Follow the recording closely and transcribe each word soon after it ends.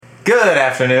Good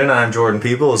afternoon, I'm Jordan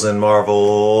Peoples, and Marvel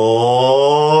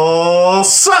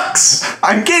sucks!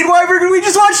 I'm Kate Weiberg, and we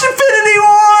just watched Infinity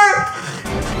War!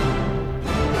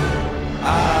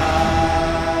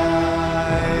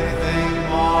 I think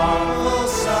Marvel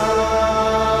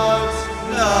sucks.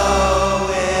 No,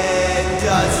 it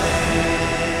doesn't.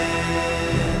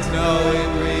 No, it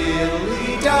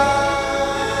really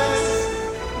does.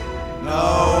 No.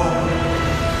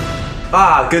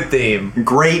 Ah, good theme.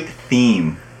 Great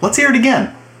theme. Let's hear it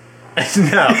again. No,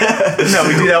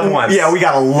 we do that once. Yeah, we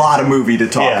got a lot of movie to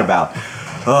talk Yeah. about.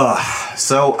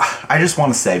 So, I just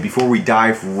want to say, before we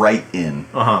dive right in,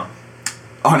 Uh-huh.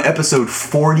 on episode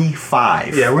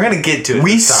 45, Yeah, we're gonna get to it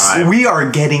this time. we are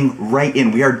getting right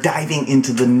in. We are diving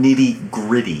into the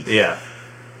nitty-gritty. Yeah.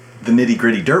 The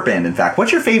nitty-gritty dirt band, in fact.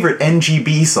 What's your favorite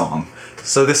NGB song?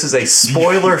 So this is a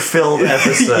spoiler-filled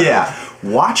episode. Yeah.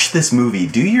 Watch this movie.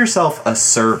 Do yourself a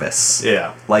service.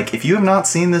 Yeah. Like, if you have not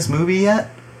seen this movie yet,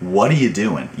 what are you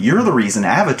doing? You're the reason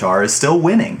Avatar is still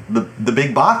winning the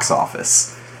big box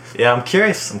office. Yeah, I'm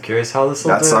curious. I'm curious how this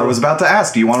will That's do. I was about to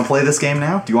ask. Do you want to play this game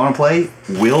now? Do you want to play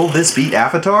Will This Beat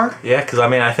Avatar? Yeah, because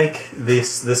I think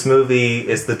this movie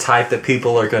is the type that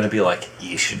people are going to be like,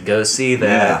 you should go see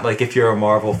that. Yeah. Like, if you're a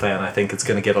Marvel fan, I think it's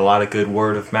going to get a lot of good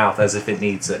word of mouth as if it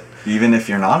needs it. Even if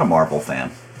you're not a Marvel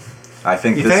fan. I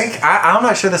think You think? I'm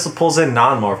not sure this pulls in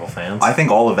non-Marvel fans. I think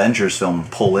all Avengers film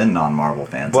pull in non-Marvel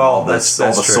fans. Well, all the that's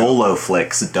all the true. solo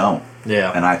flicks don't.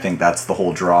 Yeah. And I think that's the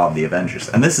whole draw of the Avengers.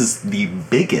 And this is the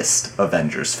biggest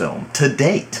Avengers film to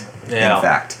date, Yeah. in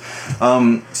fact.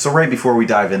 So right before we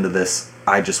dive into this,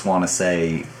 I just want to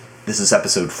say this is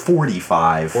episode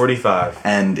 45. 45.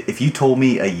 And if you told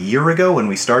me a year ago when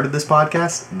we started this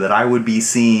podcast that I would be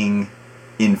seeing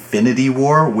Infinity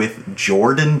War with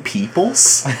Jordan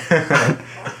Peoples,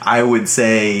 I would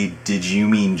say, did you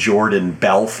mean Jordan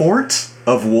Belfort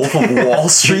of Wolf of Wall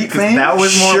Street fame? That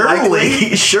was more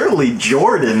likely. Surely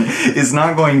Jordan is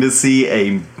not going to see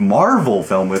a Marvel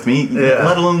film with me, Yeah.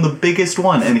 let alone the biggest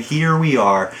one. And here we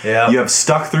are. Yeah. You have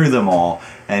stuck through them all,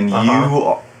 and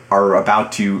you are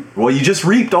about to, well, you just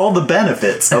reaped all the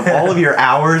benefits of all of your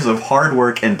hours of hard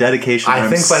work and dedication. I I'm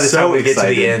think by the so time we get to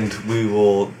the excited. end, we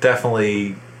will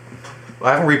definitely...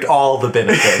 I haven't reaped all the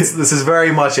benefits. This is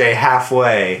very much a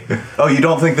halfway. Oh, you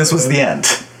don't think this was the end?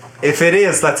 If it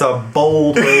is, that's a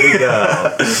bold way to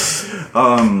go.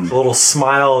 A little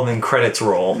smile and then credits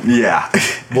roll. Yeah.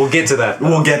 We'll get to that.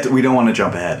 though. We don't want to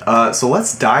jump ahead. So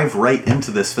let's dive right into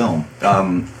this film.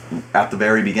 At the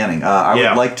very beginning, I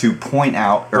Yeah. would like to point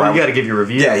out. Well, you got to give your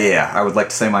review. Yeah. I would like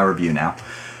to say my review now.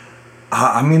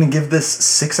 I'm going to give this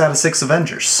 6 out of 6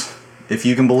 Avengers, if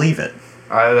you can believe it.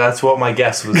 That's what my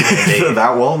guess was going to be.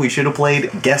 Well, we should have played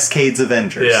Guesscade's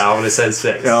Avengers. Yeah, I would have said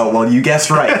 6. Oh, well, you guessed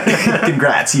right.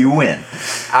 Congrats, you win.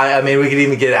 I mean, we could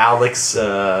even get Alex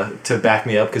to back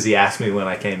me up because he asked me when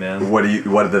I came in. What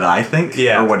did I think?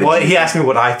 Yeah. Or what did Well, you he think? asked me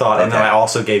what I thought, and then Okay. I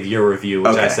also gave your review,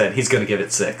 which I Okay. said he's going to give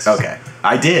it 6. Okay,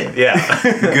 I did. Yeah.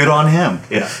 Good on him.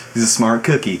 Yeah. He's a smart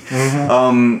cookie.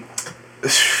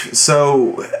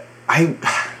 So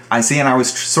I see, and I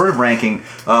was sort of ranking.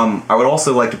 I would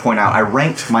also like to point out I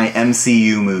ranked my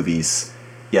MCU movies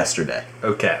yesterday,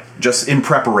 Okay. just in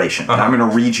preparation. And Uh-huh. I'm going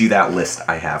to read you that list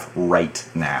I have right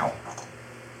now.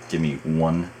 Give me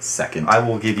 1 second. I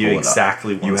will give you Pull it up.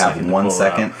 exactly 1 You second. have to 1 pull it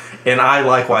second. up. And I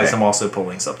likewise Okay. am also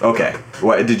pulling something. Okay.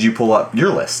 What did you pull up? Your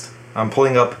list. I'm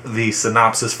pulling up the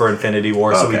synopsis for Infinity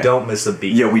War so we Okay. don't miss a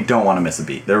beat. Yeah, we don't want to miss a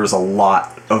beat. There was a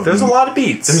lot of. There's a lot of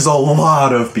beats. There's a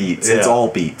lot of beats. It's Yeah. all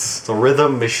beats. It's a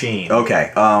rhythm machine.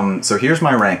 Okay, so here's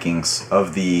my rankings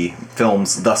of the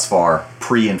films thus far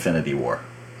pre-Infinity War.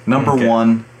 Number Okay.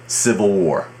 1, Civil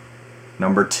War.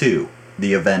 Number 2,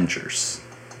 The Avengers.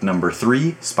 Number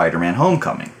 3, Spider-Man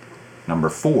Homecoming. Number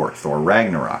 4, Thor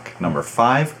Ragnarok. Number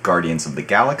 5, Guardians of the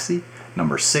Galaxy.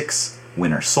 Number 6,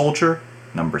 Winter Soldier.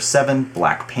 Number 7,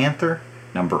 Black Panther.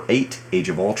 Number 8, Age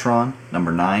of Ultron.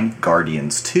 Number 9,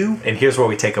 Guardians 2. And here's where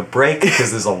we take a break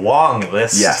because there's a long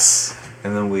list. Yes.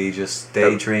 And then we just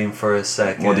daydream for a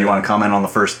second. Well, do you want to comment on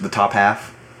the top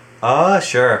half?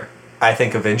 Sure. I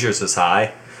think Avengers is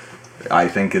high. I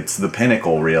think it's the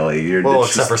pinnacle, really. Well,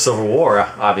 It's except for Civil War,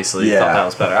 obviously. You Yeah. thought that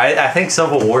was better. I think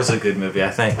Civil War is a good movie.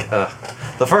 I think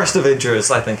the first Avengers,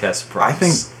 I think, has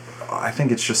promise. I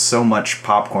think it's just so much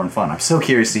popcorn fun. I'm so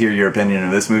curious to hear your opinion of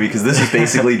this movie because this is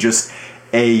basically just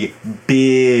a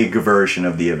big version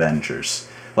of the Avengers.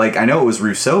 Like, I know it was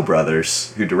Russo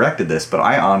brothers who directed this, but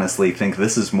I honestly think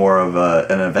this is more of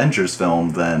an Avengers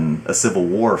film than a Civil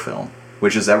War film,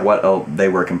 which is at what they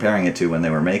were comparing it to when they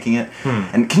were making it.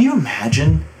 And can you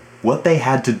imagine what they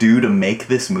had to do to make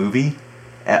this movie?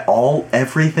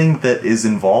 Everything that is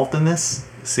involved in this?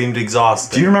 Seemed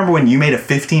exhausting. Do you remember when you made a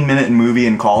 15-minute movie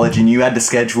in college and you had to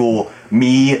schedule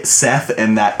me, Seth,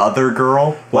 and that other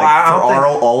girl Well, like I don't for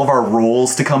think- all of our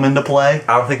roles to come into play?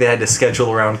 I don't think they had to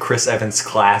schedule around Chris Evans'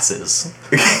 classes.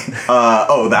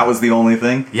 Oh, that was the only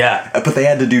thing? Yeah. But they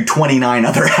had to do 29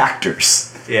 other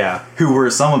actors Yeah. who were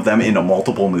some of them in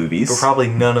multiple movies. But probably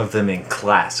none of them in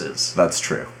classes. That's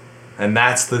true. And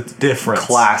that's the difference.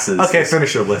 Classes. Okay,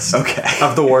 finish your list. Okay.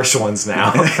 Of the worst ones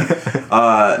now.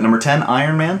 Number 10,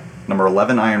 Iron Man. Number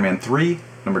 11, Iron Man 3.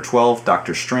 Number 12,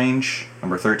 Doctor Strange.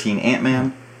 Number 13,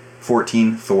 Ant-Man.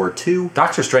 14, Thor 2.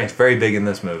 Doctor Strange, very big in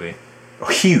this movie.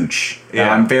 Huge. Yeah.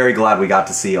 And I'm very glad we got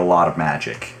to see a lot of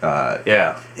magic.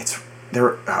 Yeah. It's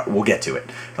there. We'll get to it.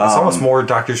 It's almost more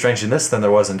Doctor Strange in this than there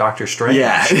was in Doctor Strange.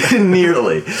 Yeah,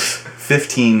 nearly.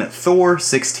 15, Thor.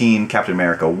 16, Captain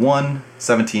America 1.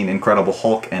 17, Incredible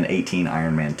Hulk. And 18,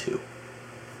 Iron Man 2.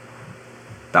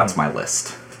 That's my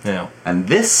list. Yeah. And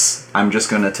this, I'm just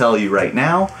going to tell you right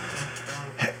now,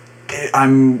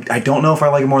 I don't know if I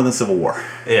like it more than Civil War.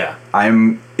 Yeah.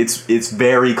 It's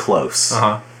very close.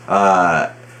 Uh-huh.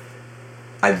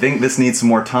 I think this needs some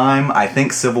more time. I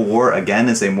think Civil War, again,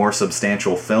 is a more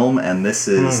substantial film, and this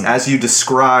is, as you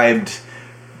described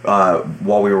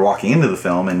while we were walking into the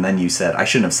film, and then you said, I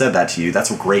shouldn't have said that to you,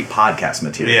 that's great podcast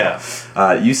material.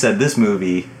 Yeah. You said this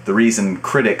movie, the reason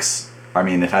critics, I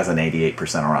mean, it has an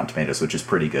 88% on Rotten Tomatoes, which is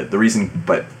pretty good. The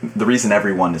reason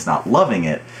everyone is not loving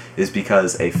it is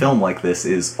because a film like this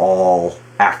is all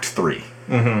Act 3.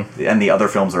 Mm-hmm. And the other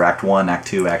films are Act 1, Act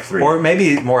 2, Act 3. Or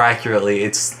maybe more accurately,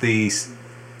 it's the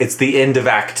end of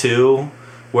Act 2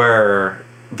 where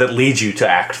that leads you to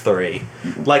Act 3.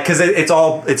 Like, because it's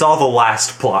all the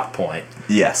last plot point.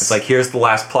 Yes. It's like, here's the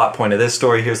last plot point of this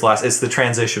story, here's the last... It's the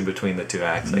transition between the two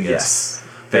acts, I guess. Yes.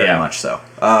 Very Yeah. much so.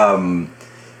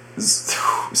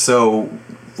 So,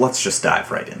 let's just dive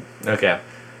right in. Okay.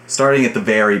 Starting at the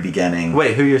very beginning.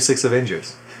 Wait, who are your 6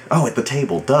 Avengers? Oh, at the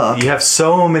table, duh. You have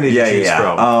so many to choose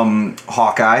from.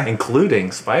 Hawkeye.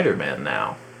 Including Spider-Man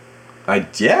now.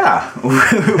 Yeah.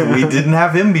 We didn't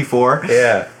have him before.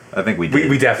 Yeah. I think we did.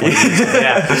 We definitely did.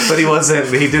 Yeah. But he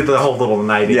wasn't... He did the whole little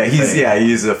knighting thing.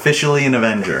 He's officially an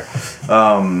Avenger.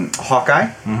 Hawkeye.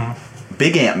 Mm-hmm.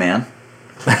 Big Ant-Man.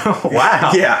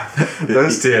 Wow. Yeah.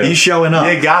 Those two. He's showing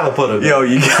up. You gotta put him Yo,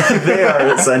 they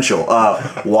are essential.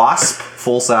 Wasp,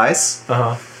 full size.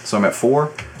 Uh-huh. So I'm at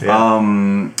 4. Yeah.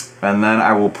 And then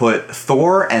I will put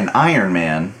Thor and Iron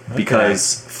Man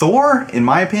because Thor, in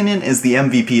my opinion, is the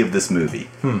MVP of this movie.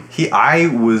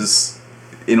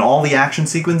 In all the action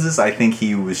sequences, I think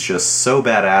he was just so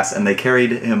badass, and they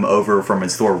carried him over from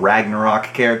his Thor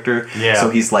Ragnarok character. Yeah. So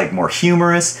he's like more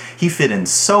humorous. He fit in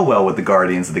so well with the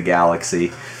Guardians of the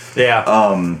Galaxy. Yeah.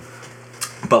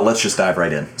 But let's just dive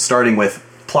right in. Starting with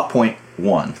plot point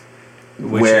 1.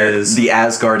 Where is... the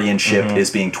Asgardian ship is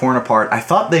being torn apart. I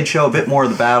thought they'd show a bit more of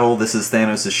the battle. This is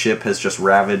Thanos' ship has just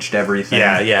ravaged everything.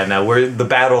 Yeah. No, the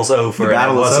battle's over. The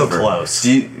battle and it is wasn't over.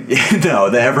 close. No,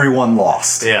 everyone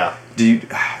lost. Yeah.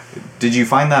 Did you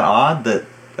find that odd that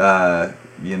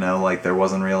like there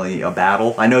wasn't really a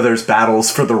battle? I know there's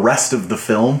battles for the rest of the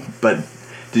film, but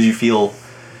did you feel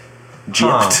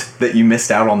gypped that you missed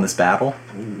out on this battle?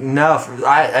 No,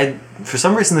 I for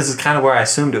some reason this is kind of where I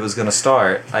assumed it was going to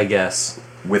start, I guess.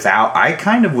 I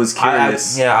kind of was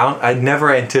curious. I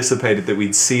never anticipated that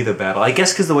we'd see the battle. I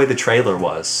guess because the way the trailer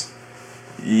was.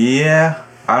 Yeah,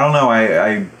 I don't know.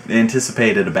 I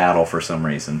anticipated a battle for some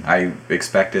reason. I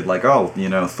expected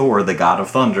Thor, the god of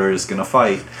thunder, is gonna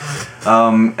fight,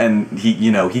 and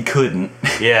he couldn't.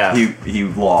 Yeah, he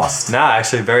lost. Nah,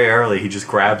 actually, very early he just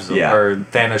grabs him, or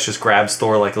Thanos just grabs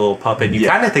Thor like a little puppet. You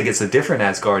kind of think it's a different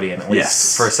Asgardian, at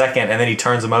least for a second, and then he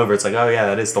turns him over. It's like, oh yeah,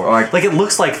 that is Thor. Like it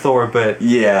looks like Thor, but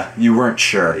yeah, you weren't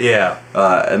sure. Yeah,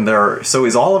 so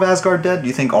is all of Asgard dead? Do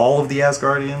you think all of the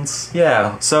Asgardians?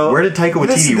 Yeah. So where did Taika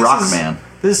Waititi rock man?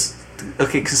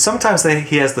 Because sometimes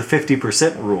he has the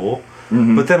 50% rule,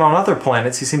 but then on other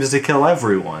planets he seems to kill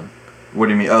everyone. What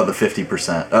do you mean? Oh, the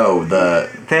 50%. Oh, the...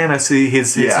 Thanos,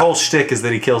 his whole shtick is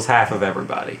that he kills half of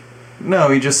everybody. No,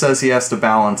 he just says he has to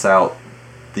balance out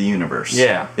the universe.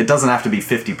 Yeah. It doesn't have to be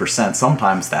 50%.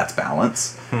 Sometimes that's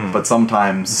balance, but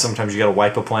sometimes... Sometimes you gotta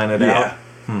wipe a planet out.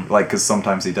 Because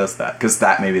sometimes he does that. Because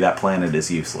maybe that planet is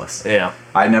useless. Yeah.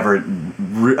 I never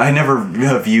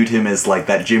viewed him as like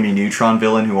that Jimmy Neutron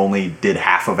villain who only did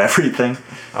half of everything.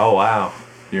 Oh, wow.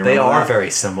 They are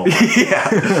very similar.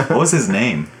 Yeah. What was his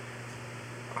name?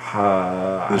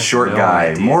 The short guy.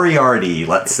 Idea. Moriarty,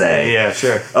 let's say. Yeah,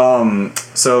 sure.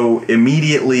 So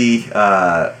immediately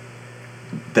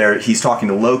he's talking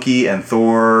to Loki, and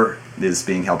Thor is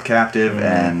being held captive,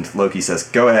 and Loki says,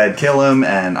 go ahead, kill him,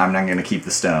 and I'm not going to keep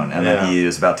the stone. And then he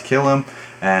is about to kill him,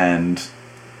 and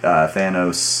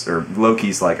Thanos or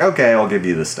Loki's like, okay, I'll give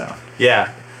you the stone.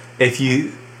 Yeah, if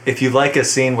you like a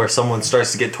scene where someone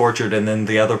starts to get tortured and then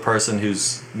the other person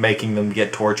who's making them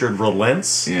get tortured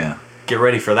relents, get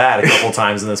ready for that a couple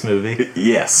times in this movie.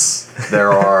 Yes,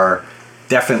 there are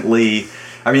definitely.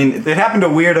 I mean, it happened a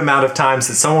weird amount of times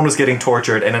that someone was getting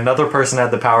tortured and another person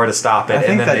had the power to stop it. I think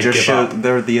and then that just give shows up.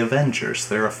 they're the Avengers.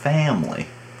 They're a family.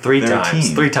 Three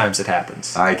times it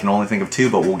happens. I can only think of two,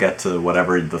 but we'll get to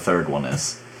whatever the third one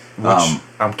is.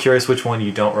 I'm curious which one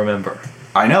you don't remember.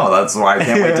 I know, that's why I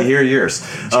can't wait to hear yours.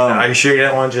 Are you sure you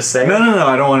don't want to just say? No,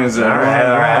 I don't want to. All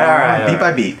right. Beat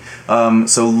by beat.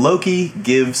 So Loki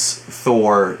gives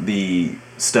Thor the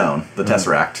stone, the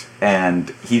Tesseract,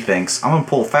 and he thinks, I'm going to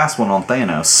pull a fast one on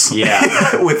Thanos.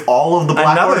 Yeah. With all of the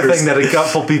black Another letters. thing that a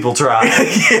couple people tried.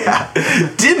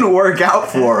 Didn't work out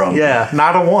for him. Yeah,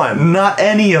 not a one. Not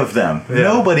any of them. Yeah.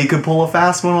 Nobody could pull a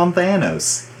fast one on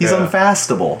Thanos. He's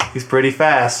unfastable. He's pretty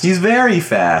fast. He's very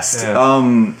fast.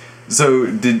 Yeah.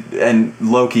 And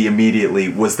Loki immediately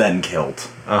was then killed.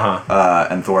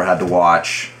 And Thor had to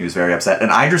watch. He was very upset.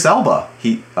 And Idris Elba,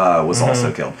 he was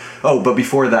also killed. Oh, but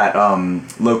before that,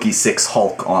 Loki sics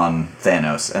Hulk on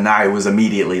Thanos, and I was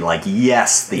immediately like,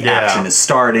 "Yes, the action is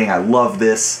starting. I love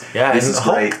this. Yeah, this is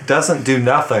Hulk great." Doesn't do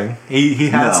nothing. He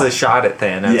has a shot at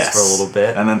Thanos for a little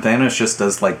bit, and then Thanos just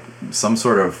does like some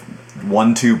sort of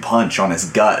 1-2 punch on his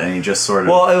gut, and he just sort of.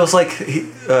 Well, it was like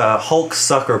Hulk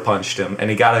sucker punched him, and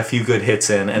he got a few good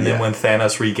hits in, and then when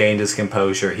Thanos regained his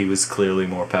composure, he was clearly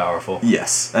more powerful.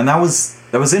 Yes, and that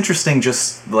was interesting.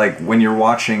 Just like when you're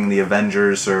watching the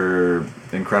Avengers or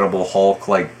Incredible Hulk,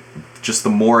 like just the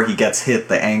more he gets hit,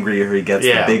 the angrier he gets,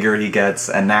 the bigger he gets,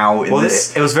 and now in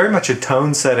this, it was very much a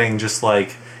tone setting, just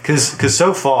like because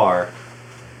so far.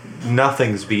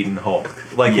 Nothing's beaten Hulk.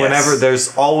 Like whenever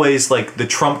there's always like the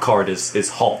trump card is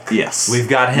Hulk. Yes, we've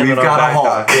got him. We've got a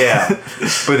Hulk. Yeah,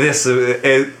 but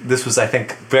this was I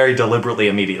think very deliberately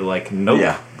immediate. Like nope.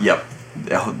 Yeah. Yep.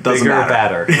 Doesn't Bigger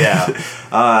matter. Badder.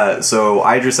 Yeah. So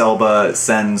Idris Elba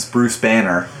sends Bruce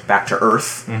Banner back to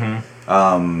Earth.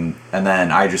 And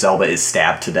then Idris Elba is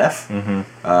stabbed to death.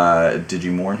 Did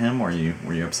you mourn him? Were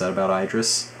you upset about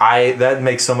Idris? That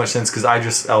makes so much sense because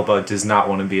Idris Elba does not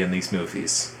want to be in these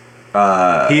movies.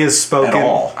 He has spoken. At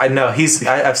all. I know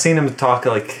I've seen him talk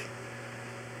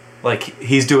like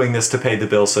he's doing this to pay the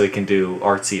bills so he can do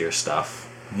artsier stuff.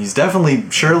 He's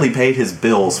surely paid his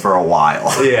bills for a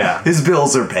while. Yeah, his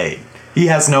bills are paid. He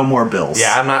has no more bills.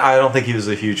 Yeah, I don't think he was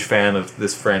a huge fan of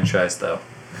this franchise though.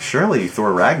 Surely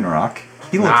Thor Ragnarok.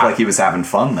 He looked like he was having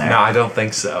fun there. No, I don't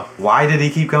think so. Why did he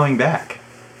keep going back?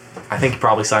 I think he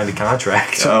probably signed a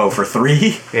contract. Oh, for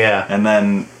 3? Yeah. And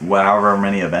then however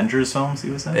many Avengers films he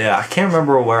was in? Yeah, I can't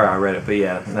remember where I read it, but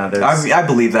yeah. No, I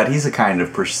believe that. He's a kind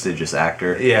of prestigious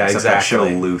actor. Yeah, except exactly. That show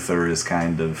Luther is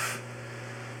kind of...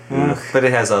 but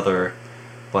it has other,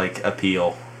 like,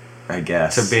 appeal. I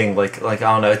guess. To being, like I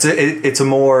don't know. It's a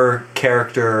more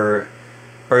character...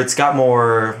 Or it's got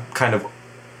more kind of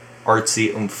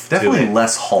artsy oomph Definitely to it.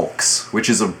 less Hulks, which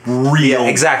is a real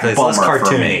exactly. It's less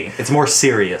cartoony. It's more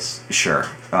serious. Sure.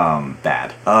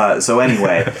 Bad. So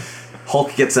anyway,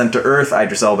 Hulk gets sent to Earth.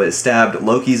 Idris Elba is stabbed.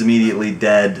 Loki's immediately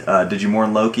dead. Did you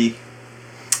mourn Loki?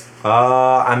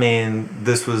 I mean,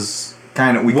 this was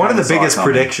one of the biggest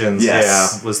predictions.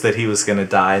 Yes. Yeah, was that he was going to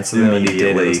die, and so then when he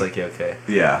did, it was like, yeah, okay.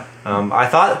 Yeah. I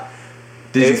thought.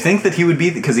 Did you think that he would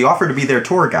be? Because he offered to be their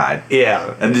tour guide.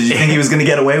 Yeah. And did you think he was going to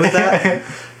get away with that?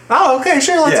 Oh, okay,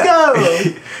 sure, let's go.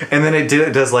 And then it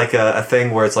does like a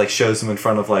thing where it's like shows him in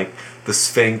front of like the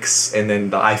Sphinx and then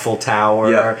the Eiffel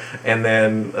Tower and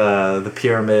then the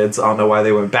pyramids. I don't know why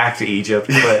they went back to Egypt,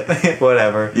 but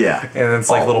whatever. Yeah. And then it's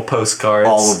like little postcards.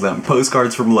 All of them.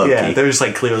 Postcards from Loki. Yeah, they're just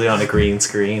like clearly on a green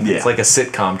screen. Yeah. It's like a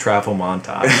sitcom travel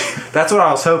montage. That's what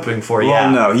I was hoping for,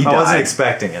 Well, no, he died. I wasn't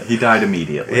expecting it. He died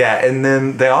immediately. Yeah, and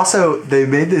then they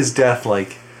made his death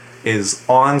like is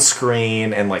on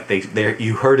screen and like they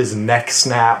you heard his neck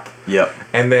snap. Yep.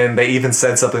 And then they even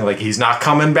said something like he's not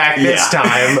coming back this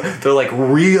time. They're like,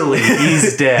 really,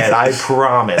 he's dead. I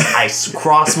promise. I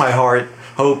cross my heart,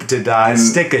 hope to die.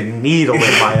 Stick a needle in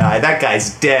my eye. That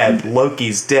guy's dead.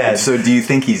 Loki's dead. So do you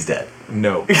think he's dead?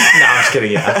 No. No, I'm just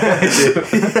kidding. Yeah.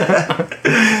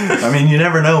 I mean, you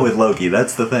never know with Loki.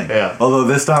 That's the thing. Yeah. Although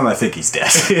this time I think he's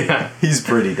dead. Yeah. He's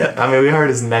pretty dead. I mean, we heard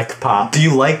his neck pop. Do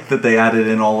you like that they added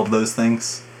in all of those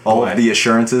things? All of the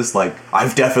assurances? Like,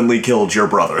 I've definitely killed your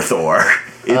brother, Thor.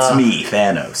 It's me,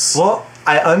 Thanos. Well,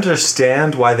 I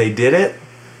understand why they did it.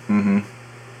 Mm-hmm.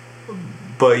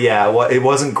 But yeah, it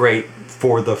wasn't great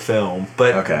for the film.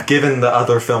 But given the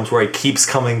other films where he keeps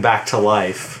coming back to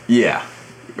life. Yeah.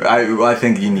 I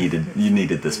think you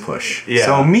needed this push. Yeah.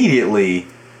 So immediately,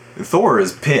 Thor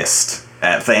is pissed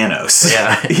at Thanos.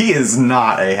 Yeah. He is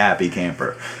not a happy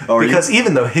camper. Because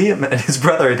even though he and his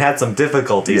brother had some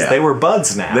difficulties, Yeah. they were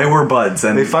buds now. they were buds,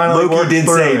 and They finally Loki worked did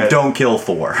through say, it. "Don't kill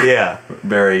Thor." Yeah,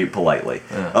 Very politely.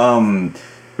 Yeah.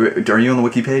 Are you on the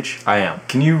wiki page? I am.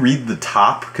 Can you read the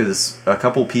top? Because a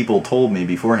couple people told me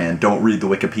beforehand, don't read the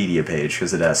Wikipedia page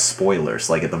because it has spoilers,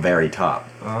 like at the very top.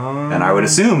 And I would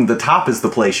assume the top is the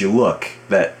place you look.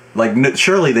 That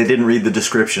surely they didn't read the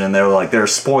description and they were like, there are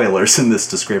spoilers in this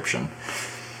description.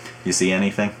 You see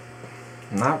anything?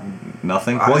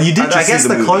 Nothing. Well, you did. I guess see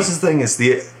the movie. closest thing is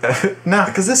the no,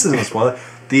 because this isn't a spoiler.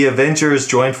 The Avengers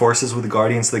joined forces with the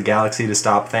Guardians of the Galaxy to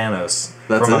stop Thanos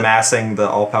That's from it? amassing the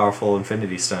all-powerful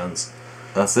Infinity Stones.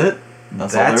 That's it.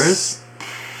 That's all there is.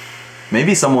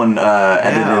 Maybe someone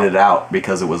edited it out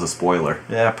because it was a spoiler.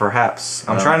 Yeah, perhaps.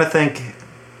 I'm trying to think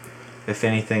if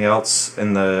anything else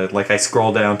in the I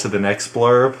scroll down to the next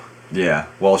blurb. Yeah.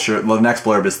 Well, sure. Well, the next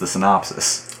blurb is the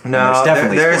synopsis. And No,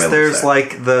 there's spoilers there.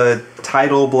 the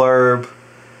title blurb,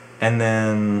 and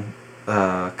then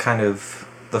kind of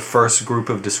the first group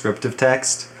of descriptive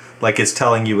text. It's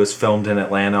telling you it's filmed in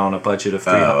Atlanta on a budget of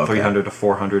 300 to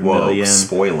 400 million.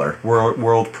 Spoiler.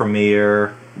 World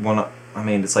premiere.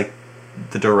 It's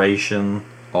the duration.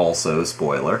 Also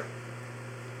spoiler.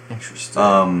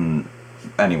 Interesting.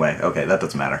 Anyway, okay, that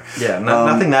doesn't matter. Yeah,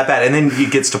 nothing that bad. And then he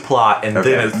gets to plot, and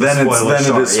Okay. then it's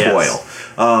the it is spoil.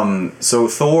 Yes. So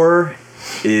Thor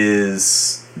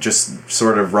is just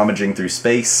sort of rummaging through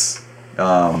space.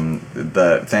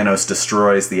 The Thanos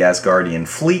destroys the Asgardian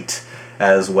fleet,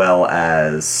 as well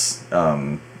as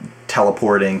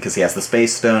teleporting because he has the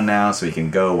Space Stone now, so he can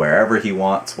go wherever he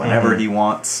wants, whenever he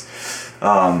wants.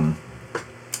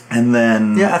 And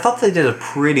then Yeah, I thought they did a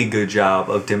pretty good job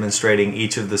of demonstrating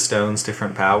each of the stones'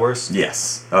 different powers.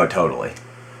 yes, oh totally.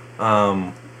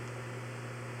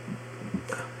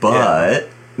 But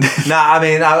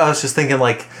I was just thinking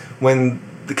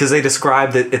because they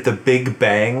described it at the Big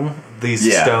Bang, these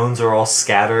Yeah. stones are all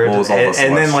scattered, what was all the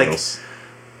and then Celestials?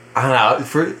 I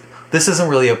don't know. This isn't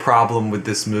really a problem with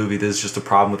this movie. This is just a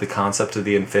problem with the concept of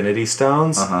the Infinity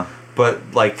Stones. Uh-huh. But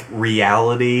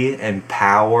reality and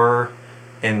power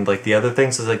and the other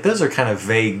things is those are kind of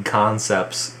vague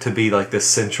concepts to be this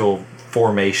central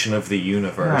formation of the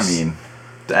universe. I mean,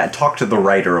 talk to the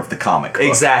writer of the comic book.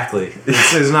 Exactly.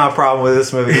 There's not a problem with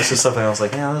this movie. It's just something I was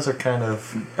those are kind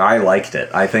of... I liked it.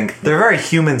 I think They're very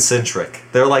human-centric.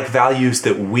 They're values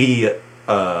that we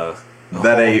hold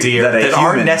dear, that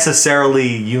aren't human- necessarily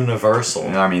universal.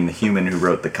 I mean, the human who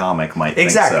wrote the comic might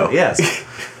Exactly, think so.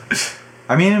 yes.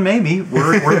 I mean, maybe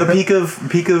we're the peak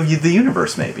of the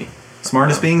universe. Maybe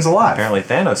smartest beings alive. Apparently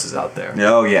Thanos is out there.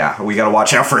 Oh yeah, we gotta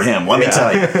watch out for him. Let me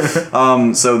tell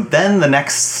you. So then the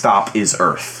next stop is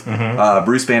Earth.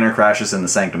 Bruce Banner crashes in the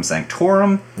Sanctum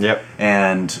Sanctorum. Yep.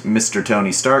 And Mr.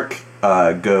 Tony Stark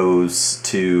goes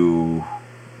to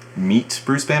meet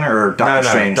Bruce Banner, or Doctor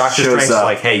Strange Doctor shows Strange's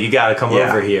up. hey, you gotta come Yeah,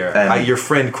 over here. and- Your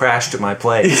friend crashed at my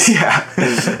place. Yeah.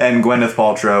 And Gwyneth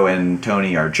Paltrow and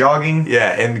Tony are jogging. Yeah,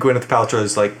 and Gwyneth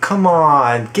Paltrow's come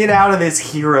on, get out of this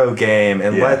hero game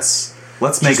and Yeah. let's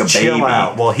make just a baby. chill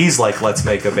out. Well, he's let's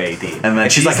make a baby. And then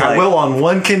she's she's I like- will on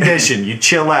one condition, you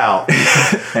chill out.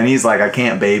 And he's like, I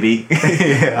can't, baby.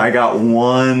 I got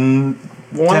one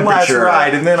Last temperature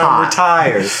ride and then I'm hot.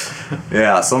 retired.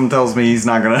 Yeah, something tells me he's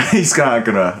not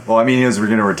gonna, well, I mean, we're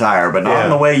gonna retire, but not Yeah. in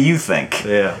the way you think.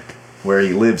 Yeah. Where he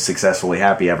lives successfully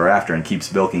happy ever after and keeps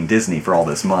bilking Disney for all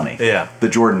this money. Yeah. The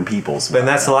Jordan Peoples. And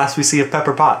that's the last we see of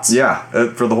Pepper Potts. Yeah,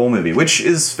 for the whole movie, which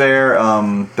is fair.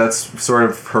 That's sort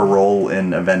of her role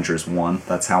in Avengers 1.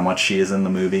 That's how much she is in the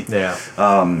movie. Yeah.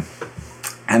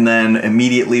 And then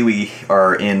immediately we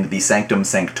are in the Sanctum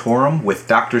Sanctorum with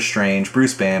Doctor Strange,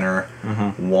 Bruce Banner,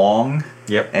 Wong,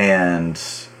 Yep. and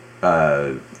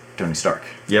Tony Stark,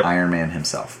 Yep. Iron Man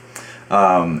himself.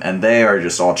 And they are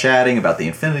just all chatting about the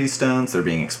Infinity Stones. They're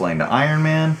being explained to Iron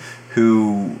Man,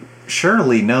 who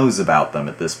surely knows about them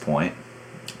at this point.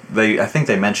 I think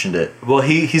they mentioned it. Well,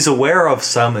 he's aware of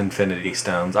some Infinity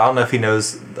Stones. I don't know if he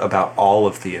knows about all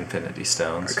of the Infinity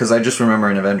Stones. Because I just remember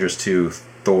in Avengers 2,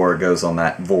 Thor goes on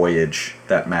that voyage,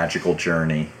 that magical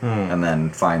journey, and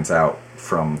then finds out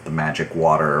from the magic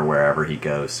water or wherever he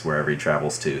goes, wherever he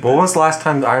travels to. Well, when was the last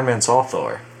time Iron Man saw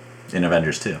Thor? In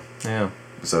Avengers 2. Yeah.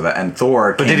 So that, and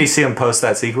Thor. But did he see him post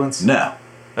that sequence? No.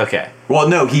 Okay. Well,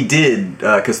 no, he did,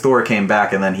 because Thor came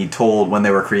back and then he told, when they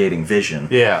were creating Vision,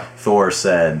 Yeah. Thor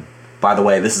said, by the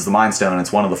way, this is the Mind Stone, and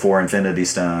it's one of the 4 Infinity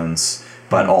Stones,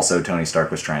 but also Tony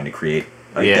Stark was trying to create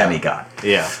a demigod.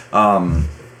 Yeah.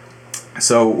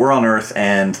 So we're on Earth,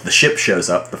 and the ship shows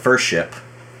up, the first ship,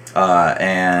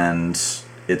 and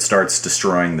it starts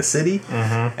destroying the city.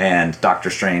 And Doctor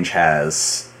Strange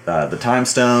has the Time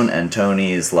Stone, and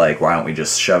Tony is like, why don't we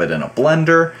just shove it in a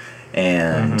blender?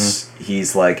 And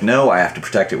he's like, no, I have to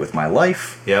protect it with my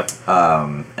life. Yep.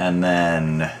 And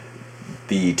then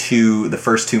the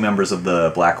first two members of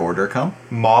the Black Order come.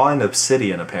 Maw and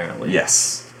Obsidian, apparently.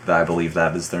 Yes, I believe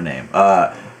that is their name.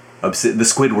 The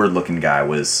Squidward looking guy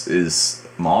is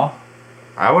Maw?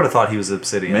 I would have thought he was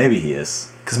Obsidian. Maybe he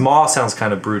is. Because Maw sounds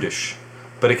kind of brutish,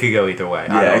 but it could go either way.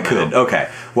 Yeah, it could. Okay.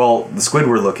 Well, the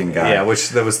Squidward looking guy. Yeah, which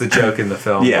that was the joke in the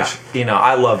film. Yeah. Which,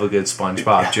 I love a good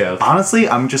SpongeBob joke. Honestly,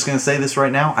 I'm just going to say this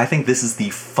right now. I think this is the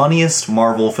funniest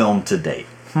Marvel film to date.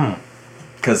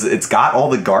 Because it's got all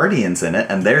the Guardians in it,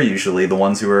 and they're usually the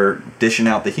ones who are dishing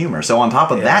out the humor. So on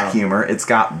top of that humor, it's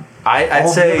got I'd all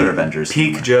say the other Avengers peak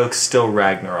humor. jokes still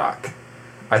Ragnarok.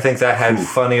 I think that had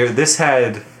funnier. This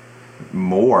had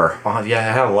More. it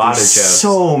had a lot of jokes.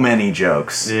 So many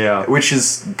jokes. Yeah. Which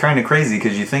is kind of crazy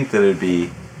because you think that it'd be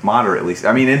moderately.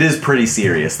 I mean, it is pretty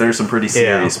serious. There's some pretty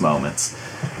serious moments.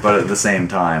 But at the same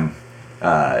time,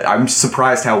 I'm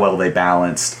surprised how well they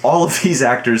balanced all of these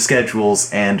actors'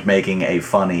 schedules and making a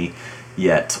funny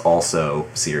yet also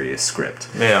serious script.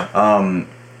 Yeah.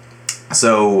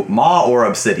 So, Maw or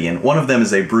Obsidian, one of them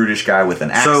is a brutish guy with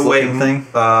an axe-looking thing.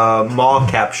 Maw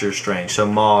captures Strange. So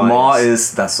Maw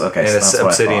is that's okay. And So that's what I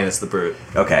Obsidian thought. is the brute.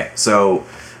 Okay, so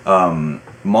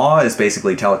Maw is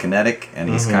basically telekinetic, and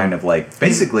he's kind of like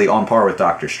basically on par with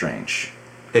Doctor Strange.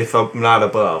 If not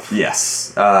above.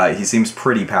 Yes, he seems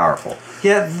pretty powerful.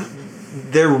 Yeah,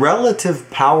 their relative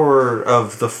power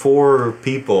of the four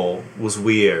people was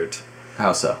weird.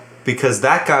 How so? Because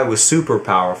that guy was super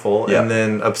powerful, Yeah. and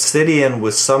then Obsidian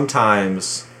was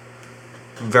sometimes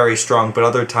very strong, but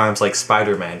other times, like,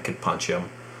 Spider-Man could punch him.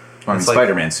 I mean, It's like-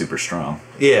 Spider-Man's super strong.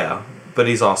 Yeah, but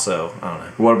he's also, I don't know.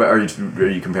 What about are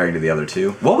you comparing to the other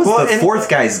two? What was the fourth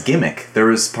guy's gimmick? There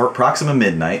was Proxima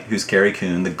Midnight, who's Carrie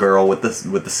Coon, the girl with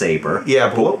the saber.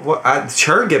 Yeah, but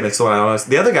her gimmick's the one I don't know.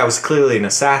 The other guy was clearly an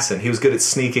assassin. He was good at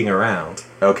sneaking around.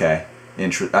 Okay,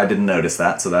 I didn't notice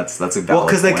that, so that's a valid Well,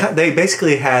 because point. they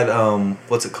basically had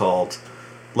what's it called,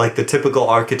 like the typical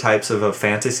archetypes of a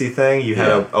fantasy thing. You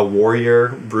had a warrior,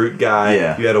 brute guy.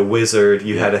 Yeah. You had a wizard.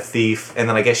 You had a thief, and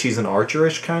then I guess she's an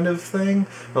archerish kind of thing,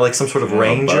 or like some sort of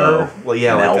ranger. bow. Well,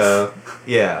 yeah, An like elf.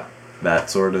 yeah. That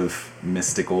sort of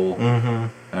mystical. Mm-hmm.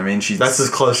 I mean, That's as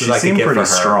close as I could seemed get pretty for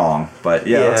her. strong, but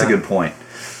yeah, that's a Yeah. good point.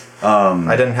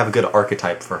 I didn't have a good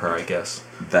archetype for her, I guess.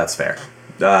 That's fair.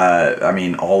 I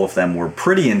mean, all of them were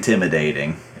pretty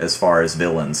intimidating as far as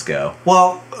villains go.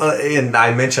 Well, and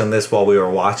I mentioned this while we were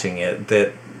watching it,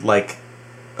 that like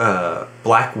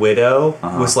Black Widow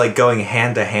was like going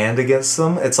hand to hand against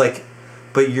them. It's like,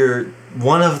 but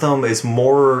one of them is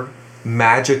more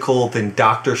magical than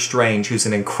Doctor Strange, who's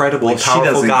an incredibly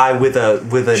powerful guy with an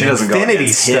Infinity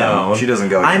Stone. She doesn't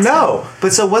go I against know, him.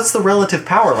 but so what's the relative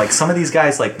power? Like some of these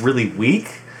guys, like really weak.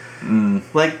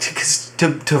 Like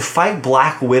to fight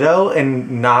Black Widow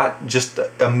and not just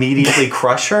immediately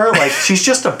crush her, like she's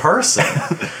just a person.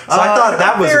 So I thought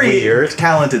that was very weird.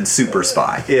 Talented super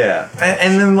spy. Yeah,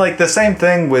 and then like the same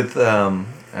thing with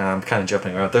I'm kind of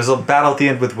jumping around. There's a battle at the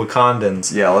end with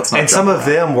Wakandans. Yeah, let's not And jump some of around.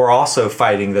 them were also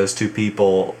fighting those two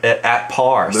people at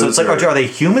par. So Those it's like, are- are they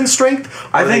human strength?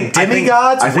 Are they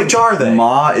demigods? Which are they?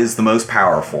 Ma is the most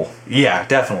powerful, Yeah,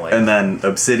 definitely. and then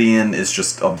Obsidian is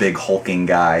just a big hulking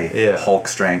guy, Yeah. Hulk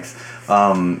strength.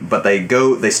 But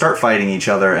they start fighting each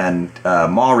other, and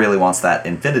Ma really wants that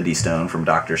Infinity Stone from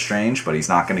Doctor Strange, but he's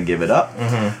not going to give it up.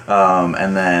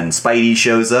 And then Spidey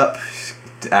shows up,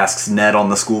 asks Ned on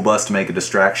the school bus to make a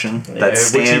distraction. Yeah,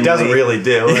 which he doesn't really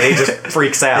do. He just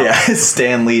freaks out. Yeah,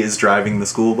 Stan Lee is driving the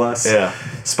school bus. Yeah.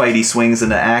 Spidey swings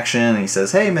into action, and he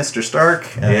says, "Hey, Mr. Stark,"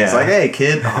 and he's Yeah. like, "Hey,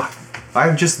 kid,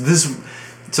 I'm just this."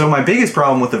 So my biggest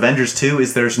problem with Avengers 2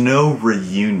 is there's no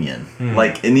reunion.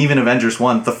 Like, in even Avengers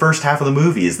 1, the first half of the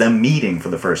movie is them meeting for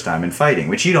the first time and fighting,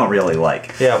 which you don't really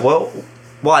like. Yeah, well,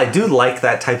 I do like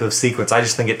that type of sequence. I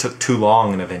just think it took too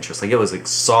long in Avengers. Like, it was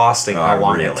exhausting how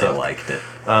long I it really took. liked it.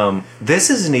 This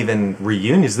isn't even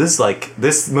reunions.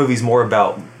 This movie's more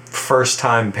about first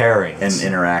time pairings And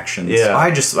interactions. Yeah.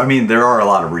 I mean, there are a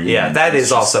lot of reunions. Yeah, that It's is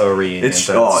just- also a reunion. It's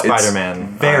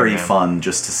Spider-Man. very Iron Man. fun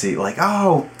just to see, like,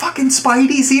 oh, fucking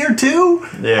Spidey's here too.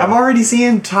 Yeah. I'm already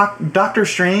seeing Doctor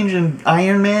Strange and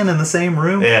Iron Man in the same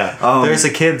room. Yeah. Um, There's a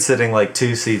kid sitting like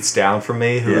 2 seats down from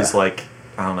me who Yeah. was like,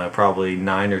 I don't know, probably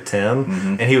 9 or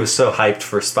 10, and he was so hyped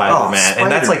for Spider-Man,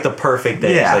 and that's Spider- like the perfect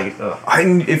age. Yeah. Like, ugh.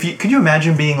 Could you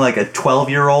imagine being like a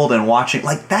 12-year-old and watching,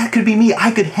 like, that could be me.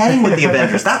 I could hang with the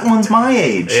Avengers. That one's my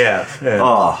age. Yeah.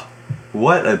 Oh,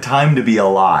 what a time to be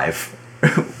alive.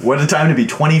 What a time to be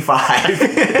 25.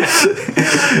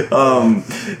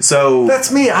 So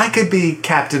That's me. I could be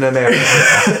Captain America.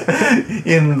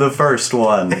 in the first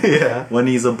one, Yeah. when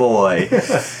he's a boy.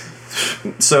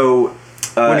 So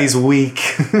When he's weak.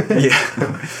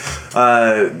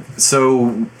 yeah.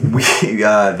 So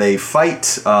they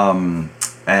fight,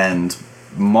 and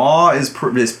Maw is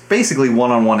basically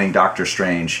one-on-oneing Doctor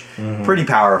Strange, pretty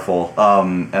powerful.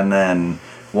 And then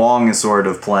Wong is sort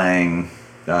of playing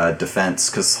defense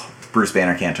because Bruce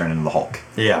Banner can't turn into the Hulk.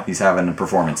 Yeah. He's having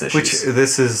performance issues. Which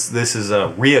this is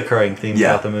a reoccurring theme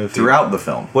throughout the movie. throughout the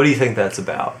film. What do you think that's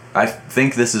about? I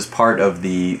think this is part of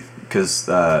because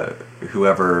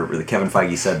Kevin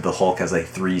Feige said the Hulk has a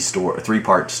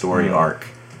three-part story arc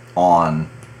on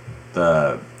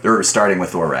starting with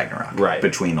Thor Ragnarok, Right.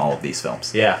 between all of these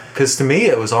films. Yeah, because to me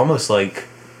it was almost like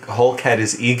Hulk had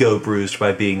his ego bruised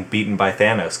by being beaten by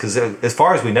Thanos. Because as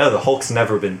far as we know, the Hulk's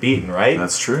never been beaten, right?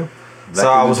 That's true. So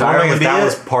I was wondering if that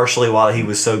was partially why he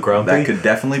was so grumpy. That could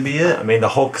definitely be it. I mean, the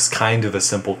Hulk's kind of a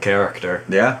simple character.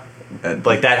 Yeah.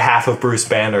 Like that half of Bruce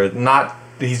Banner,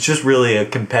 he's just really a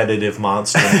competitive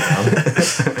monster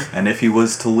now. And if he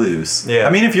was to lose. Yeah.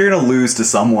 I mean, if you're going to lose to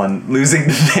someone, losing to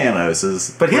Thanos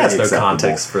is But he has pretty no acceptable.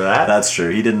 context for that. That's true.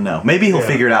 He didn't know. Maybe he'll Yeah.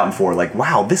 figure it out in 4. Like,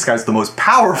 wow, this guy's the most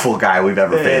powerful guy we've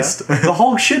ever Yeah. faced. The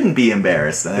Hulk shouldn't be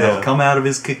embarrassed. And Yeah. he'll come out of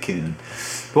his cocoon.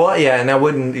 Well, yeah, and I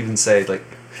wouldn't even say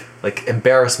like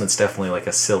embarrassment's definitely like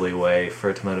a silly way for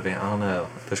it to motivate. I don't know.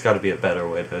 There's got to be a better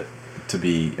way To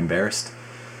be embarrassed?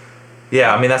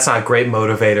 Yeah, I mean that's not a great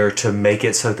motivator to make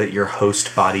it so that your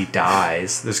host body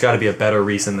dies. There's got to be a better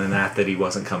reason than that he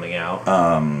wasn't coming out.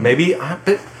 Maybe,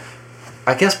 but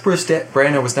I guess Bruce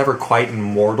Banner was never quite in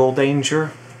mortal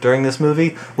danger during this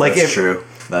movie. Like That's true.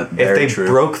 If they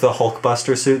broke the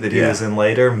Hulkbuster suit that he was in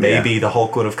later, maybe the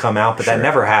Hulk would have come out, but that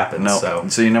never happened. No,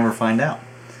 so you never find out.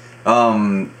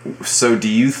 So do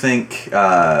you think?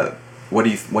 What do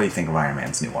you think of Iron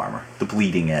Man's new armor? The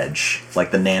bleeding edge,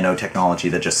 like the nanotechnology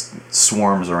that just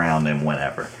swarms around him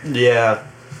whenever. Yeah.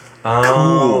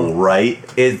 Cool, right?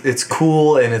 It's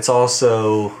cool, and it's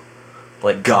also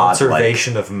like Godlike.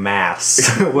 conservation of mass.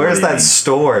 Where's do you that mean?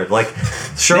 stored? Like,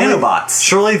 surely, Nanobots.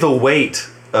 Surely the weight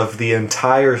of the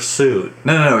entire suit,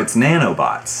 No, it's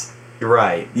nanobots.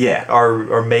 right? Yeah.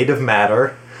 are made of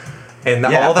matter, and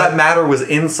Yeah, all that but- matter was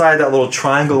inside that little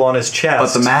triangle on his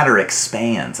chest. But the matter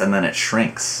expands and then it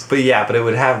shrinks. But it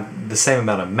would have the same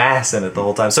amount of mass in it the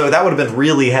whole time. So that would have been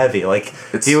really heavy. Like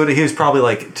he was probably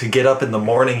like, to get up in the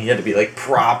morning, he had to be like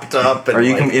propped up. And Are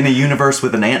you like, in a universe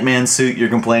with an Ant-Man suit? You're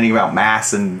complaining about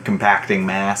mass and compacting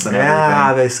mass and yeah, everything.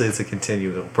 obviously it's a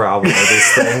continual problem with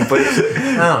this thing. But I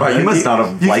don't know. Well, you must not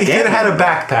have You liked could have had a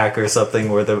Ant-Man. backpack or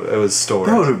something where it was stored.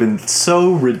 That would have been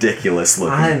so ridiculous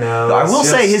looking. I know, I it's will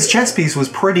say just- his chest piece was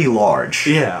pretty large.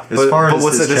 Yeah, As far as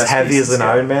was his it as chest heavy as pieces an go.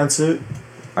 Iron Man suit?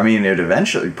 I mean, it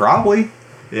eventually, probably,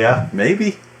 Yeah.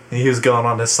 maybe. He was going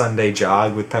on his Sunday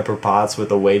jog with Pepper Potts with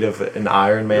the weight of an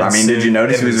Iron Man I mean, suit did you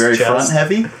notice in he was his very chest. front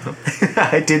heavy?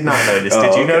 I did not notice. Oh,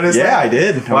 Did you okay. notice that? Yeah, I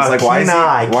did. I was like, why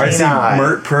is he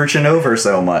perching over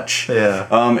so much? Yeah.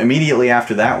 Immediately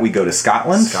after that, we go to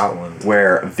Scotland. Scotland.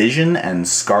 Where Vision and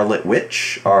Scarlet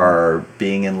Witch are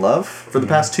being in love for the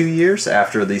past 2 years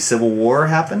after the Civil War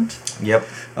happened. Yep.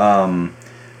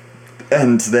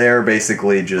 And they're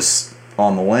basically just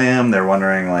on the lam. They're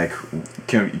wondering, like,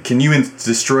 can you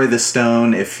destroy the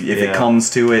stone? If it Yeah. comes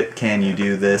to it, can you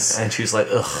do this? And she's like,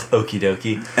 ugh, okie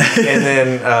dokie.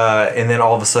 and then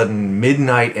all of a sudden,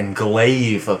 Midnight and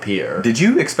Glaive appear. Did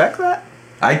you expect that?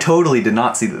 I totally did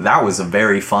not see that. That was a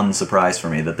very fun surprise for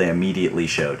me that they immediately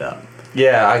showed up.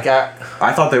 Yeah,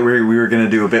 I thought that we were going to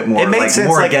do a bit more, It made like sense,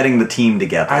 more like- getting the team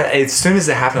together. as soon as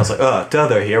it happened, I was like, oh, duh,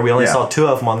 they're here. We only Yeah. saw two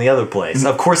of them on the other place.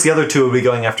 Of course, the other two will be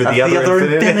going after the other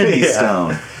Infinity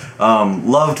Yeah. Stone.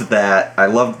 Loved that. I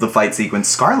loved the fight sequence.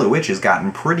 Scarlet Witch has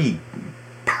gotten pretty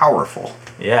powerful.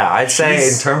 Yeah, I'd say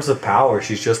She's- in terms of power,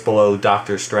 she's just below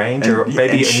Doctor Strange, or And-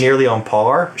 maybe and she- nearly on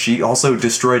par. She also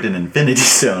destroyed an Infinity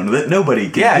Stone that nobody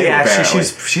can do, Yeah, apparently.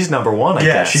 she's number one, I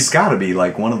guess. she's got to be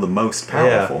like one of the most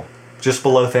powerful. Just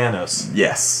below Thanos.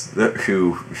 Yes,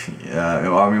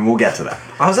 I mean, we'll get to that.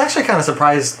 I was actually kind of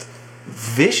surprised.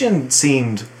 Vision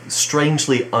seemed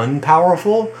strangely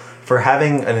unpowerful for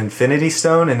having an Infinity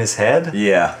Stone in his head.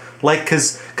 Yeah. Like,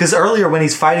 cause earlier when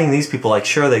he's fighting these people, like,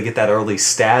 sure, they get that early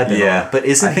stab in him, but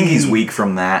isn't I think he... he's weak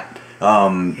from that.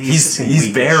 He's weakish.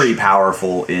 very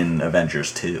powerful in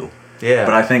Avengers 2. Yeah.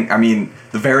 But I mean,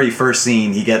 the very first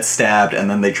scene, he gets stabbed, and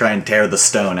then they try and tear the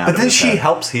stone out But of then his she head.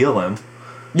 helps heal him.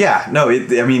 Yeah, no, I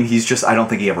mean, I don't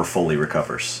think he ever fully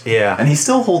recovers. Yeah. And he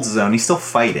still holds his own, he's still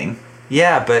fighting.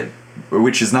 Yeah, but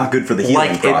which is not good for the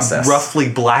healing like process. roughly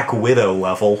Black Widow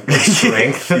level of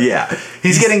strength. Yeah.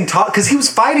 He's getting taught because he was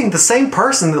fighting the same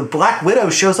person that Black Widow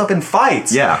shows up in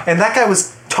fights. Yeah. And that guy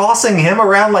was tossing him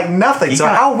around like nothing. So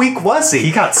how weak was he?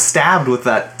 He got stabbed with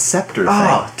that scepter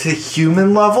Oh, thing. to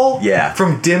human level? Yeah.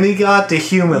 From demigod to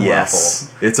human Yes.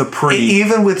 level. It's a pretty...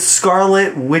 Even with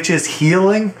Scarlet Witch's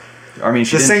healing, I mean,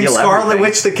 she the didn't same heal Scarlet everything.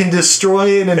 Witch that can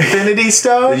destroy an Infinity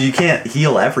Stone? You can't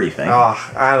heal everything.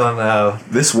 Oh, I don't know.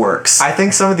 This works. I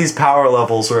think some of these power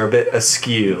levels were a bit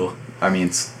askew. I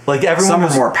mean, Like everyone some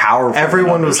was are more powerful.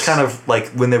 Everyone than was others. kind of like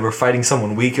when they were fighting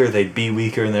someone weaker, they'd be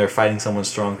weaker, and they were fighting someone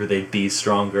stronger, they'd be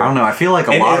stronger. I don't know. I feel like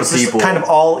a And lot it of was just people... kind of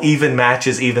all even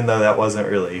matches, even though that wasn't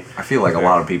really. I feel like a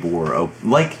lot of people were...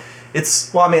 Like,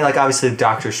 it's... Well, I mean, like obviously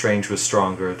Doctor Strange was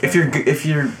stronger. If you're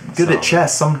good at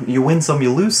chess, you win some,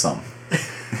 you lose some.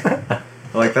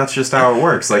 Like, that's just how it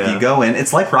works. Like, Yeah. you go in...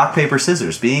 It's like rock, paper,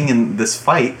 scissors. Being in this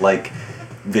fight, like...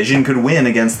 Vision could win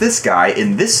against this guy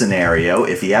in this scenario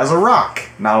if he has a rock.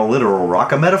 Not a literal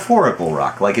rock, a metaphorical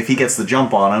rock. Like if he gets the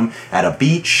jump on him at a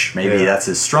beach, maybe Yeah. that's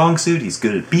his strong suit. He's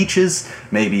good at beaches.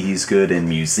 Maybe he's good in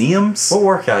museums. What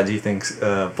workout do you think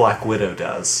Black Widow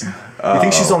does? You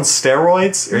think she's on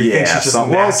steroids, or you think she's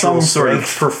just some sort of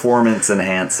strength? performance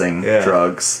enhancing Yeah.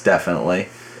 drugs, definitely.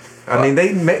 I mean,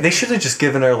 they should have just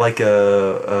given her like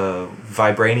a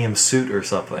vibranium suit or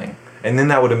something, and then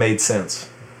that would have made sense.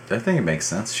 I think it makes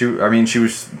sense. She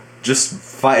was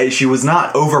just she was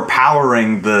not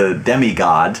overpowering the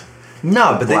demigod.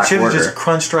 No, but they Black should have Order. just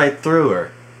crunched right through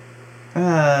her.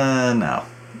 No.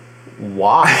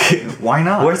 Why? Why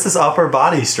not? Where's this upper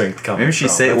body strength coming Maybe she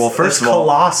from? say, well, That's first of all,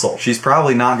 colossal. she's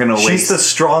probably not going to waste. She's the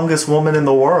strongest woman in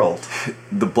the world.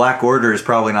 The Black Order is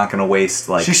probably not going to waste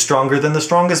like. She's stronger than the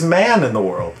strongest man in the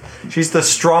world. She's the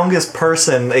strongest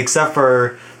person, except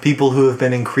for people who have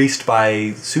been increased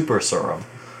by super serum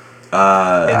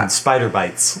and spider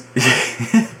bites.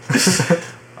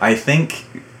 I think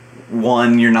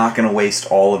one, you're not going to waste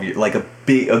all of your like a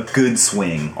good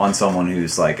swing on someone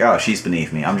who's like, oh, she's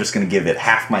beneath me. I'm just going to give it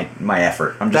half my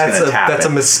effort. I'm just going to tap That's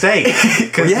it. a mistake.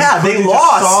 'Cause Yeah, you they could've just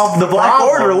lost. solved The Black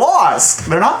problem. Order lost.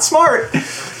 They're not smart.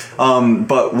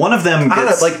 But one of them I don't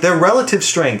know, gets like their relative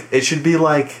strength. It should be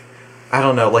like, I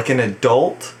don't know, like an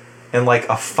adult and like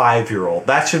a 5-year-old.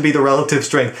 That should be the relative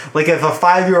strength. Like if a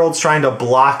 5-year-old's trying to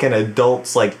block an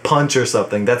adult's like punch or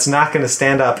something, that's not going to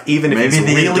stand up even if maybe he's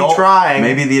the really adult trying.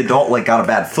 Maybe the adult like got a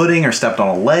bad footing or stepped on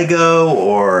a Lego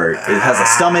or it has a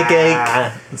stomach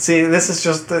ache. See, this is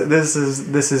just this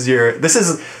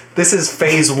is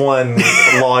phase 1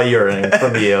 lawyering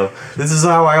from you. This is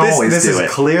how I always This do is it.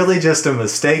 clearly just a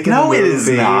mistake in No, the it movie. is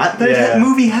not. That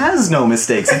movie has no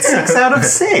mistakes. It's 6 out of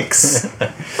 6.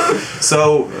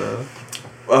 So,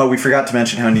 we forgot to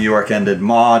mention how New York ended.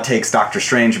 Ma takes Doctor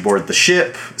Strange aboard the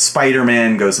ship.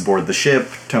 Spider-Man goes aboard the ship.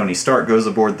 Tony Stark goes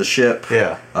aboard the ship.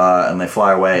 Yeah. And they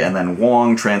fly away. And then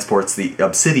Wong transports the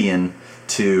Obsidian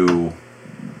to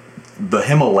the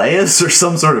Himalayas or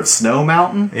some sort of snow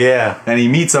mountain. Yeah. And he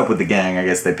meets up with the gang. I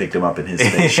guess they picked him up in his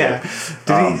spaceship.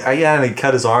 Yeah. And he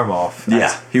cut his arm off.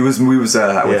 Yeah, he was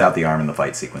without the arm in the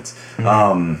fight sequence.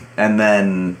 Mm-hmm. And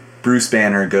then Bruce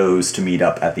Banner goes to meet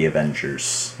up at the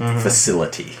Avengers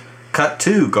facility. Cut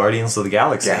to Guardians of the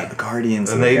Galaxy. Yeah, the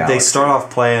Guardians And of the they Galaxy. start off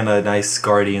playing a nice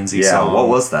Guardians-y song. what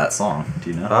was that song? Do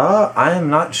you know? I am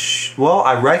not well,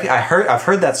 I've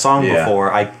heard that song Yeah.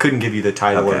 before. I couldn't give you the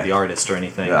title or Okay. the artist or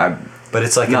anything. But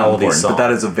it's like Not an oldie important, song. but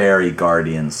that is a very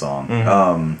Guardian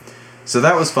song. So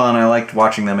that was fun. I liked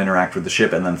watching them interact with the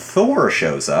ship, and then Thor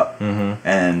shows up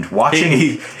and watching.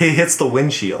 he hits the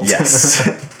windshield.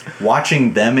 Yes.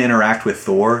 Watching them interact with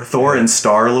Thor and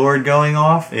Star-Lord going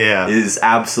off is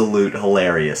absolute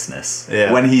hilariousness.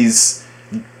 Yeah. When he's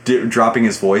dropping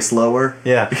his voice lower.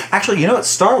 Yeah. Actually, you know what?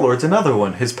 Star-Lord's another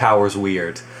one. His power's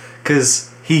weird.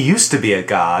 Because he used to be a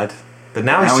god, but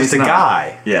now he's just a not.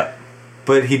 guy. Yeah.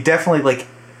 But he definitely, like...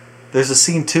 There's a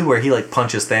scene, too, where he, like,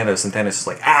 punches Thanos, and Thanos is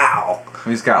like, ow!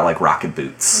 He's got, like, rocket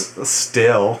boots.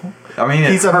 Still. I mean,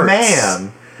 He's a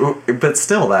man. But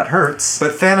still, that hurts.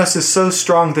 But Thanos is so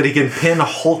strong that he can pin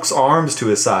Hulk's arms to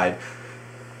his side.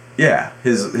 Yeah,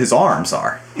 his arms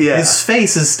are. Yeah. His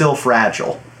face is still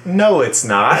fragile. No, it's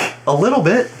not. A little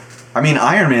bit. I mean,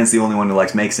 Iron Man's the only one who,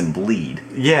 like, makes him bleed.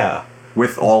 Yeah.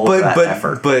 With all of that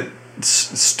effort. But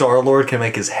Star-Lord can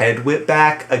make his head whip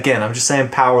back. Again, I'm just saying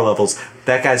power levels.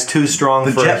 That guy's too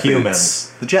strong for a human. Boots.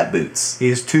 The jet boots.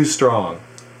 He's too strong.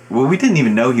 Well, we didn't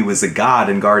even know he was a god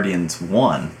in Guardians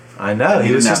 1. I know. He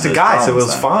He was didn't just a have guy, those so it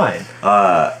was problems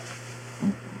fine.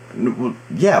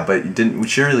 Yeah, but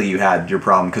surely you had your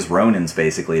problem because Ronan's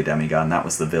basically a demigod, and that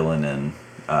was the villain in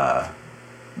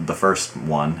the first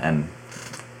one, and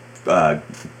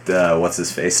what's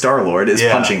his face? Star-Lord is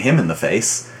punching him in the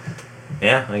face.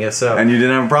 Yeah, I guess so. And you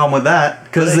didn't have a problem with that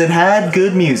because it had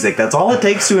good music. That's all it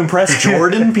takes to impress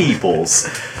Jordan Peoples.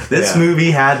 This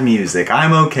movie had music.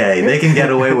 I'm okay. They can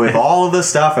get away with all of the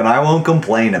stuff, and I won't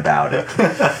complain about it.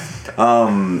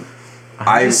 I'm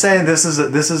just saying this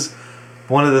is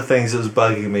one of the things that was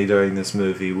bugging me during this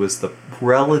movie was the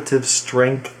relative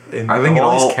strength in all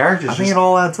these characters. I think it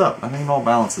all adds up. I think it all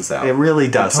balances out. It really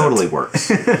does. It totally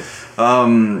works.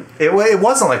 It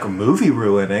wasn't like a movie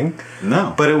ruining.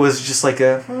 No. But it was just like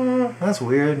that's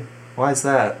weird. Why is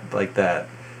that like that?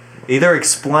 Either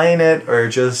explain it or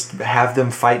just have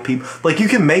them fight people. Like, you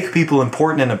can make people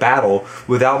important in a battle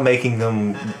without making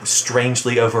them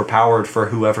strangely overpowered for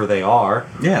whoever they are.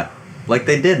 Yeah. Like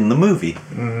they did in the movie.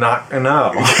 No.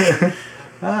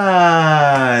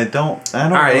 I don't.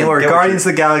 All right, anyway, Guardians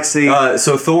of the Galaxy.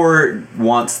 So Thor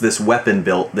wants this weapon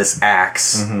built, this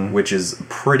axe, which is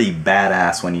pretty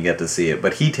badass when you get to see it.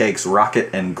 But he takes Rocket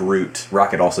and Groot.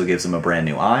 Rocket also gives him a brand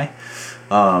new eye.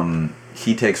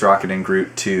 He takes Rocket and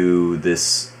Groot to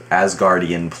this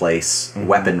Asgardian place,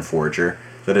 weapon forger,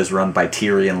 that is run by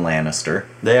Tyrion Lannister,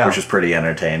 which is pretty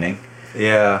entertaining.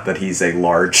 Yeah. That he's a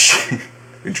large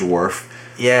dwarf.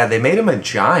 Yeah, they made him a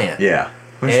giant. Yeah.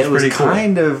 Which is pretty cool.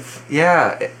 Kind of,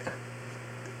 they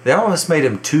almost made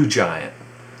him too giant.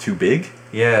 Too big?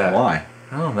 Yeah. Why?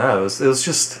 I don't know. It was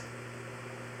just,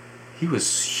 he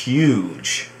was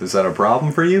huge. Is that a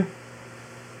problem for you?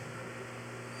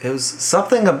 It was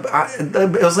something about,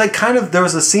 it was like kind of, there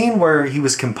was a scene where he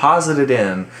was composited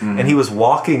in and he was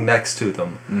walking next to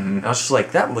them. And I was just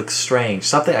like, that looks strange.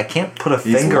 Something, I can't put a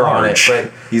finger on it,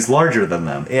 but. He's larger than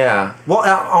them. Yeah. Well,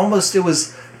 almost it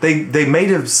was, they made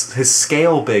his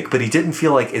scale big, but he didn't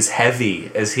feel like as heavy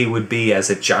as he would be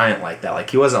as a giant like that. Like,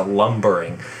 he wasn't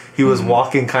lumbering. He was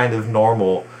walking kind of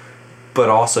normal, but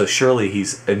also surely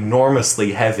he's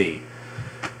enormously heavy.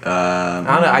 I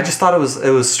don't know. I just thought it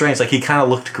was strange. Like, he kind of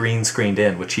looked green screened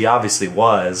in, which he obviously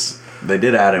was. They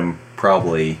did add him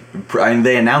probably. I mean,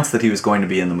 they announced that he was going to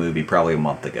be in the movie probably a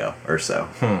month ago or so,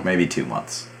 maybe 2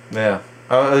 months. Yeah,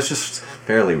 it was just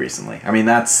fairly recently. I mean,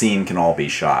 that scene can all be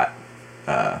shot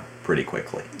pretty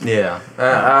quickly. Yeah,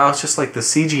 I was just like the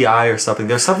CGI or something.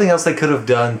 There's something else they could have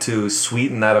done to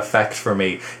sweeten that effect for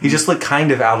me. He just looked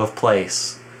kind of out of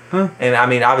place. Huh. And I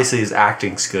mean, obviously his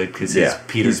acting's good because he's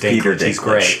Peter Dinklage. He's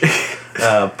great.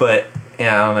 But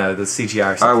yeah, I don't know, the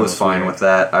CGI or something. I was fine with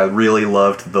that. I really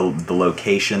loved the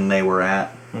location they were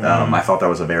at. I thought that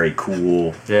was a very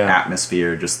cool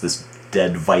atmosphere. Just this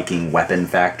dead Viking weapon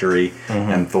factory,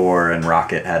 and Thor and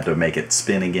Rocket had to make it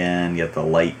spin again, get the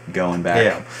light going back.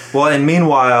 Yeah. Well, and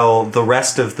meanwhile, the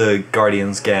rest of the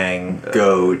Guardians gang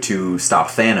go to stop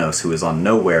Thanos, who is on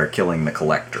Nowhere, killing the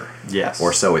Collector. Yes.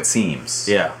 Or so it seems.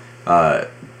 Yeah.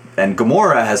 And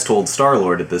Gamora has told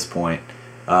Star-Lord at this point,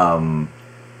 I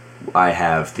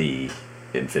have the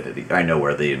Infinity. I know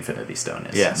where the Infinity Stone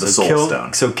is. Yeah. The Soul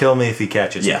Stone. So kill me if he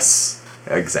catches me. Yes.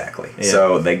 Exactly. Yeah.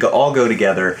 So they all go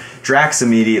together. Drax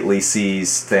immediately sees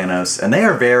Thanos, and they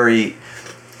are very.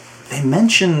 They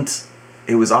mentioned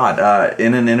it was odd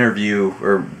in an interview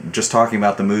or just talking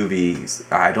about the movie.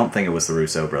 I don't think it was the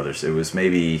Russo brothers. It was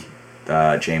maybe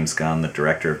James Gunn, the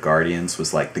director of Guardians,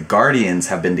 was like, the Guardians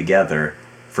have been together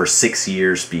for 6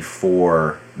 years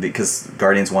before, because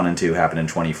Guardians 1 and 2 happened in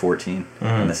 2014,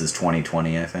 and this is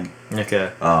 2020, I think.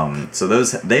 Okay. So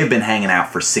they've been hanging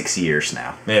out for 6 years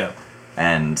now. Yeah.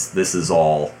 And this is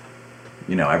all,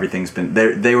 everything's been...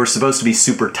 They were supposed to be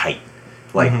super tight,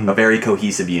 like a very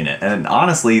cohesive unit. And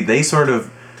honestly, they sort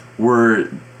of were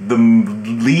the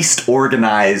least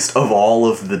organized of all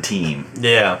of the team.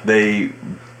 Yeah. But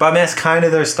I mean, that's kind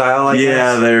of their style, I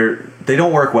guess. Yeah, they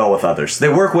don't work well with others. They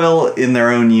work well in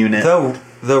their own unit. Though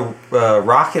the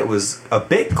Rocket was a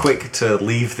bit quick to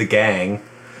leave the gang.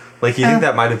 Like, you think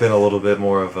that might have been a little bit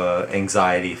more of a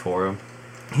anxiety for him.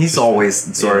 He's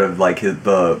always sort of like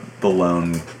the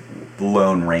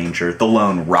lone ranger, the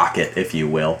lone rocket, if you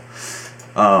will.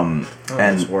 I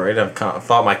was worried. I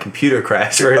thought my computer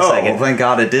crashed for a second. Well, thank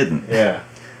God it didn't. Yeah.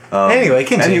 Anyway,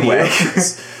 continue.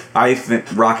 I think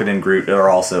Rocket and Groot are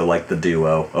also like the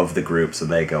duo of the group, so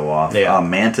they go off. Yeah.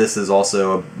 Mantis is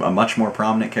also a much more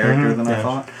prominent character than I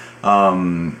thought.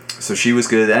 So she was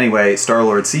good. Anyway,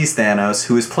 Star-Lord sees Thanos,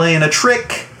 who is playing a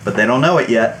trick but they don't know it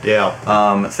yet. Yeah.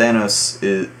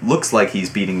 Thanos looks like he's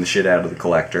beating the shit out of the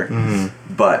Collector,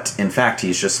 but in fact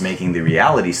he's just making the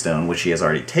Reality Stone, which he has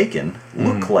already taken,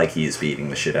 look like he's beating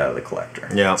the shit out of the Collector.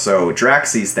 Yeah. So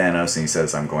Drax sees Thanos and he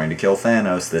says, I'm going to kill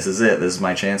Thanos. This is it. This is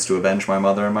my chance to avenge my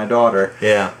mother and my daughter.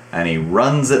 Yeah. And he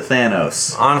runs at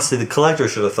Thanos. Honestly, the Collector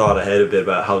should have thought ahead a bit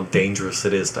about how dangerous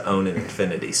it is to own an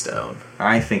Infinity Stone.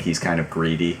 I think he's kind of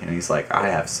greedy, and he's like, I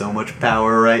have so much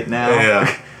power right now.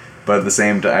 Yeah. But at the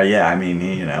same time, yeah, I mean,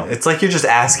 you know. It's like you're just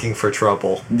asking for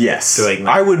trouble. Yes. Doing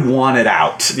that. I would want it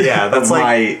out. Yeah, that's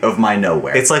of my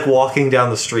nowhere. It's like walking down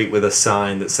the street with a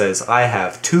sign that says, I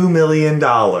have $2 million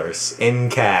in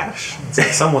cash. It's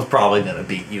like someone's probably going to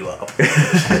beat you up.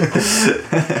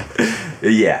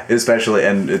 Yeah, especially,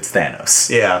 and it's Thanos.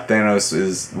 Yeah. Thanos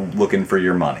is looking for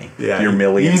your money. Yeah. Your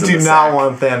millions. You in do the not sack.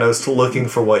 want Thanos to looking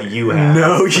for what you have.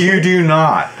 No, you do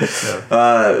not.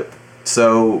 Yeah.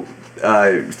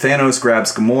 Thanos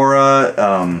grabs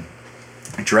Gamora.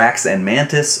 Drax and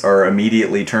Mantis are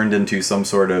immediately turned into some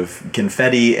sort of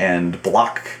confetti and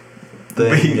block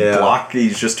Thing, yeah. block.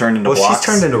 He's just turned into Well, blocks. she's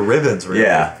turned into ribbons, really.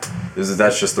 Yeah.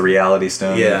 That's just the Reality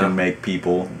Stone. Yeah. You can make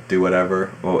people do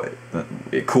whatever. Well,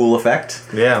 cool effect.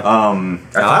 Yeah. Now,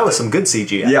 that was some good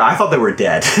CGI. Yeah, I thought they were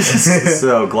dead.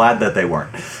 So glad that they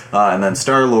weren't. And then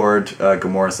Star-Lord,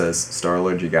 Gamora says,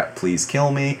 Star-Lord, please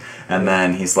kill me. And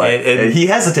then he's like, And he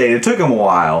hesitated. It took him a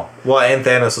while. Well, and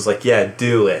Thanos was like, yeah,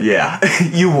 do it. Yeah.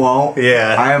 You won't.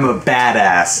 Yeah. I am a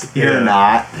badass. You're Yeah.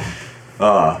 not.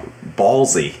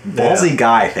 Ballsy. Ballsy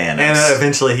guy, Thanos. And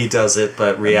eventually he does it,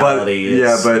 but reality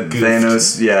is but goofed.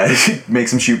 Thanos,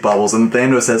 makes him shoot bubbles, and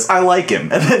Thanos says, I like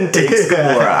him, and then takes Yeah.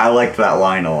 Gamora. I liked that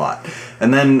line a lot.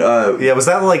 And then, Yeah, was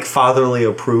that like fatherly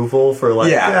approval for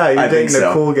like, yeah, you're I think dating so.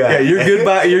 a cool guy.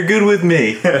 Yeah, you're good with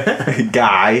me,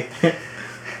 guy.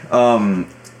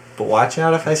 But watch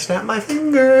out if I snap my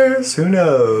fingers. Who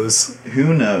knows?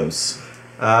 Who knows?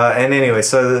 And anyway,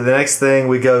 so the next thing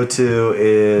we go to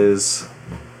is,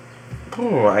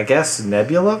 I guess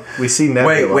Nebula. We see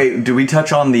Nebula. Wait. Do we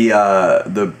touch on the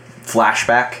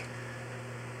flashback?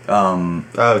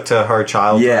 Oh, to her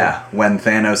childhood. Yeah, when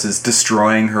Thanos is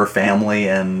destroying her family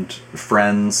and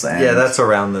friends. And Yeah, that's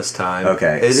around this time.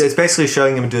 Okay. It's basically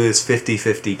showing him do his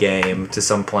 50-50 game to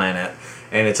some planet,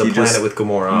 and it's a He just planet with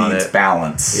Gamora on needs it.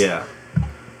 balance. Yeah.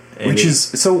 And Which he- is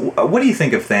so. What do you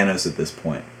think of Thanos at this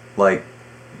point? Like,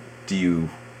 do you,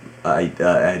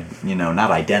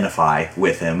 not identify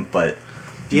with him, but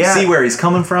do you Yeah. see where he's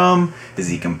coming from? Is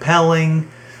he compelling?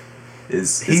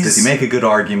 Does he make a good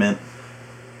argument?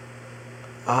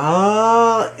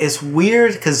 It's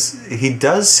weird because he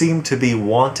does seem to be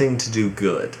wanting to do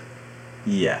good.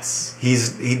 Yes.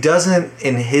 He doesn't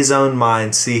in his own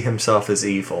mind see himself as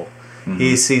evil. Mm-hmm.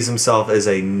 He sees himself as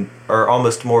or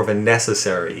almost more of a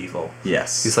necessary evil.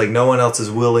 Yes. He's like, no one else is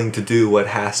willing to do what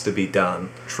has to be done.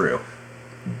 True.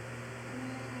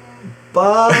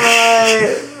 But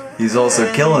He's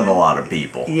also killing a lot of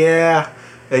people. yeah,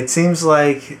 it seems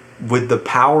like with the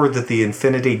power that the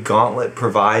Infinity Gauntlet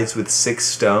provides with 6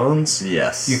 stones,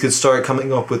 Yes. you could start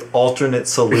coming up with alternate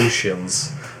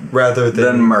solutions rather Than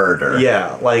than murder.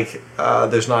 Yeah, like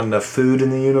there's not enough food in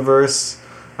the universe.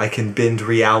 I can bend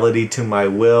reality to my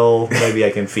will. Maybe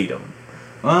I can feed him.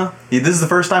 Well, this is the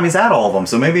first time he's had all of them,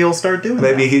 so maybe he'll start doing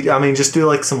Maybe that. just do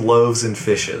like some loaves and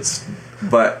fishes.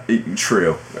 But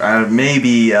true.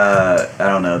 Maybe I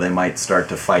don't know. They might start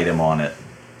to fight him on it.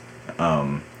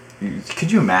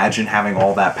 Could you imagine having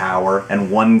all that power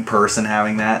and one person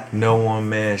having that? No one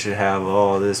man should have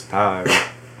all this power.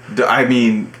 I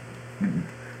mean,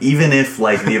 even if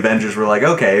like the Avengers were like,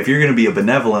 okay, if you're going to be a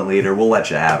benevolent leader, we'll let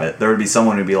you have it. There would be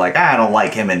someone who'd be like, I don't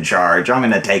like him in charge. I'm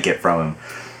going to take it from him.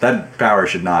 That power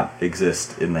should not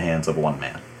exist in the hands of one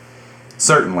man.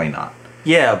 Certainly not.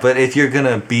 Yeah, but if you're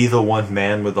gonna be the one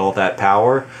man with all that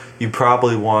power, you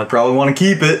probably want. Probably want to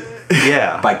keep it.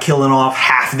 Yeah. By killing off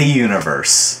half the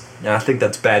universe. And I think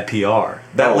that's bad PR.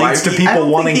 That Oh, leads to I people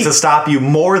don't wanting think to stop you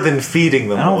more than feeding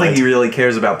them. I don't think would. he really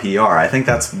cares about PR. I think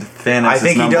that's Thanos' I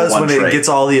think he number does one when trait. it gets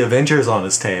all the Avengers on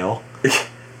his tail.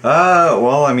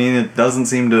 Well, I mean, it doesn't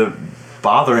seem to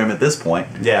bother him at this point.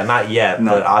 Yeah, not yet,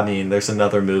 No. but I mean, there's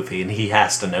another movie, and he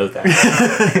has to know that.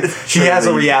 He has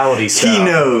a reality stone. He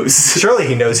knows. Surely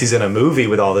he knows he's in a movie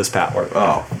with all this power.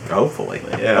 Oh, hopefully.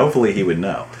 Yeah. Hopefully he would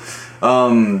know.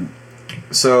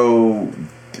 So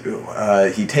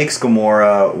he takes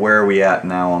Gamora. Where are we at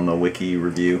now on the wiki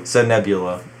review? So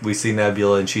Nebula. we see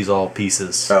Nebula and she's all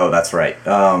pieces. Oh, that's right.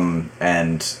 And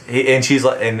And she's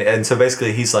like, and so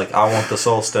basically he's like, I want the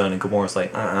Soul Stone, and Gamora's like,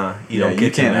 you don't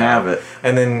get you can't to have it.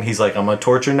 And then he's like, I'm gonna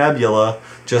torture Nebula,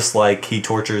 just like he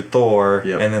tortured Thor,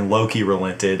 Yep. and then Loki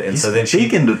relented, and He's so then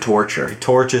big into torture.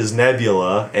 torches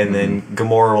Nebula, and then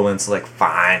Gamora relents, like,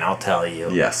 fine, I'll tell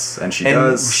you. Yes, and she And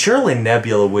does. surely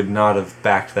Nebula would not have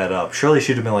backed that up. Surely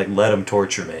she'd have been like, let him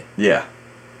torture me. Yeah,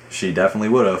 she definitely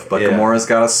would have. But Yeah. Gamora's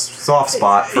got a soft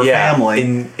spot for family.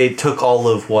 And it took all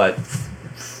of,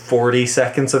 40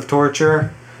 seconds of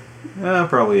torture?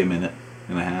 Probably a minute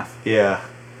and a half. Yeah.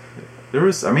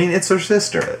 It's her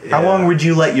sister. How Yeah. long would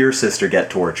you let your sister get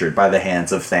tortured by the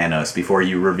hands of Thanos before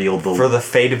you revealed the... For the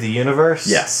fate of the universe?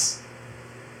 Yes.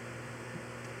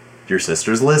 Your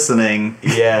sister's listening.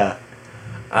 Yeah.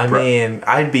 I mean,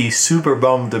 I'd be super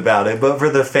bummed about it, but for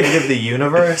the fate of the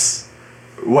universe...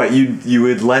 What, you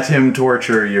would let him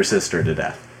torture your sister to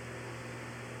death?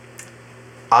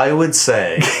 I would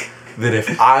say that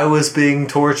if I was being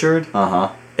tortured...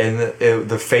 Uh-huh. and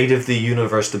the fate of the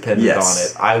universe depended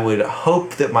Yes. on it, I would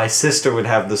hope that my sister would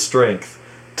have the strength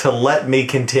to let me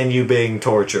continue being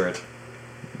tortured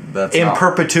That's in not-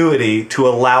 perpetuity to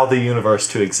allow the universe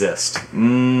to exist.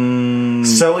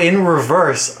 So in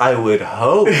reverse, I would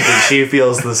hope that she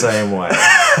feels the same way.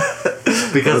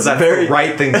 Because that's the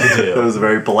right thing to That do. was a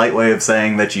very polite way of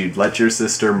saying that you'd let your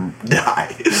sister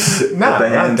die. No, At the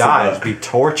not hands of die, a- just be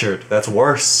tortured. That's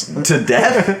worse. To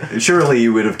death? Surely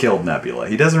you would have killed Nebula.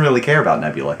 He doesn't really care about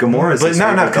Nebula. Gamora's But his no,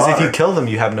 favorite because if you daughter. kill them,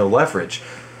 you have no leverage.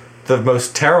 The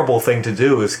most terrible thing to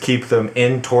do is keep them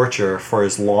in torture for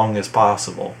as long as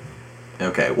possible.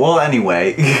 Okay, well,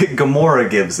 anyway, Gamora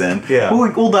gives in. Yeah.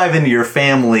 We'll dive into your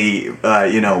family,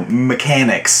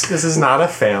 mechanics. This is not a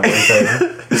family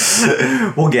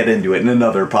thing. We'll get into it in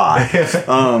another pod.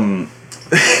 I'm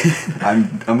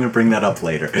gonna bring that up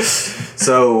later.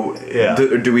 So, Yeah.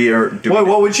 do we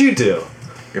What would you do?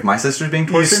 if my sister's being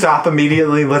You tortured? stop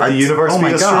immediately and let the universe be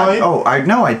destroyed? Oh, I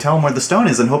know. I'd tell them where the stone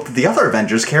is and hope that the other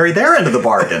Avengers carry their end of the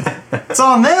bargain. It's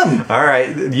on them. All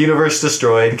right, the universe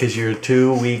destroyed because you're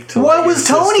too weak to. What let was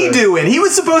your Tony sister- doing? He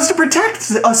was supposed to protect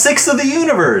a sixth of the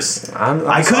universe. I'm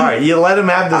couldn't- sorry. You let him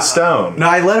have the stone. No,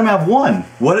 I let him have one.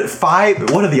 What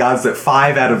are the odds that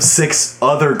 5 out of 6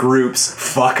 other groups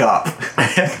fuck up?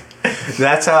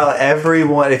 That's how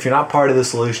everyone. If you're not part of the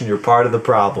solution, you're part of the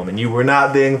problem, and you were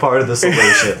not being part of the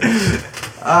solution.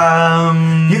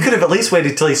 You could have at least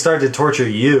waited till he started to torture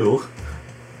you.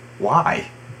 Why?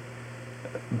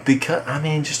 Because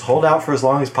just hold out for as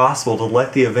long as possible to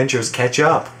let the Avengers catch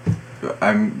up. They're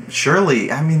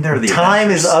the Time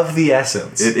Avengers. is of the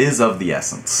essence. It is of the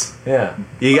essence. Yeah,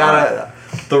 you gotta.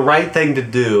 The right thing to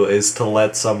do is to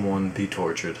let someone be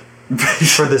tortured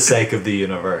for the sake of the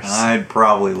universe. I'd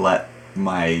probably let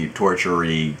my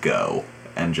torturee go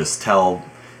and just tell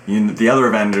the other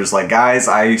Avengers, like, guys,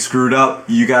 I screwed up.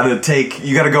 You gotta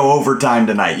go overtime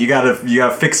tonight. You gotta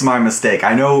fix my mistake.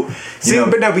 I know.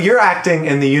 But you're acting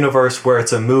in the universe where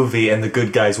it's a movie and the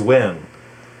good guys win.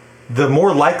 The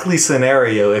more likely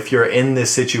scenario, if you're in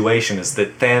this situation, is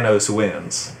that Thanos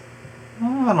wins.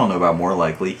 I don't know about more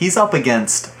likely. He's up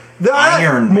against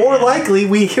Iron Man. More likely,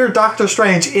 we hear Doctor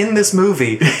Strange in this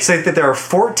movie say that there are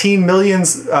 14 million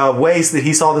ways that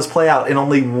he saw this play out, and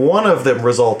only one of them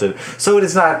resulted. So it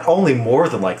is not only more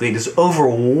than likely, it is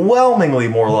overwhelmingly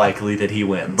more likely that he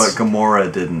wins. But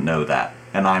Gamora didn't know that,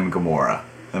 and I'm Gamora,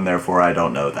 and therefore I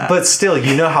don't know that. But still,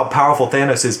 you know how powerful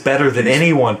Thanos is better than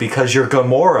anyone because you're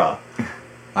Gamora.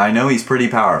 I know he's pretty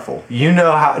powerful. You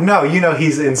know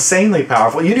he's insanely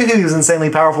powerful. You knew he was insanely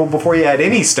powerful before he had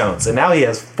any stones, and now he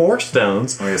has 4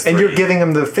 stones, Oh, he has and 3. you're giving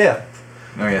him the 5th.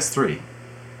 No, he has 3.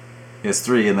 He has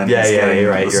 3, and then Yeah, he's yeah, getting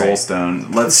you're right, the you're Soul right.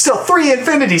 Stone. Still 3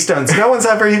 Infinity Stones. No one's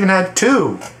ever even had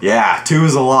 2. Yeah, 2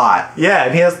 is a lot. Yeah,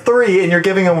 and he has 3, and you're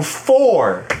giving him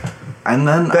 4. And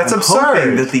then That's I'm absurd.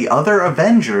 hoping that the other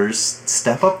Avengers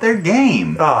step up their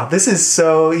game. Oh, this is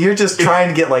so. You're just trying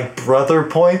to get brother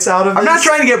points out of it. I'm not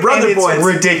trying to get brother and points.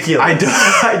 It's ridiculous.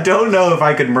 I don't know if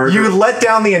I could murder. You let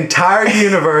down the entire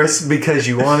universe because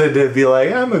you wanted to be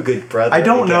like, I'm a good brother. I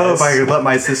don't know if guess. I could let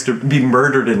my sister be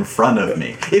murdered in front of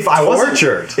me. If I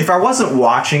Tortured. If I wasn't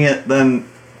watching it, then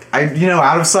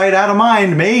out of sight, out of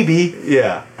mind, maybe.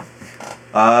 Yeah.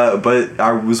 But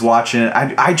I was watching it.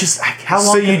 How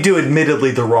long? So you do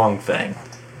admittedly the wrong thing.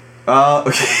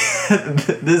 Okay.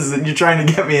 You're trying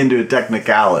to get me into a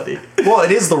technicality. Well,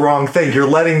 it is the wrong thing. You're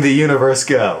letting the universe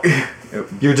go.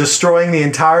 You're destroying the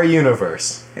entire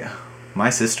universe. Yeah. My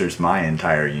sister's my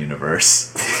entire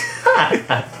universe.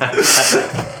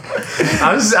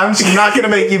 I'm just not gonna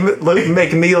make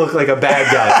me look like a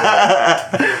bad guy.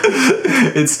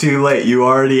 It's too late. You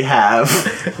already have.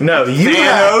 No,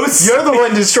 Thanos. You're the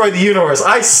one who destroyed the universe.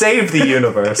 I saved the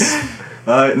universe.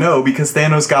 No, because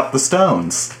Thanos got the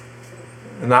stones.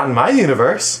 Not in my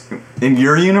universe. In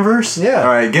your universe? Yeah. All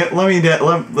right.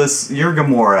 You're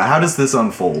Gamora. How does this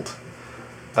unfold?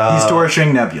 He's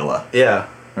torturing Nebula. Yeah.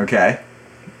 Okay.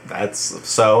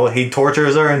 So he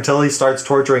tortures her until he starts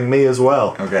torturing me as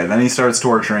well. Okay. Then he starts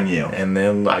torturing you. And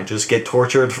then I just get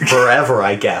tortured forever,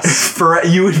 I guess.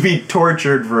 You would be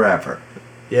tortured forever.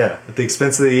 Yeah. At the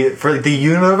expense of for the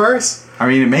universe? I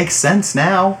mean, it makes sense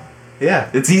now. Yeah.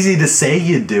 It's easy to say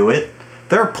you'd do it.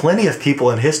 There are plenty of people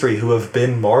in history who have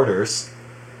been martyrs.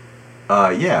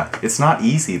 Yeah. It's not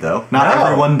easy, though. Not No.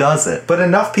 everyone does it. But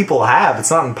enough people have.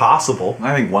 It's not impossible.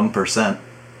 I think 1%.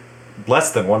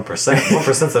 Less than 1%.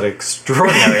 1% is an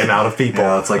extraordinary amount of people.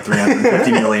 Yeah, it's like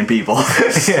 350 million people.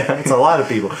 Yeah, it's a lot of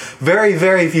people. Very,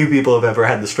 very few people have ever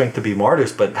had the strength to be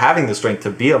martyrs, but having the strength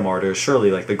to be a martyr is surely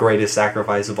like the greatest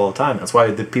sacrifice of all time. That's why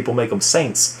the people make them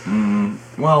saints.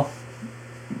 Well,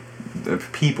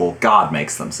 God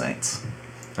makes them saints.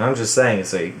 I'm just saying,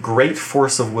 it's a great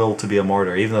force of will to be a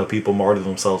martyr, even though people martyr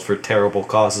themselves for terrible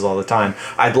causes all the time.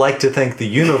 I'd like to think the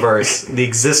universe, the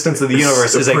existence of the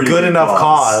universe, is a good enough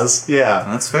cause. Yeah.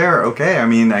 That's fair. Okay, I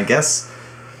mean, I guess...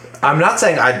 I'm not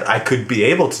saying I could be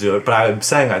able to do it, but I'm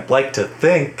saying I'd like to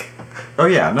think Oh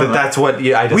yeah, no, that's what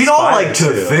I'd we'd all like to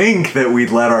do. think that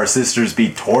we'd let our sisters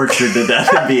be tortured to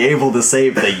death and be able to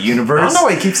save the universe. I don't know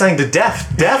why you keep saying to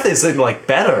death. Death isn't like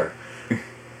better.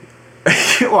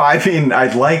 Well, I mean,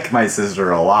 I'd like my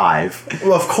sister alive.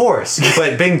 Well, of course,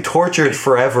 but being tortured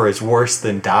forever is worse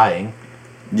than dying.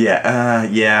 Yeah,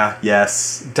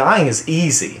 yes. Dying is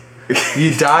easy.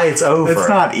 You die, it's over. It's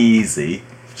not easy.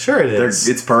 Sure it is.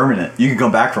 It's permanent. You can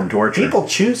come back from torture. People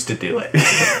choose to do it.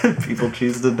 People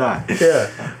choose to die. Yeah.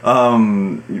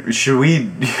 Should we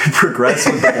progress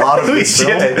with the plot of this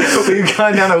film? We've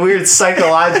gone down a weird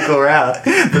psychological route.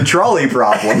 The trolley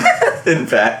problem, in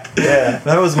fact. Yeah.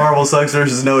 That was Marvel Sucks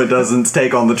versus No It Doesn't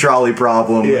take on the trolley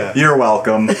problem. Yeah. You're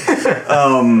welcome.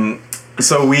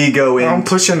 So we go in. I'm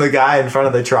pushing the guy in front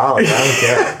of the trolley.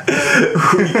 I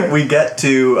don't care. we get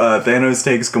to Thanos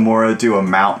takes Gamora to a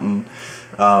mountain.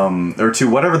 Or to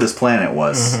whatever this planet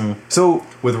was. Mm-hmm. So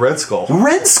with Red Skull.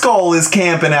 Red Skull is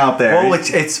camping out there. Well,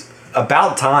 it's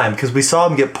about time because we saw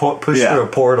him get pushed through a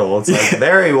portal. It's like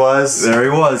there he was. There he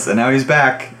was, and now he's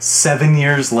back 7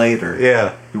 years later.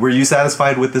 Yeah. Were you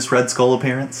satisfied with this Red Skull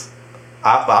appearance?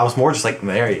 I was more just like,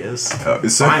 there he is.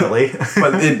 Finally.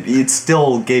 But it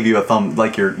still gave you a thumb,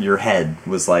 like your head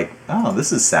was like, oh,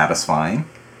 this is satisfying.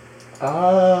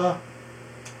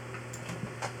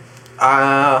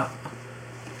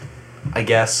 I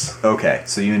guess. Okay,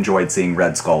 so you enjoyed seeing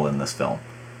Red Skull in this film.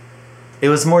 It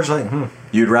was more just like,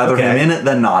 You'd rather him in it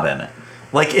than not in it.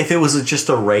 Like, if it was just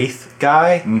a Wraith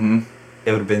guy,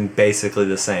 it would have been basically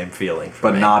the same feeling for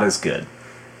me. But not as good.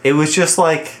 It was just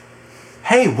like,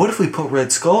 hey, what if we put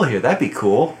Red Skull here? That'd be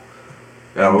cool.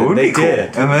 Oh, it would be cool.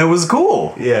 Did. And it was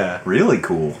cool. Yeah. Really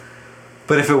cool.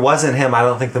 But if it wasn't him, I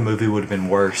don't think the movie would have been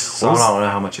worse. So I don't know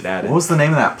how much it added. What was the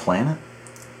name of that planet?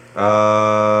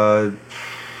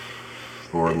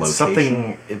 Or location?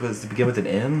 Something. It was to begin with an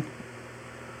N.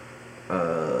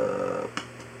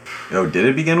 Oh, did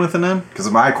it begin with an N? Because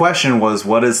my question was,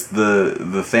 what is the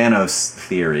Thanos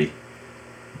theory?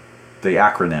 The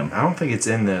acronym. I don't think it's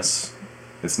in this.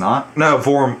 It's not? No,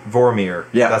 Vormir.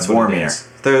 Yeah, that's Vormir. what it is.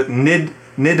 The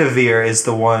Nidavellir is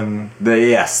the one.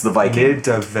 The Viking.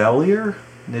 Nidavellir?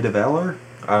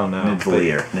 I don't know.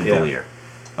 Nidavellir.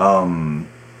 Yeah.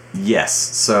 Yes.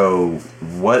 So,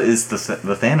 what is the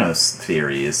Thanos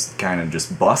theory? Is kind of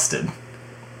just busted.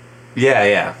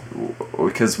 Yeah.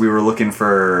 Because we were looking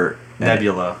for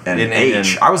Nebula. An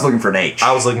H. I was looking for an H.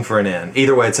 I was looking for an N.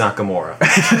 Either way, it's not Gamora.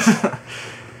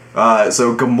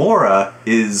 So Gamora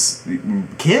is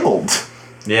killed.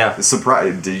 Yeah.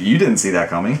 Surprise! You didn't see that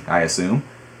coming, I assume.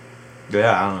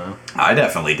 Yeah, I don't know. I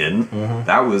definitely didn't. Mm-hmm.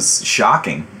 That was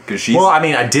shocking because she's. Well, I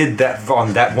mean, I did that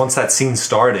on that once that scene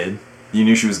started. You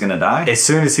knew she was gonna die? As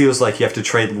soon as he was like, you have to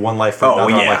trade one life for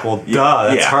another, I'm like, well,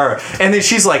 that's Yeah. her. And then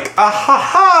she's like, ah ha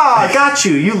ha, I got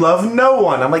you. You love no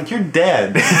one. I'm like, you're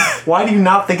dead. Why do you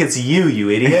not think it's you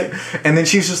idiot? And then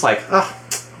she's just like,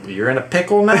 you're in a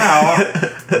pickle now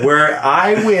where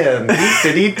I win.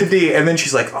 And then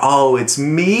she's like, oh, it's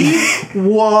me?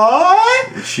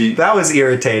 What? That was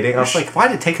irritating. I was like, why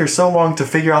did it take her so long to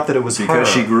figure out that it was her? Because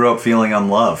she grew up feeling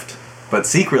unloved. But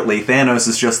secretly, Thanos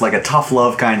is just like a tough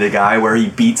love kind of guy where he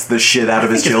beats the shit out of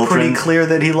his children. It's pretty clear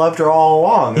that he loved her all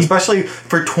along. Especially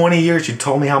for 20 years, you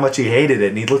told me how much he hated it,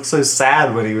 and he looked so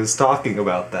sad when he was talking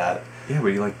about that. Yeah,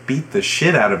 but he like beat the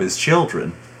shit out of his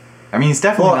children. I mean, he's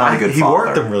definitely not a good father. He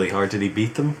worked them really hard. Did he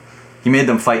beat them? He made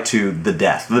them fight to the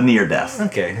death, the near death.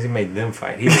 Okay, he made them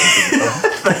fight. He didn't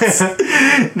beat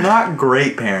them. Not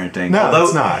great parenting. No, although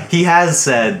it's not. He has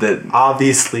said that.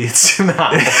 Obviously, it's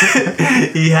not.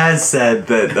 He has said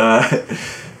that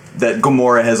that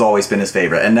Gamora has always been his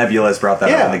favorite, and Nebula has brought that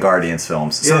up in the Guardians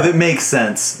films. So it makes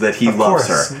sense that he loves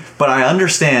her. But I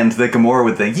understand that Gamora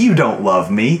would think, you don't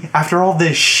love me after all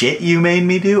this shit you made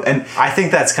me do. And I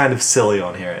think that's kind of silly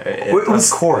on here. Of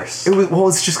course.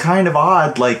 It's just kind of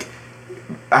odd, like,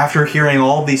 after hearing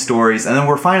all these stories, and then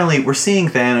we're seeing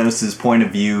Thanos' point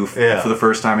of view for the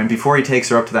first time, and before he takes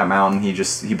her up to that mountain,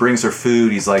 he brings her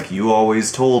food. He's like, you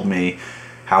always told me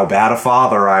how bad a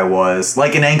father I was,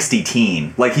 like an angsty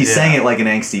teen. Like he's saying it like an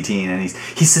angsty teen, and he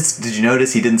sits. Did you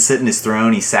notice he didn't sit in his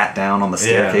throne? He sat down on the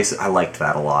staircase. I liked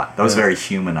that a lot. That was very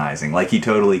humanizing. Like he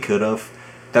totally could have.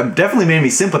 That definitely made me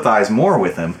sympathize more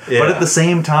with him. But at the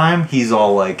same time, he's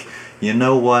all like, you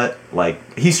know what?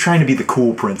 Like he's trying to be the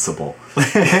cool principal.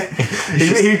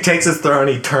 He takes his throne,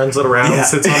 he turns it around, and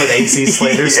sits on it AC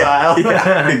Slater style.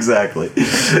 Yeah, exactly.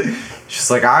 She's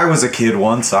like, I was a kid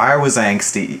once, I was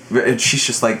angsty. And she's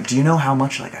just like, do you know how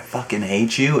much like I fucking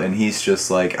hate you? And he's just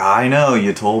like, I know,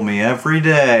 you told me every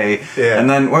day.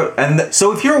 Yeah.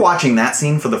 So if you're watching that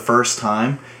scene for the first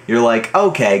time, you're like,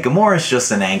 okay, Gamora's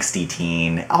just an angsty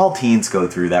teen. All teens go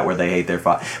through that where they hate their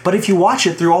father. But if you watch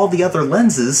it through all the other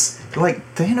lenses, you're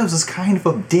like, Thanos is kind of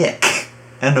a dick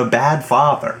and a bad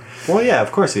father. Well, yeah,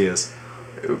 of course he is.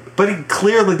 But he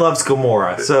clearly loves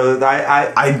Gamora, so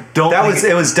I don't.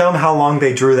 It was dumb how long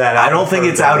they drew that out. I don't think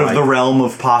it's out of the realm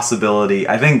of possibility.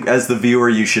 I think as the viewer,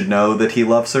 you should know that he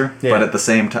loves her, but at the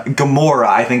same time, Gamora,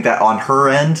 I think that on her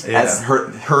end, as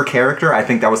her character, I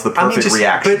think that was the perfect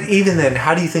reaction. But even then,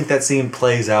 how do you think that scene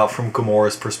plays out from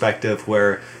Gamora's perspective,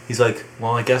 where he's like,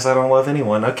 "Well, I guess I don't love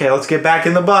anyone. Okay, let's get back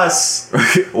in the bus.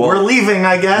 We're leaving,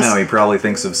 I guess." No, he probably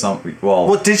thinks of something.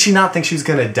 Well, did she not think she was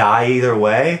gonna die either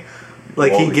way?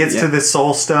 Like, he gets to the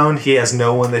Soul Stone, he has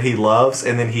no one that he loves,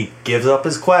 and then he gives up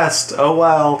his quest. Oh,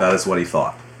 well. That is what he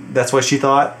thought. That's what she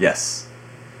thought? Yes.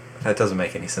 That doesn't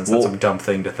make any sense. That's a dumb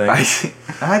thing to think.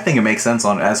 I think it makes sense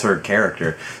as her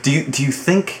character. Do you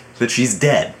think that she's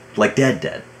dead? Like,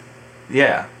 dead?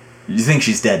 Yeah. You think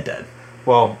she's dead?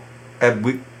 Well,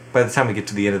 by the time we get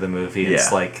to the end of the movie,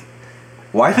 it's like...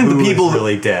 Well, I think the people... Who's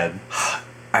really dead?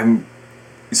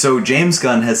 So, James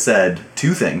Gunn has said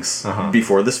two things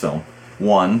before this film.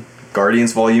 One,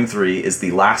 Guardians Volume 3 is the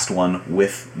last one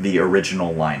with the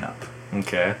original lineup.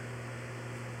 Okay.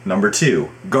 Number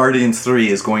 2, Guardians 3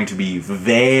 is going to be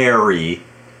very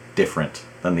different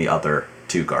than the other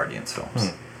two Guardians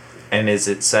films. And is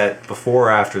it set before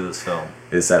or after this film?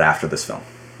 It's set after this film.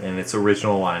 And its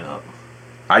original lineup?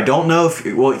 I don't know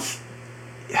if...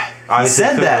 I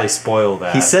said that. Really spoil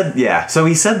that. He said, so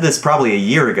he said this probably a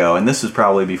year ago, and this was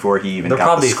probably before he even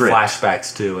got the script. There probably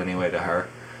flashbacks, too, anyway, to her.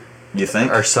 You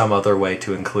think? Or some other way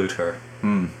to include her.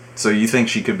 So you think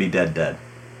she could be dead?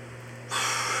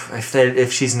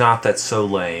 If she's not, that's so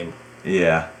lame.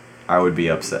 Yeah, I would be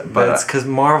upset. But it's because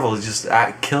Marvel just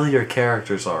kill your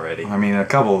characters already. I mean, a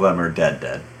couple of them are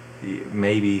dead.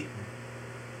 Maybe.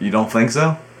 You don't think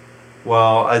so?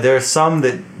 Well, there's some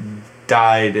that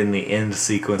died in the end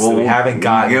sequence that we haven't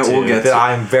gotten to.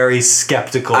 I'm very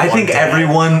skeptical. I think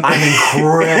everyone... I'm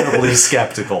incredibly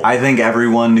skeptical. I think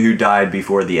everyone who died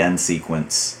before the end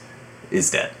sequence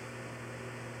is dead.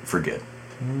 For good.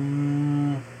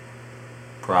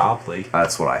 Probably.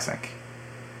 That's what I think.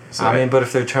 So I mean, but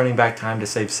if they're turning back time to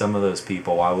save some of those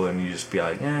people, why wouldn't you just be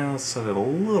like, let's set it a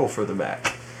little further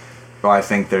back? Well, I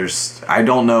think I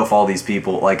don't know if all these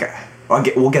people, like...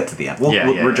 We'll get to the end.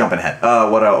 We're jumping ahead.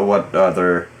 What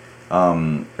other...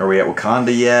 are we at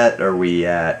Wakanda yet? Are we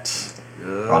at...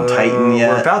 on Titan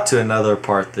yet? We're about to another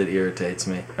part that irritates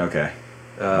me. Okay.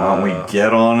 Why don't we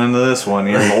get on into this one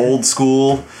here? Old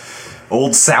school...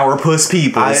 Old sourpuss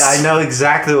people. I know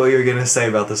exactly what you're going to say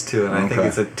about this too, and I think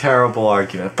it's a terrible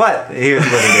argument. But here's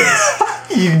what it is.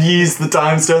 You've used the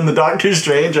time stone, the Doctor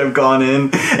Strange. I've gone in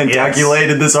and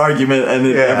calculated this argument, and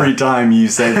every time you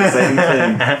say the same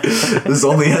thing. This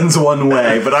only ends one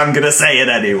way, but I'm going to say it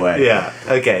anyway. Yeah.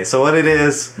 Okay, so what it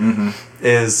is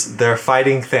is they're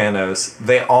fighting Thanos.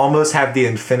 They almost have the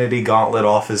Infinity Gauntlet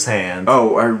off his hand.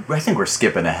 Oh, I think we're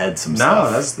skipping ahead some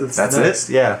stuff. No, that's it?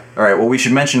 Yeah. All right, well, we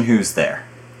should mention who's there.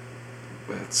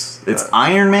 It's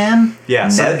Iron Man,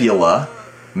 Nebula,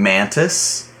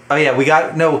 Mantis, Oh yeah, we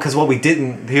got no because what we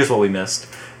didn't. Here's what we missed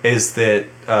is that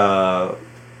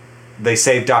they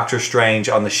saved Doctor Strange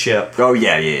on the ship. Oh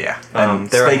yeah. And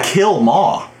they're they kill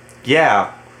Maw.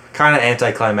 Yeah, kind of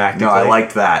anticlimactic. No, I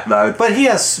liked that. But he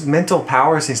has mental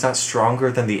powers. He's not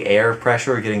stronger than the air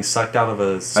pressure getting sucked out of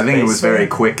a space I think it was very thing.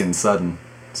 quick and sudden.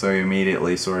 So he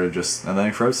immediately sort of just... And then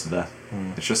he froze to death.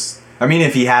 It's just... I mean,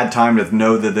 if he had time to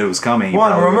know that it was coming...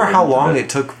 Well, remember how long it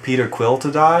took Peter Quill to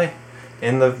die?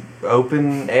 In the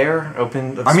open air?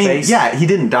 Space? Yeah, he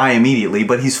didn't die immediately,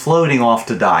 but he's floating off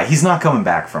to die. He's not coming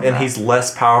back from And that. he's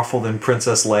less powerful than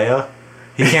Princess Leia.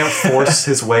 He can't force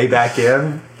his way back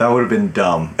in. That would have been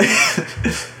dumb.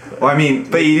 Well, I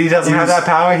mean... But he doesn't have that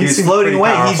power. He's floating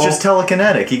away. He's just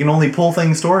telekinetic. He can only pull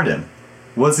things toward him.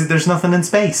 There's nothing in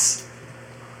space.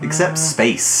 Except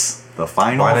space. The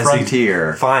final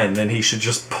frontier. Fine, then he should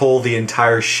just pull the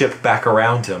entire ship back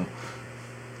around him.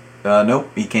 Nope,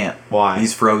 he can't. Why?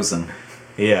 He's frozen.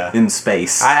 Yeah. In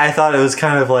space. I thought it was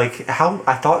kind of like,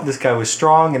 I thought this guy was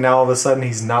strong and now all of a sudden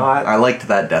he's not. I liked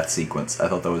that death sequence. I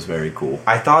thought that was very cool.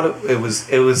 I thought it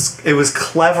was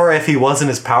clever if he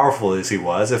wasn't as powerful as he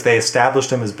was. If they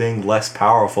established him as being less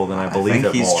powerful, then I believe it more.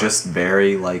 I think he's just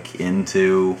very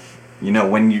into,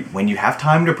 when you have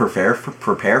time to prepare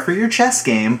for your chess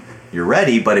game, you're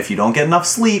ready. But if you don't get enough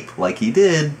sleep, like he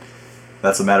did,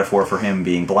 that's a metaphor for him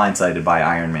being blindsided by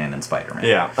Iron Man and Spider-Man.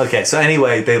 Yeah. Okay. So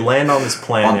anyway, they land on this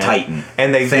planet on Titan,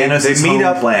 and they Thanos' meet home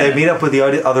up. planet. They meet up with the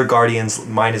other Guardians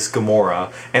minus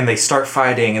Gamora, and they start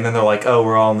fighting. And then they're like, "Oh,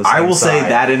 we're all on the same I will side." say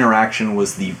that interaction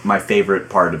was my favorite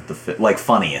part of the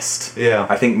funniest. Yeah.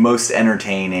 I think most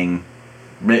entertaining.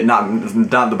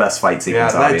 Not the best fight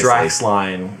sequence. Yeah, that obviously. Drax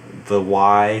line, the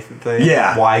Y thing.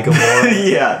 Yeah. Y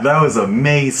Gamora. Yeah, that was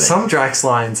amazing. Some Drax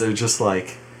lines are just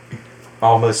like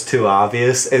almost too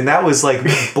obvious, and that was like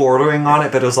bordering on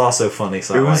it, but it was also funny.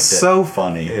 So it I was liked so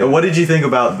funny. Yeah. What did you think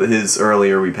about his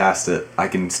earlier? We passed it. I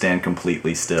can stand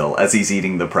completely still as he's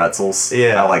eating the pretzels.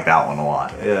 Yeah. I like that one a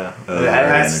lot. Yeah,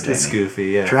 Very it's entertaining. goofy.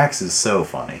 Yeah, Drax is so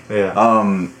funny.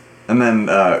 Yeah. And then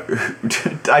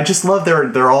I just love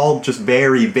they're all just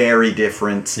very, very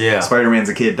different. Yeah. Spider-Man's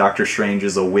a kid. Doctor Strange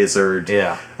is a wizard.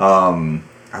 Yeah.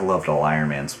 I loved all Iron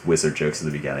Man's wizard jokes at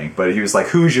the beginning, but he was like,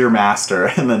 "Who's your master?"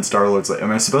 And then Star-Lord's like,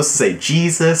 "Am I supposed to say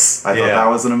Jesus?" I thought that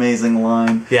was an amazing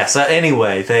line. Yeah. So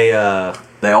anyway, they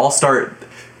all start.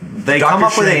 They come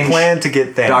up with a plan to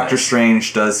get Thanos. Doctor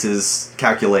Strange does his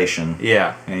calculation.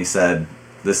 Yeah. And he said,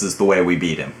 "This is the way we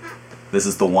beat him. This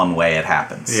is the one way it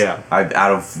happens." Yeah.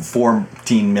 Out of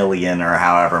 14 million or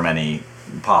however many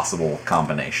possible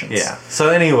combinations. Yeah. So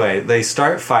anyway, they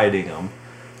start fighting them,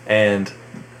 and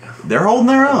they're holding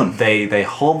their own. They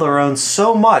hold their own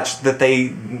so much that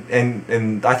they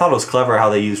and I thought it was clever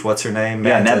how they used what's her name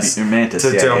Mantis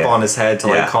to jump on his head to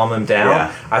like calm him down.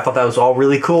 Yeah. I thought that was all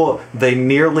really cool. They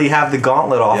nearly have the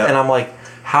gauntlet off, and I'm like,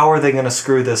 how are they going to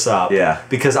screw this up? Yeah.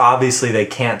 Because obviously they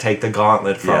can't take the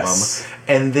gauntlet from him.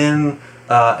 And then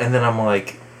I'm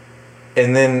like.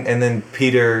 And then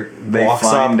Peter walks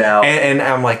up, and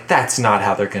I'm like, that's not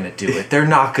how they're gonna do it. They're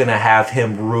not gonna have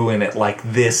him ruin it like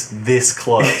this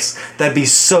close. That'd be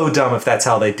so dumb if that's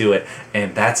how they do it.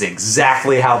 And that's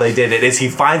exactly how they did it. Is he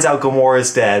finds out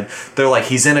Gamora's dead. They're like,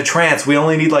 he's in a trance. We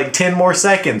only need like 10 more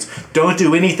seconds. Don't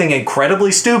do anything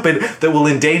incredibly stupid that will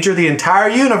endanger the entire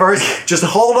universe. Just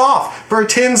hold off for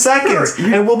 10 seconds,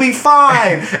 and we'll be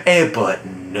fine. But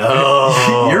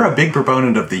no, you're a big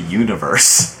proponent of the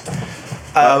universe.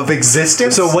 Of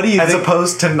existence. So what do you as think?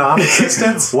 Opposed to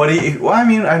non-existence? What do you? Well, I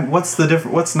mean, what's the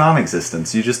difference? What's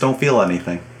non-existence? You just don't feel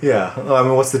anything. Yeah. I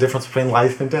mean, what's the difference between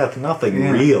life and death?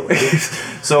 Nothing really.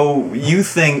 So you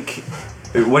think?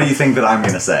 What do you think that I'm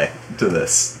gonna say to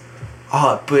this?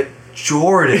 Oh, but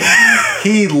Jordan,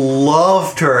 he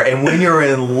loved her, and when you're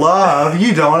in love,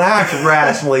 you don't act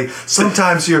rationally.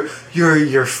 Sometimes your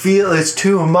feel it's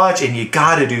too much, and you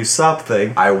got to do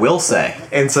something. I will say.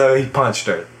 And so he punched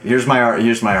her. Here's my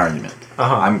argument.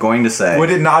 Uh-huh. I'm going to say.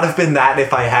 Would it not have been that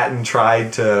if I hadn't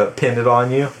tried to pin it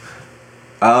on you?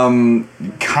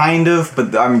 Kind of,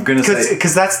 but I'm gonna say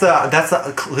because that's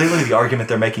clearly the argument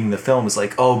they're making in the film is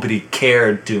like, oh, but he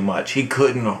cared too much. He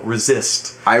couldn't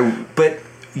resist. But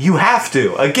you have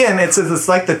to. Again, it's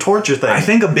like the torture thing. I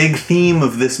think a big theme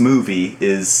of this movie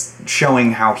is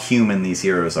showing how human these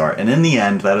heroes are, and in the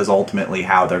end, that is ultimately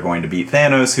how they're going to beat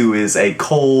Thanos, who is a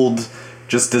cold,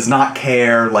 just does not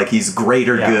care, like he's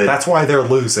greater good. That's why they're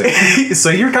losing. So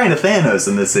you're kind of Thanos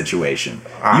in this situation.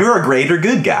 You're a greater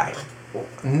good guy.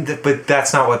 But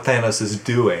that's not what Thanos is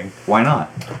doing. Why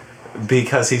not?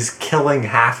 Because he's killing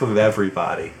half of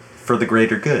everybody. For the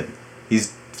greater good.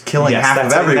 He's killing half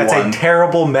of everyone. That's a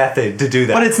terrible method to do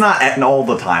that. But it's not all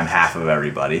the time half of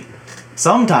everybody.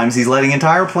 Sometimes he's letting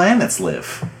entire planets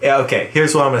live. Yeah, okay,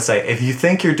 here's what I'm gonna say. If you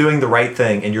think you're doing the right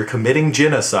thing and you're committing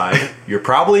genocide, you're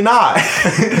probably not.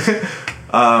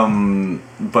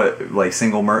 But like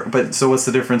single murder. But so what's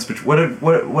the difference between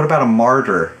what about a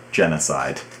martyr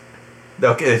genocide?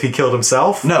 Okay, if he killed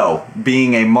himself? No,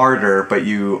 being a martyr, but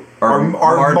you are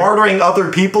martyring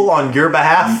other people on your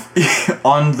behalf?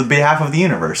 on the behalf of the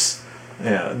universe.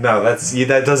 Yeah, no,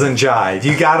 that doesn't jive.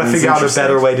 You gotta figure out a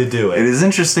better way to do it. It is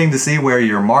interesting to see where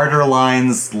your martyr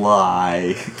lines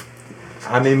lie.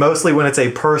 I mean, mostly when it's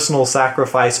a personal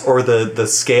sacrifice or the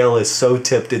scale is so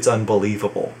tipped it's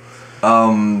unbelievable.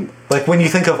 Like when you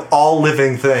think of all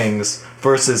living things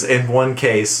versus, in one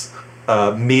case,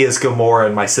 me as Gamora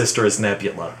and my sister as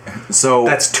Nebula. So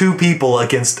that's two people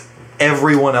against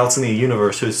everyone else in the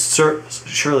universe who's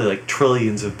surely like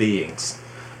trillions of beings.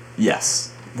 Yes.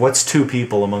 What's two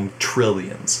people among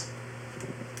trillions?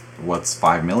 What's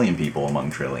 5 million people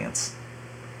among trillions?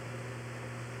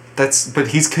 But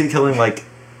he's killing like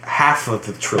half of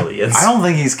the trillions. I don't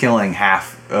think he's killing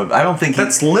half of... I don't think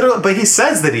that's literally... But he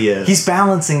says that he is. He's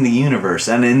balancing the universe,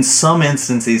 and in some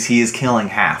instances he is killing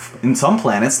half. In some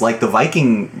planets, like the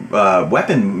Viking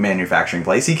weapon manufacturing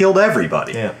place, he killed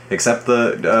everybody. Yeah. Except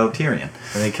the Tyrion.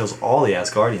 And he kills all the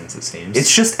Asgardians, it seems.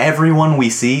 It's just everyone we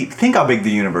see. Think how big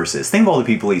the universe is. Think of all the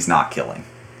people he's not killing.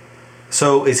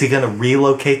 So is he going to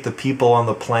relocate the people on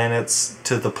the planets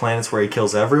to the planets where he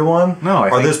kills everyone? No, I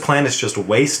Are think... those planets just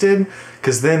wasted?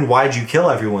 Because then why'd you kill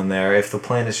everyone there if the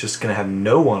planet's just going to have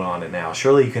no one on it now?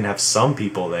 Surely you can have some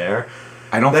people there.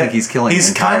 I don't think he's killing He's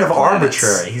entire kind of planets.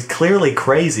 arbitrary. He's clearly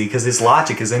crazy because his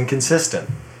logic is inconsistent.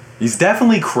 He's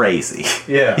definitely crazy.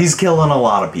 Yeah. He's killing a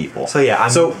lot of people. So yeah,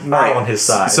 I'm not on his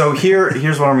side. So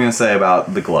here's what I'm going to say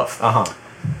about the glove. Uh-huh.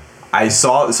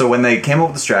 So when they came up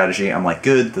with the strategy, I'm like,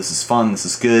 good, this is fun, this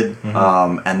is good.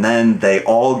 Mm-hmm. And then they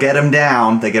all get him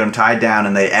down, they get him tied down,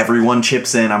 and everyone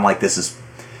chips in. I'm like, this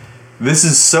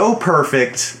is so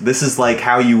perfect. This is like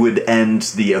how you would end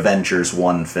the Avengers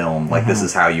 1 film. Like, this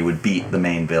is how you would beat the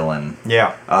main villain.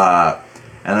 Yeah.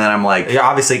 And then I'm like... It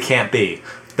obviously can't be.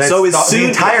 The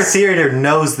entire theater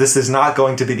knows this is not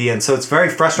going to be the end, so it's very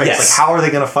frustrating. Yes. It's like, how are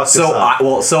they going to fuck this up?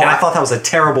 I thought that was a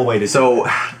terrible way to do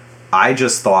it. I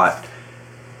just thought,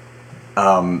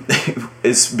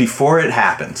 it's before it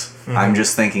happened, I'm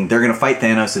just thinking they're going to fight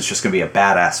Thanos, it's just going to be a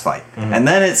badass fight. And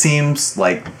then it seems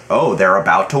like, oh, they're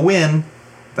about to win.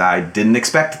 I didn't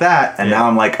expect that. And now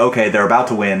I'm like, okay, they're about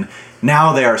to win.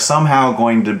 Now they are somehow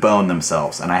going to bone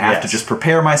themselves. And I have to just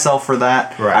prepare myself for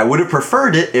that. Right. I would have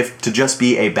preferred it to just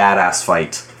be a badass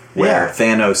fight where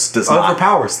Thanos does not...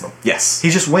 overpowers them. Yes. He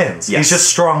just wins. Yes. He's just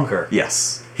stronger.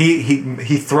 Yes.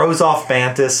 He throws off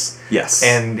Mantis. Yes.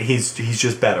 And he's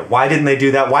just better. Why didn't they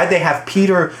do that? Why'd they have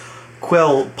Peter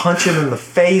Quill punch him in the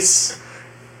face?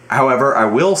 However, I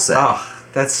will say...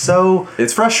 that's so...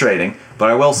 It's frustrating,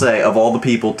 but I will say, of all the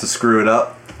people to screw it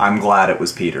up, I'm glad it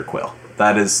was Peter Quill.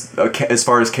 That is, as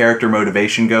far as character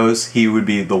motivation goes, he would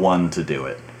be the one to do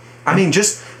it. I mean,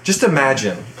 just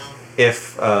imagine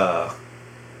if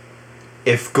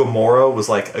Gamora was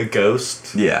like a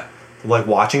ghost. Yeah. Like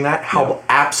watching that, how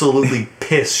absolutely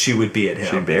pissed she would be at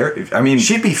him.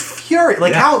 She'd be furious.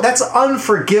 Like how that's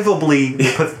unforgivably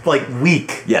like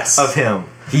weak. Yes. Of him.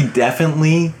 He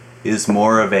definitely is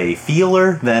more of a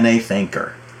feeler than a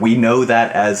thinker. We know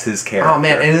that as his character. Oh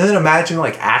man, and then imagine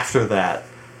like after that,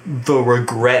 the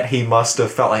regret he must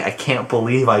have felt. Like, I can't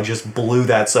believe I just blew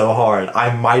that so hard.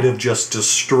 I might have just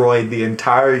destroyed the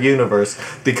entire universe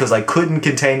because I couldn't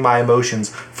contain my emotions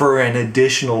for an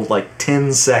additional like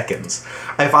 10 seconds.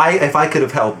 If I could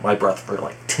have held my breath for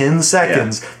like 10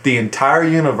 seconds, the entire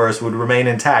universe would remain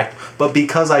intact. But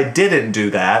because I didn't do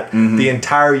that, the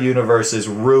entire universe is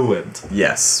ruined.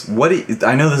 Yes.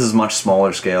 I know this is much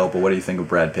smaller scale, but what do you think of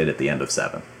Brad Pitt at the end of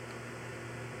 7?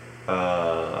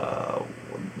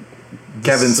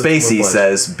 Kevin Spacey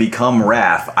says, "Become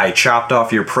Wrath. I chopped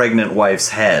off your pregnant wife's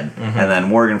head." And then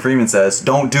Morgan Freeman says,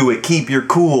 "Don't do it. Keep your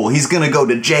cool. He's going to go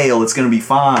to jail. It's going to be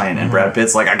fine." And Brad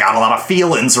Pitt's like, "I got a lot of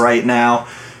feelings right now."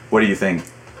 What do you think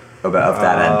of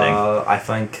that ending? I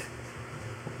think...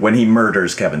 when he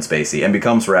murders Kevin Spacey and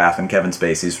becomes Wrath and Kevin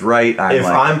Spacey's right,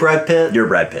 I'm Brad Pitt... You're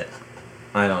Brad Pitt.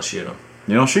 I don't shoot him.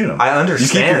 You don't shoot him. I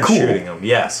understand you keep your cool. shooting him,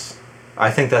 yes. I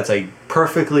think that's a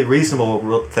perfectly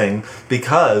reasonable thing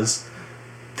because...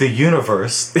 the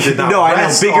universe did not no, I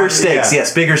know. Bigger on, stakes.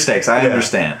 Yes, bigger stakes. I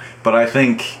understand. But I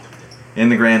think in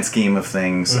the grand scheme of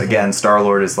things, again,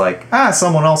 Star-Lord is like,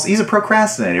 someone else, he's a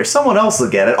procrastinator. Someone else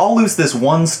will get it. I'll lose this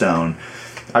one stone.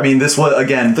 I mean, this was,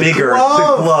 again, bigger.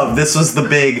 Glove. The glove. This was the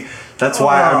big... That's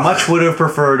why I much would have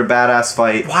preferred a badass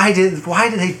fight. Why did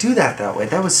they do that way?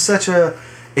 That was such a...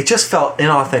 it just felt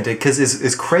inauthentic because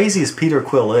as crazy as Peter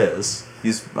Quill is,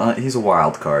 He's a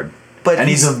wild card. but And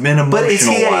he's an emotional but is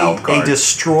he wild card. a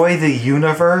destroy the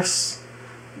universe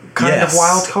kind of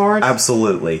wild card?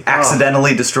 Absolutely.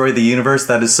 Accidentally destroy the universe,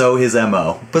 that is so his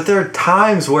MO. But there are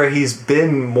times where he's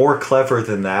been more clever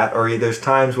than that, or there's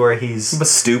times where he's But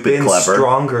stupid been clever.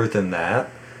 stronger than that.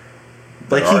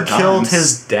 Like There he are killed times.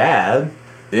 his dad.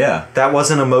 Yeah. That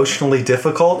wasn't emotionally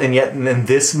difficult, and yet in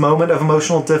this moment of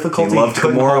emotional He difficulty, loved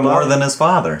couldn't Gamora hold more up. than his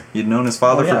father. He'd known his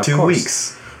father Well, yeah, for of 2 course.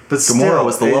 weeks. But Gamora still,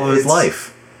 was the love of his it's-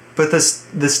 life. But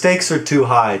the stakes are too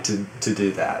high to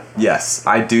do that. Yes,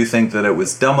 I do think that it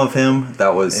was dumb of him.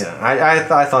 That was Yeah, I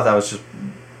thought that was just.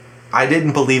 I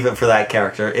didn't believe it for that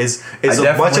character. Is as much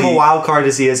of a definitely- wild card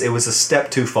as he is, it was a step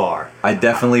too far. I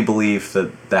definitely believe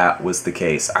that was the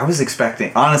case. I was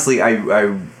expecting, honestly,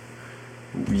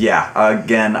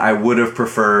 again, I would have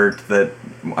preferred that,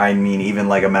 I mean, even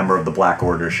like a member of the Black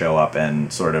Order show up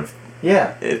and sort of,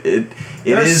 Yeah. it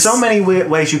There's is so many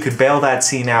ways you could bail that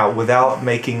scene out without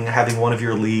having one of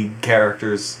your lead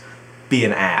characters be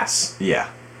an ass. Yeah.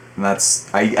 And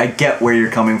I get where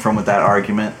you're coming from with that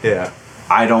argument. Yeah.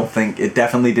 I don't think, it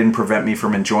definitely didn't prevent me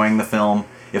from enjoying the film.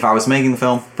 If I was making the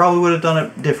film, probably would have done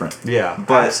it different. Yeah,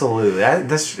 But- absolutely.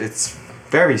 It's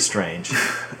very strange.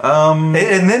 And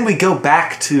then we go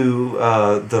back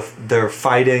to their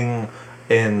fighting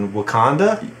in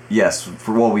Wakanda. Yes,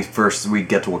 we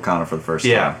get to Wakanda for the first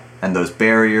Yeah. time. And those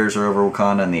barriers are over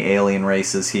Wakanda and the alien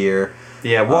race is here.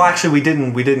 Yeah, well, actually, we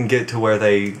didn't get to where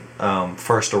they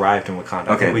first arrived in Wakanda.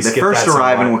 I Okay, think we they skipped first that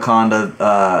arrive in somewhat.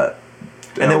 Wakanda.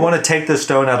 And they want to take the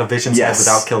stone out of Vision's head Yes,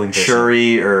 without killing Vision.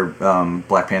 Shuri, or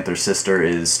Black Panther's sister,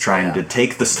 is trying Yeah. to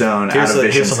take the stone Here's out of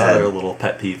Vision's another head. little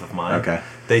pet peeve of mine. Okay.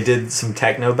 They did some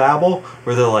techno babble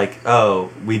where they're like, "Oh,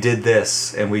 we did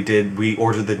this, and we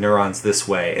ordered the neurons this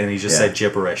way," and he just Yeah. said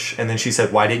gibberish. And then she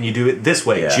said, "Why didn't you do it this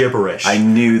way? Yeah. Gibberish." I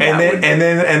knew that And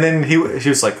then would- and then he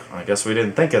was like, "I guess we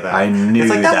didn't think of that." I knew It's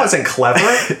like that that. wasn't clever.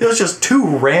 It was just two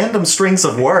random strings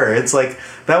of words. Like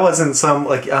that wasn't some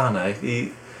like I don't know.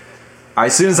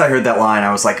 As soon as I heard that line,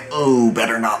 I was like, "Oh,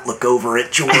 better not look over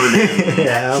at Jordan.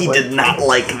 Yeah, he but- did not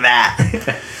like that."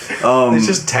 It's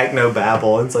just techno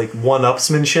babble. It's like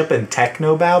one-upsmanship and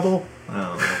techno babble. I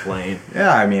don't know, Blaine.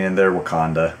 Yeah, I mean, and they're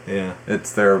Wakanda. Yeah.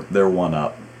 It's their one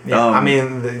up. Yeah, I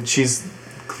mean, she's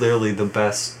clearly the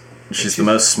best. She's the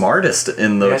most smartest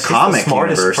in the Yeah, she's the comic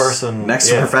smartest universe. person, Next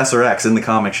to yeah. Professor X in the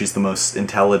comic, she's the most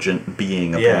intelligent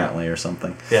being apparently, or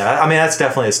something. Yeah, I mean that's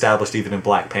definitely established even in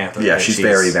Black Panther. Yeah, that she's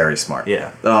very, very smart.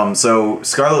 Yeah. So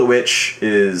Scarlet Witch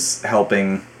is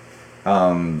helping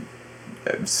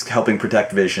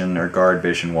protect Vision or guard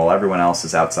Vision while everyone else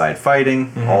is outside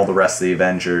fighting. All the rest of the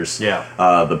Avengers. Yeah.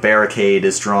 The barricade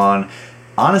is drawn.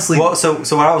 Honestly, Well, so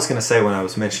what I was gonna say when I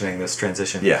was mentioning this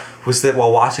transition, Yeah. was that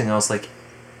while watching, I was like,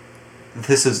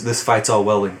 this fight's all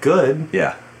well and good,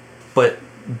 yeah. but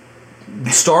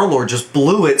Star-Lord just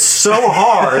blew it so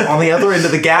hard on the other end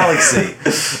of the galaxy.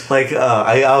 Like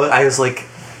I was like.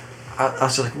 I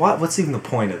was just like, what's even the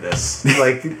point of this?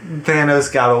 Like,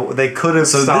 Thanos they could have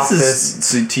So stopped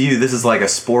so to you, this is like a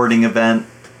sporting event,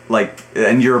 like,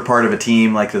 and you're a part of a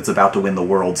team like that's about to win the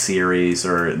World Series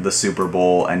or the Super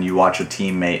Bowl, and you watch a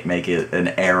teammate make it an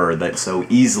error that so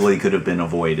easily could have been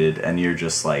avoided, and you're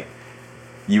just like,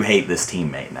 you hate this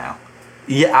teammate now.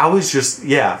 Yeah, I was just,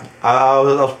 I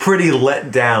was pretty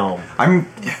let down.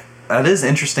 That is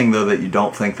interesting though that you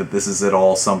don't think that this is at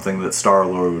all something that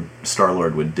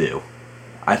Star-Lord would do.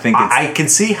 I think it's, I can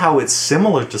see how it's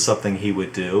similar to something he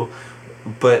would do,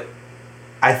 but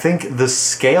I think the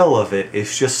scale of it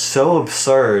is just so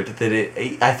absurd that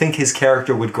I think his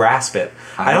character would grasp it.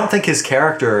 I don't think his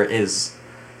character is...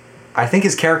 I think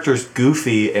his character's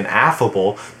goofy and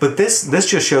affable, but this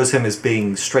just shows him as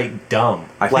being straight dumb.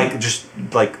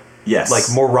 Yes. Like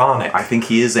moronic. I think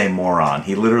he is a moron.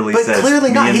 He literally But says, clearly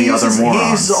me not. and He the other uses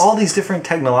morons. all these different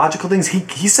technological things.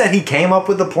 He said he came up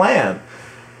with the plan.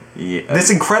 Yeah. This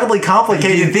incredibly Do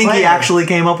complicated you think he plan. actually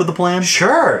came up with the plan?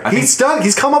 Sure. He's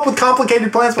come up with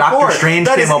complicated plans before. Doctor Strange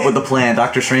That came is- up with the plan.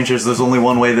 Doctor Strange says there's only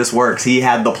one way this works. He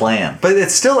had the plan. But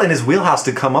it's still in his wheelhouse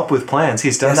to come up with plans.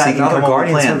 He's done Yes, that he in can other come up with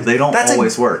Guardians. plans. They don't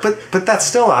always work. But that's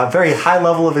still a very high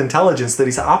level of intelligence that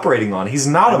he's operating on. He's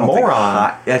not a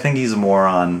moron. I think he's a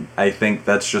moron. I think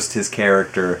that's just his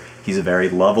character. He's a very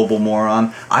lovable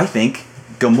moron. I think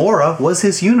Gamora was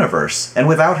his universe, and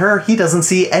without her, he doesn't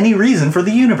see any reason for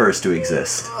the universe to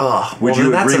exist. Would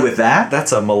you agree with that?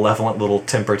 That's a malevolent little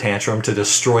temper tantrum to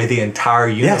destroy the entire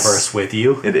universe with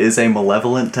you. It is a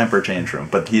malevolent temper tantrum,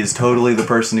 but he is totally the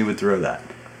person who would throw that.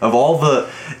 Of all the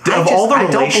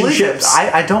relationships,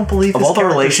 I don't believe of this all the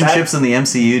character's relationships in the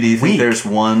MCU, do you think weak. there's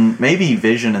one? Maybe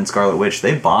Vision and Scarlet Witch,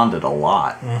 they bonded a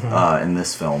lot in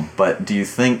this film. But do you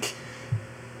think?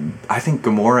 I think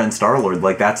Gamora and Star-Lord,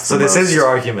 like that's So this is your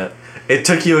argument. It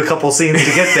took you a couple scenes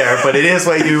to get there, but it is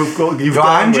what you've No, gone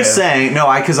I'm with. just saying.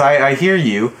 No, because I hear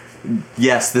you.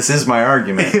 Yes, this is my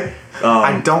argument.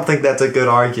 I don't think that's a good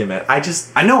argument.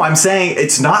 I know. I'm saying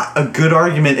it's not a good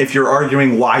argument if you're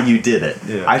arguing why you did it.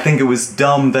 Yeah. I think it was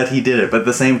dumb that he did it, but at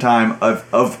the same time,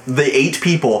 of the 8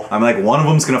 people, I'm like, one of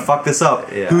them's gonna fuck this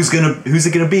up. Yeah. Who's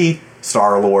it gonna be?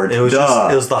 Star-Lord. It was Duh.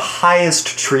 it was the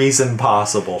highest treason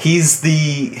possible. He's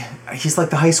like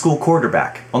the high school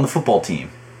quarterback on the football team.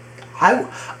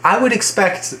 I would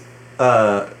expect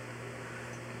the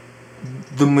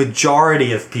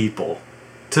majority of people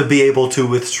to be able to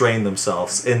restrain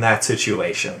themselves in that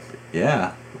situation.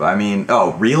 Yeah. I mean,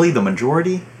 oh, really? The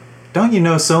majority? Don't you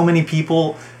know so many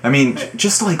people? I mean,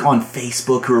 just like on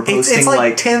Facebook who are posting It's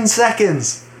like 10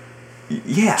 seconds.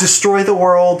 yeah. Destroy the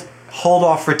world. Hold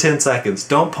off for 10 seconds.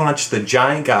 Don't punch the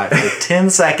giant guy for 10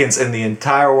 seconds and the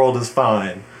entire world is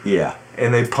fine. yeah.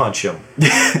 And they punch him.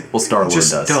 Well, Star-Lord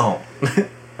Just does. don't.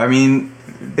 I mean,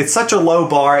 It's such a low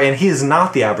bar, and he is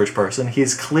not the average person.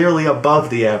 He's clearly above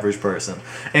the average person.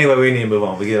 Anyway, we need to move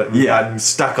on. We've gotten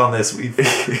stuck on this. We've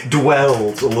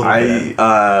dwelled a little bit.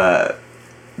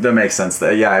 That makes sense.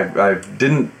 I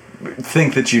didn't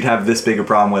think that you'd have this big a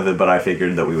problem with it, but I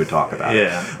figured that we would talk about it.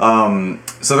 Yeah.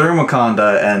 So they're in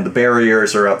Wakanda, and the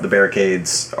barriers are up, the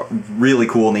barricades are really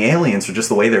cool, and the aliens are just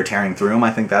the way they're tearing through them.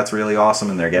 I think that's really awesome,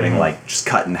 and they're getting like just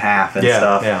cut in half and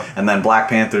stuff. Yeah. And then Black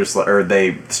Panthers, or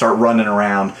they start running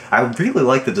around. I really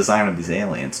like the design of these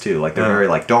aliens too. Like they're very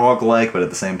like dog-like, but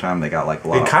at the same time they got like a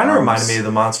lot. It of kind of arms. reminded me of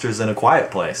the monsters in A Quiet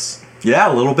Place.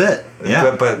 Yeah, a little bit.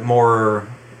 Yeah. But more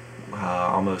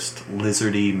almost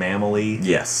lizardy, mammally.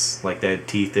 Yes. Like they had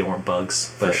teeth, they weren't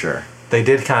bugs. But For sure. They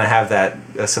did kind of have that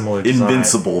a similar design.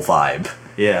 Invincible vibe.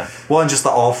 Yeah. Well, and just the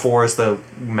all fours, the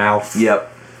mouth. Yep.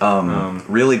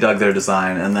 Really dug their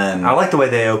design, and then I like the way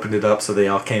they opened it up so they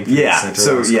all came through the yeah. center.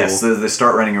 So That was yes, cool. they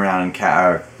start running around,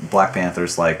 and Black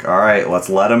Panther's like, "All right, let's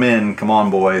let them in. Come on,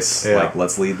 boys. Yeah. Like,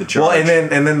 let's lead the charge." Well,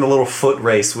 and then the little foot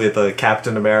race with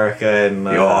Captain America and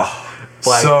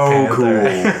Black so Panther.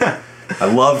 cool. I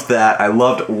loved that. I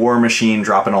loved War Machine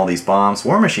dropping all these bombs.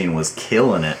 War Machine was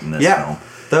killing it in this film.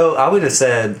 Though I would have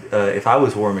said if I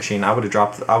was War Machine, I would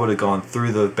have gone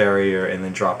through the barrier and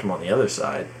then dropped him on the other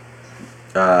side.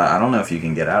 I don't know if you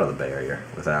can get out of the barrier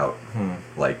without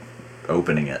like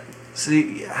opening it.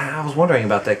 See, I was wondering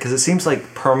about that because it seems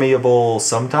like permeable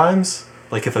sometimes.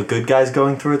 Like if a good guy's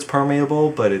going through, it's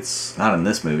permeable, but it's Not in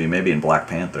this movie. Maybe in Black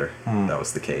Panther that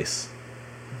was the case.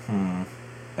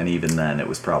 And even then, it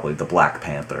was probably the Black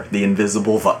Panther, the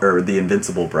invincible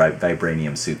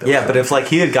vibranium suit. That but if like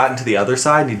he had gotten to the other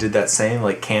side and he did that same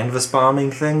like canvas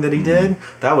bombing thing that he did,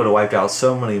 that would have wiped out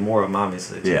so many more of Mommy's.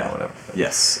 Whatever.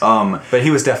 Yes. But he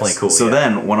was definitely cool. So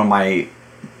then, one of my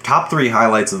top 3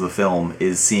 highlights of the film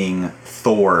is seeing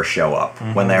Thor show up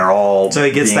when they're all So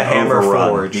he gets being the hammer overrun.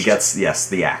 forged. He gets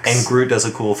the axe. And Groot does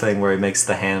a cool thing where he makes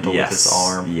the handle with his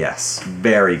arm. Yes,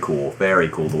 very cool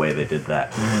the way they did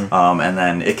that. And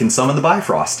then it can summon the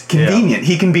Bifrost. Convenient.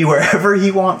 He can be wherever he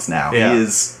wants now. Yeah. He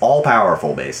is all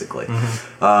powerful, basically.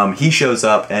 He shows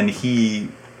up and he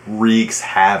wreaks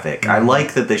havoc. I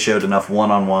like that they showed enough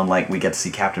one-on-one, like we get to see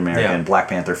Captain America and Black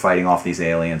Panther fighting off these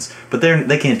aliens, but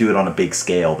they can't do it on a big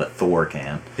scale that Thor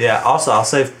can. Yeah, also I'll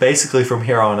say basically from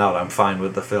here on out I'm fine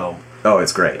with the film. Oh,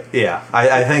 it's great. Yeah,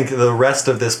 I think the rest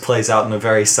of this plays out in a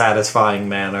very satisfying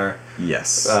manner.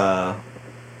 Yes.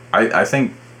 I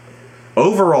think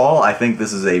overall, I think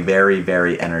this is a very,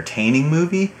 very entertaining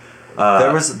movie.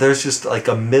 There's just like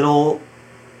a middle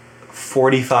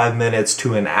 45 minutes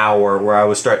to an hour where I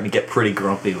was starting to get pretty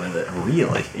grumpy with it.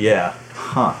 Really? Yeah.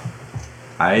 Huh.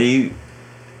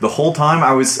 The whole time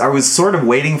I was sort of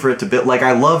waiting for it to build. Like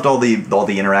I loved all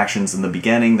the interactions in the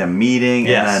beginning, the meeting,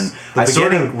 and then the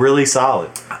beginning really solid.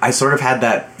 I sort of had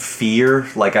that fear.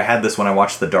 Like I had this when I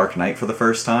watched The Dark Knight for the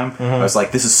first time. I was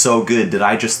like, this is so good. Did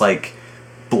I just like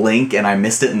blink and I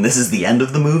missed it and this is the end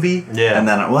of the movie? Yeah. And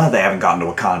then, well, they haven't gotten to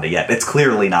Wakanda yet. It's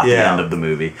clearly not the end of the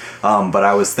movie. But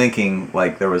I was thinking,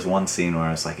 like, there was one scene where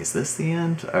I was like, is this the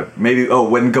end?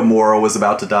 When Gamora was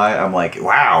about to die, I'm like,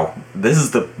 wow, this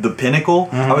is the pinnacle.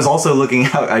 I was also looking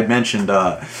out, I mentioned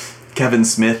Kevin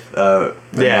Smith.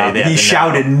 He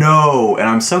shouted no, and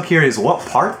I'm so curious what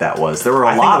part that was. There were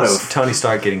a lot of Tony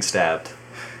Stark getting stabbed.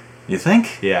 You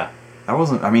think? Yeah. That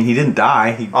wasn't. I mean, he didn't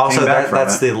die. He Also, came back from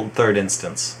that's it. the third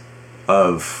instance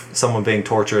Of someone being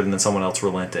tortured and then someone else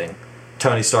relenting.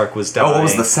 Tony Stark was dying. what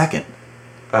was the second?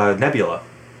 Nebula.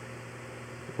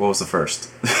 What was the first?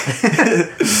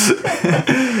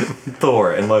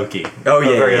 Thor and Loki. Oh,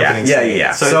 The yeah, very yeah, opening yeah, scene.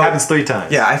 yeah. So, So- it happens 3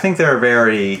 times. Yeah, I think they're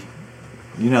very,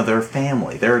 they're a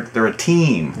family. They're a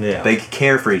team. Yeah. They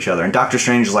care for each other. And Doctor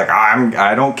Strange is like,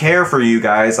 I don't care for you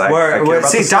guys. I care about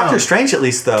See, the stone." Doctor Strange, at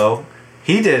least, though,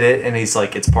 he did it, and he's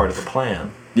like, it's part of the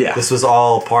plan. Yeah. This was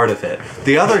all part of it.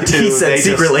 The other 2, He said they just-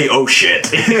 secretly, "Oh shit."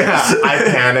 Yeah, I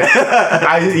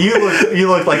panicked. You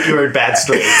looked like you were in bad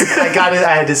straits. I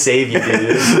had to save you,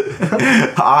 dude.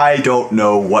 I don't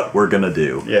know what we're gonna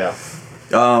do. Yeah.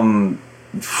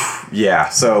 Yeah,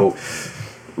 so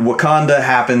Wakanda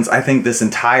happens. I think this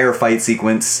entire fight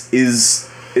sequence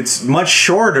it's much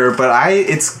shorter, but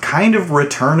it's kind of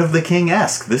Return of the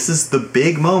King-esque. This is the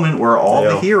big moment where all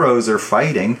the Yeah. heroes are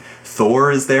fighting.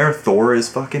 Thor is there. Thor is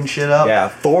fucking shit up. Yeah,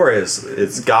 Thor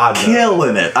is God. mode.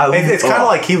 Killing it. It's kind of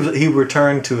like he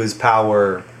returned to his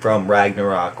power from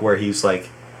Ragnarok, where he's like,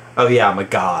 "Oh yeah, I'm a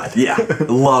god." Yeah,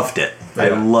 loved it. I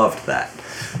Yeah. loved that.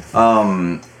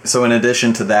 So in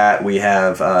addition to that, we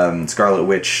have Scarlet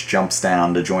Witch jumps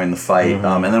down to join the fight,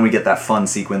 and then we get that fun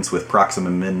sequence with Proxima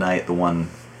Midnight, the one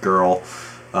girl,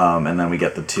 and then we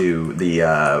get the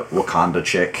Wakanda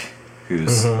chick,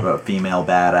 who's a female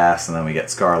badass, and then we get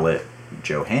Scarlett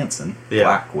Johansson, Yeah.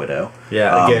 Black Widow.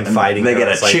 Yeah, again and fighting. They her. get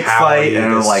a It's like, chick how fight, are you and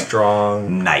they're this like,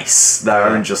 strong. nice. Yeah.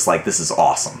 I'm just like, this is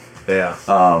awesome. Yeah.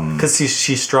 Because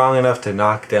she's strong enough to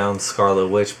knock down Scarlet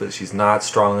Witch, but she's not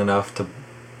strong enough to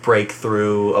break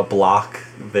through a block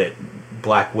that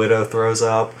Black Widow throws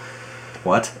up.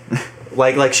 What?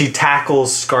 Like she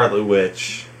tackles Scarlet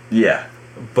Witch, Yeah.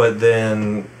 but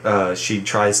then she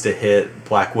tries to hit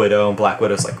Black Widow, and Black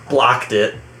Widow's like blocked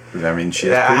it. I mean, she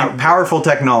has Yeah, pretty powerful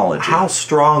technology. How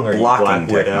strong are you, blocking Black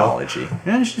Widow? technology?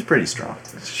 Yeah, she's pretty strong.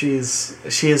 She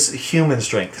has human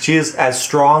strength. She is as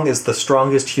strong as the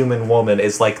strongest human woman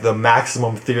is like the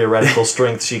maximum theoretical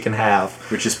strength she can have.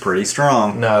 Which is pretty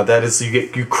strong. No, that is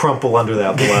you crumple under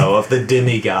that blow of the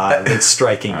demigod that's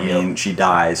striking I you. mean, she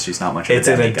dies. She's not much of It's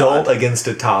a an demigod. adult against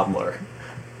a toddler.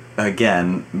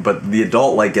 Again, but the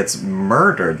adult, like, gets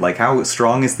murdered. Like, how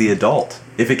strong is the adult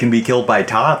if it can be killed by a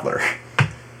toddler?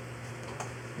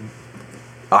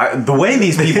 The way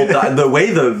these people died, the way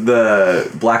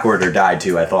the Black Order died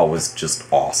too, I thought was just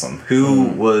awesome. Who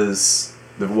was...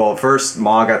 Well, first,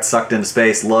 Maw got sucked into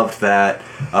space, loved that.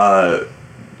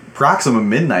 Proxima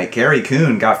Midnight, Carrie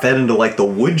Coon, got fed into, like, the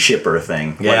wood chipper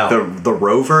thing. Yeah. Like, the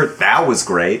rover, that was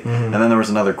great. And then there was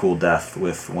another cool death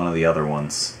with one of the other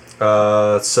ones.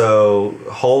 So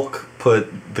Hulk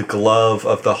put the glove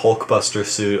of the Hulkbuster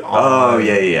suit on Oh,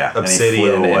 yeah.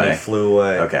 Obsidian and he flew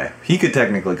away. Okay. He could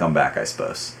technically come back, I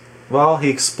suppose. Well, he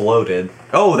exploded.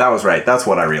 Oh, that was right. That's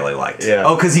what I really liked. Yeah.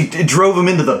 Oh, because it drove him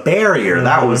into the barrier.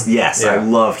 That was, yes, I Yeah.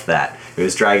 loved that. It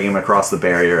was dragging him across the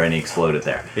barrier and he exploded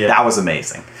there. Yeah. That was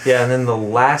amazing. Yeah, and then the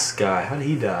last guy, how did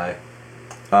he die?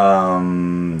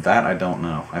 That I don't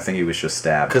know. I think he was just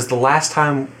stabbed. Because the last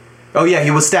time... Oh, yeah,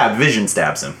 he was stabbed. Vision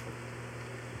stabs him.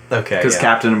 Okay, Because yeah.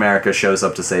 Captain America shows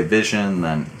up to save Vision,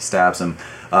 then he stabs him.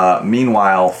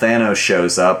 Meanwhile, Thanos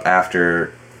shows up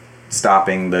after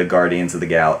stopping the Guardians of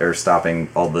the or stopping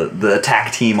all the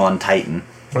attack team on Titan.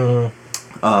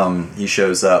 He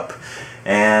shows up,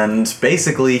 and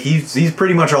basically he's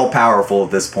pretty much all powerful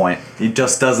at this point. He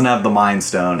just doesn't have the Mind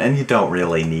Stone, and you don't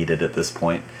really need it at this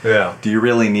point. Yeah. Do you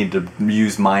really need to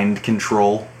use mind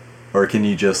control, or can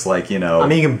you just I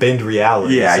mean, you can bend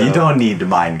reality. Yeah, so you don't need to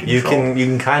mind control. You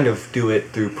can kind of do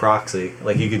it through proxy.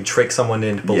 Like, you can trick someone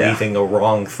into Yeah. believing a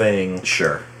wrong thing,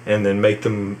 Sure. and then make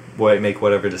them make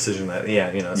whatever decision that. Yeah,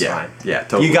 it's Yeah. fine. Yeah.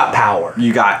 Totally. You got power.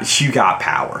 You got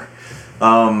power.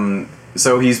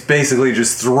 So he's basically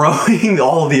just throwing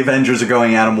all the Avengers are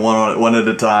going at him one at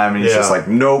a time, and he's just Yeah. like,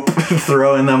 nope,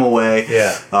 throwing them away.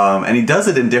 Yeah. And he does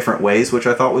it in different ways, which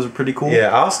I thought was pretty cool. Yeah,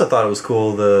 I also thought it was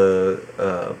cool the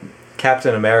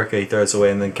Captain America he throws away,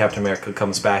 and then Captain America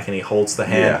comes back and he holds the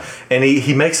hand, Yeah. and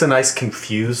he makes a nice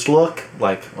confused look,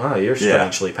 like, wow, you're Yeah.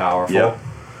 strangely powerful. Yep.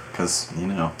 Because,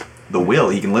 the will,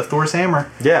 he can lift Thor's hammer.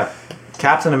 Yeah.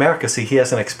 Captain America, see, he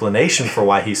has an explanation for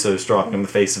why he's so strong in the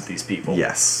face of these people.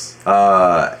 Yes.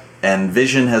 And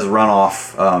Vision has run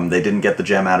off. They didn't get the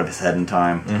gem out of his head in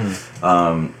time.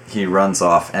 He runs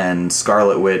off, and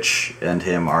Scarlet Witch and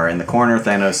him are in the corner.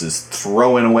 Thanos is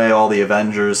throwing away all the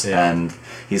Avengers, Yeah. and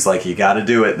he's like, you gotta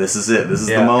do it. This is it. This is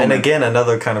the moment. And again,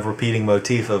 another kind of repeating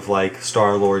motif of, like,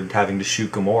 Star-Lord having to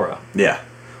shoot Gamora. Yeah.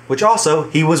 Which also,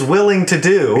 he was willing to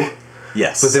do.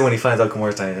 Yes. But then when he finds out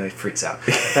Gamora's dying, he freaks out.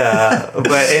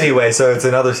 But anyway, so it's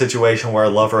another situation where a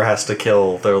lover has to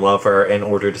kill their lover in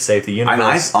order to save the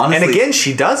universe. honestly- and again,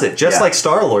 she does it. Just Yeah. like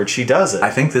Star-Lord, she does it. I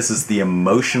think this is the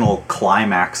emotional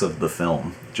climax of the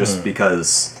film. Just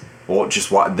because Well,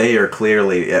 just what they are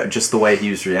clearly, just the way he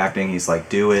was reacting, he's like,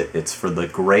 do it, it's for the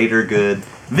greater good.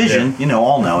 Vision,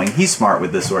 all knowing, he's smart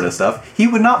with this sort of stuff. He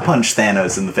would not punch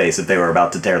Thanos in the face if they were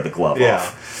about to tear the glove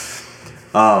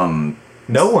off.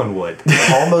 No one would.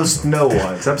 Almost no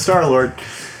one. Except Star-Lord.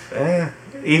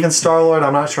 Even Star-Lord,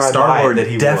 I'm not sure Star-Lord that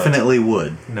he definitely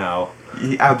would. No.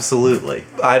 Absolutely.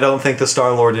 I don't think the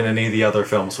Star-Lord in any of the other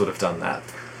films would have done that.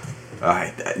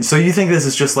 So you think this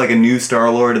is just like a new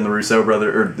Star-Lord and the Russo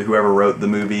brother, or whoever wrote the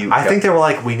movie? I think they were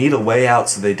like, we need a way out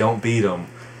so they don't beat him.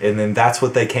 And then that's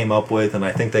what they came up with, and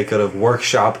I think they could have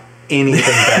workshopped anything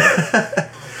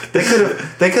better.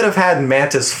 They could have had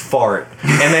Mantis fart,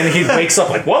 and then he wakes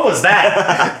up like, what was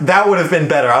that? That would have been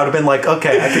better. I would have been like,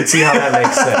 okay, I can see how that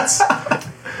makes sense.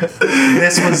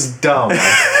 This was dumb.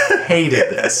 I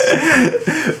hated this.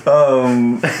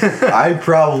 I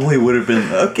probably would have been,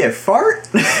 okay, fart?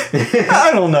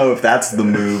 I don't know if that's the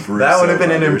move, Russo That would have been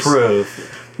brothers. an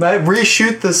improve.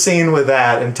 Reshoot the scene with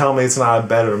that and tell me it's not a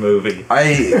better movie.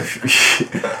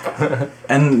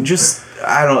 And just,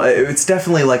 I don't know, it's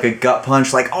definitely like a gut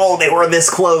punch, like, oh, they were this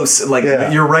close. Like,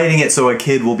 you're writing it so a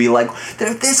kid will be like,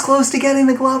 they're this close to getting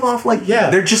the glove off. Like,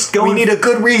 they're just going. We need a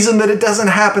good reason that it doesn't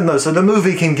happen, though, so the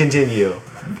movie can continue.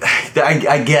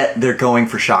 I get they're going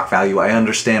for shock value. I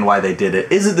understand why they did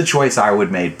it. Is it the choice I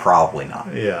would made? Probably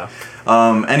not. Yeah.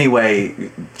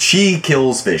 Anyway, she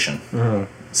kills Vision.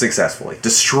 Successfully.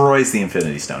 Destroys the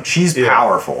Infinity Stone. She's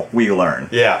powerful, we learn.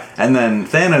 Yeah. And then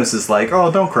Thanos is like, oh,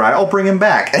 don't cry, I'll bring him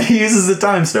back. And he uses the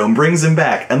Time Stone, brings him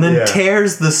back, and then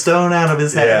tears the stone out of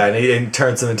his head. Yeah, and he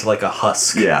turns him into like a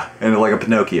husk. Yeah, and like a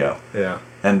Pinocchio. Yeah.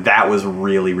 And that was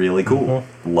really, really cool.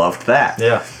 Loved that.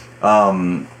 Yeah.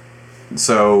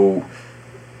 So,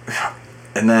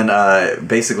 and then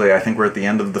basically I think we're at the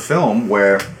end of the film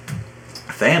where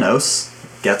Thanos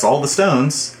gets all the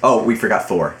stones. Oh, we forgot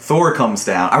Thor. Thor comes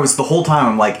down. The whole time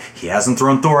I'm like, he hasn't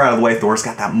thrown Thor out of the way. Thor's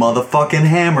got that motherfucking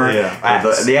hammer. Yeah,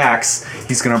 axe. The axe.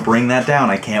 He's gonna bring that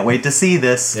down. I can't wait to see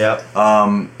this. Yep.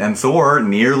 And Thor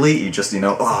he just,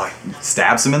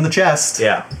 stabs him in the chest.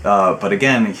 Yeah. But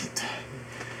again,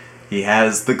 he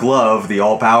has the glove, the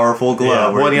all-powerful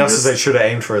glove. Yeah, well, he also said should have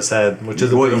aimed for his head, which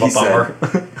is a bit of a bummer.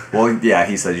 Well, yeah,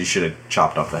 he said you should have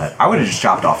chopped off the head. I would have just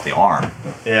chopped off the arm.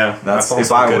 Yeah, that's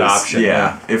also a good option.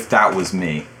 Yeah, if that was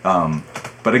me.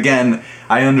 But again,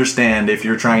 I understand if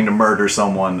you're trying to murder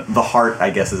someone, the heart, I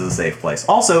guess, is a safe place.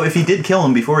 Also, if he did kill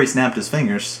him before he snapped his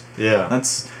fingers,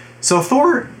 so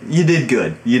Thor, you did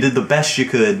good. You did the best you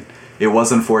could. It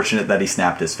was unfortunate that he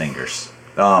snapped his fingers.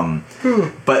 And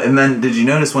then did you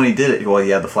notice when he did it? Well, he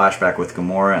had the flashback with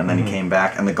Gamora, and then he came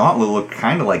back, and the gauntlet looked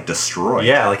kind of like destroyed.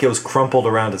 Yeah, like it was crumpled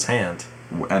around his hand.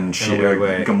 And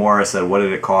Gamora said, "What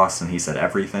did it cost?" And he said,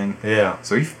 "Everything." Yeah.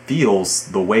 So he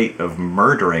feels the weight of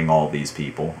murdering all these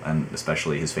people, and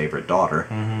especially his favorite daughter.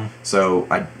 So,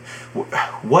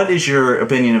 what is your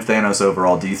opinion of Thanos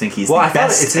overall? Do you think he's the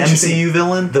best MCU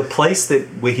villain? The place that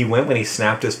he went when he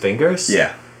snapped his fingers,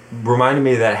 reminded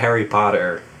me of that Harry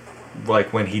Potter.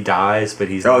 Like when he dies, but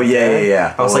he's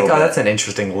yeah. I was like, that's an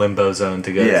interesting limbo zone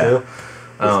to go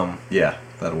to. Yeah,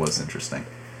 that was interesting.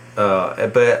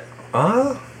 But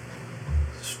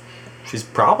she's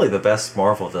probably the best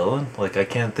Marvel villain. Like I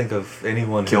can't think of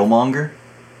anyone. Killmonger.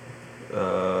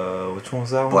 Which one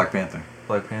was that one? Black Panther.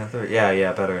 Black Panther.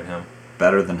 Yeah, better than him.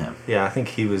 Better than him. Yeah, I think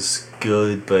he was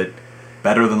good, but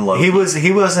better than Loki.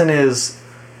 He wasn't as.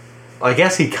 I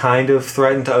guess he kind of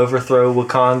threatened to overthrow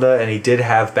Wakanda, and he did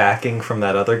have backing from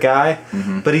that other guy,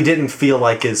 but he didn't feel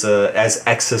like as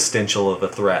existential of a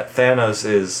threat. Thanos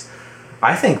is,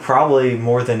 I think, probably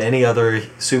more than any other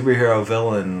superhero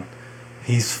villain,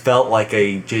 he's felt like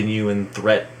a genuine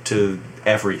threat to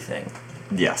everything.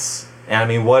 Yes. And I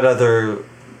mean, what other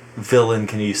villain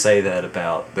can you say that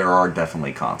about? There are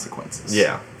definitely consequences.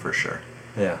 Yeah. For sure.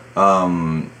 Yeah.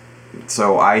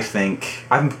 So I think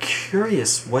I'm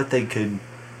curious what they could,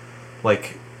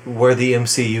 like, where the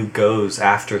MCU goes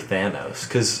after Thanos,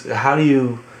 because how do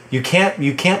you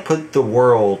can't put the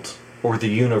world or the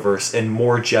universe in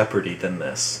more jeopardy than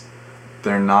this.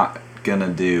 They're not gonna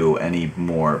do any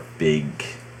more big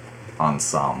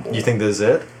ensemble. You think this is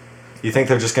it? You think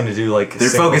they're just going to do like they're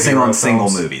focusing on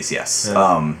single movies? Yes.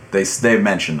 Yeah. They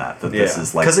mentioned that this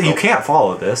is like because you can't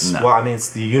follow this. No. Well, I mean it's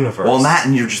the universe. Well, that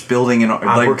and you're just building an.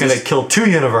 Like, we're going to kill two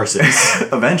universes.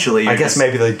 Eventually, I guess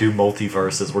maybe they do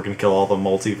multiverses. We're going to kill all the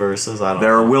multiverses. I don't know.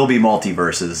 There will be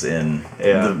multiverses in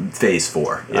the Phase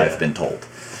 4. Yeah. I've been told.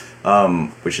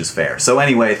 Which is fair. So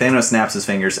anyway, Thanos snaps his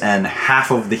fingers, and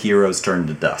half of the heroes turn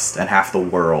to dust, and half the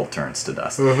world turns to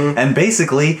dust. Mm-hmm. And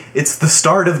basically, it's the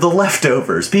start of the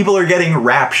leftovers. People are getting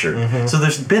raptured. Mm-hmm. So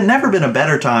there's never been a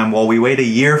better time while we wait a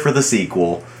year for the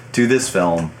sequel to this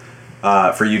film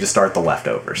for you to start The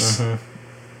Leftovers.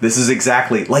 This is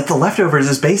exactly like The Leftovers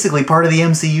is basically part of the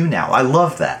MCU now. I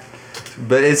love that.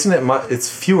 But isn't it? It's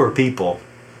fewer people.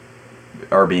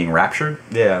 Are being raptured?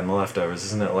 Yeah, in The Leftovers,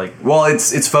 isn't it like? Well,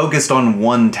 it's focused on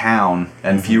one town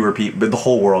and fewer people, but the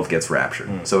whole world gets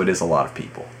raptured, so it is a lot of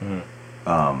people.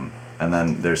 And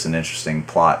then there's an interesting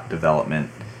plot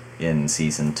development in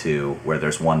season 2 where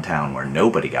there's one town where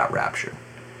nobody got raptured.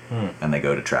 And they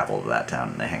go to travel to that town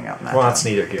and they hang out in that town. Well, that's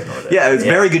neither here nor there. Yeah, it's a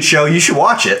very good show. You should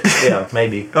watch it. Yeah,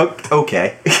 maybe.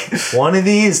 Okay. One of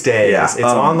these days, Yeah, it's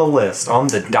on the list, on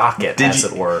the docket, as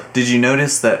it were. Did you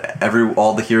notice that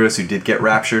all the heroes who did get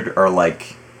raptured are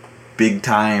like big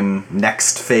time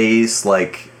next phase,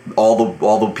 like all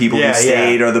the people who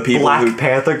stayed are the people Black who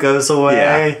Panther goes away.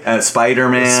 Yeah,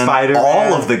 Spider-Man,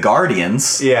 all of the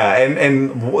Guardians. Yeah,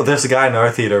 and there's a guy in our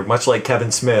theater, much like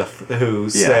Kevin Smith, who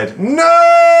said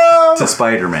no to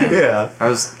Spider-Man. Yeah,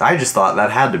 I just thought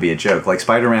that had to be a joke. Like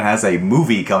Spider-Man has a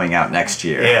movie coming out next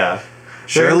year. Yeah,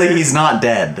 surely he's not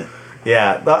dead.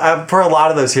 Yeah, for a lot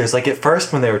of those heroes, like at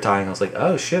first when they were dying, I was like,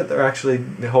 oh shit, they're actually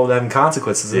having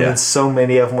consequences. And then so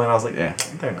many of them went, I was like,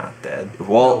 they're not dead.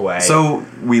 Well, no way. So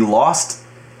we lost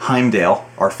Heimdall,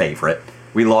 our favorite.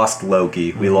 We lost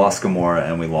Loki, we lost Gamora,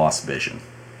 and we lost Vision.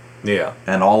 Yeah.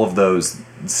 And all of those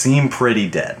seem pretty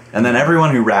dead. And then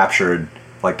everyone who raptured,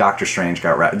 like Doctor Strange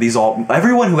got raptured.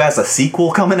 Everyone who has a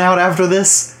sequel coming out after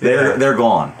this, they're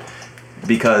gone.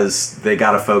 Because they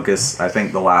gotta focus. I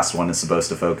think the last one is supposed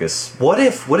to focus. What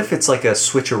if it's like a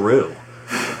switcheroo,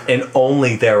 and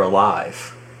only they're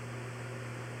alive,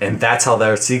 and that's how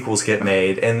their sequels get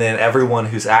made, and then everyone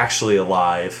who's actually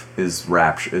alive is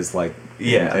like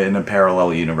in a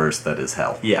parallel universe that is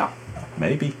hell. Yeah,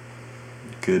 maybe,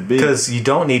 could be. Because you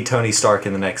don't need Tony Stark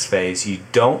in the next phase. You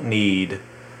don't need.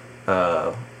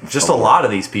 Just a lot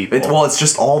of these people. It's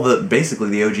just basically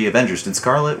the OG Avengers. Did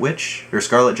Scarlet Witch or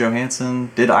Scarlett Johansson?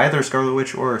 Did either Scarlet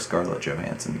Witch or Scarlett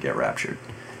Johansson get raptured?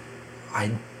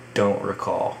 I don't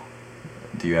recall.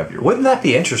 Do you have your? Wouldn't that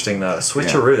be interesting though?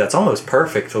 Switcheroo. Yeah. That's almost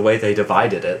perfect the way they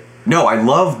divided it. No, I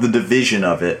love the division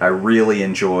of it. I really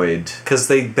enjoyed because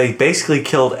they basically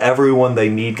killed everyone they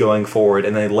need going forward,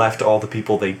 and they left all the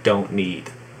people they don't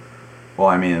need. Well,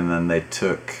 I mean, and then they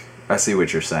took. I see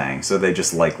what you're saying. So they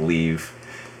just leave.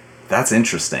 That's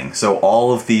interesting. So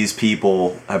all of these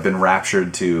people have been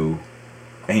raptured to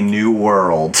a new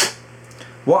world.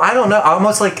 Well, I don't know. I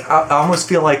almost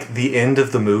feel like the end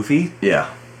of the movie. Yeah.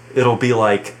 It'll be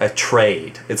like a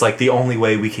trade. It's like the only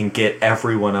way we can get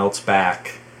everyone else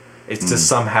back. It's to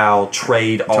somehow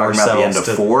trade ourselves. Talking about the end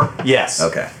of 4? Yes.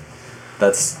 Okay.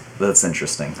 That's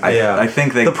interesting. I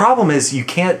think the problem is you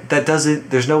can't. That doesn't.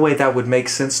 There's no way that would make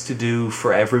sense to do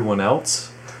for everyone else.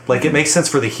 Like, it makes sense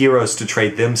for the heroes to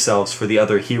trade themselves for the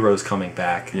other heroes coming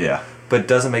back. Yeah. But it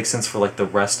doesn't make sense for, the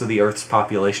rest of the Earth's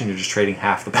population. You're just trading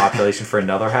half the population for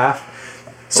another half.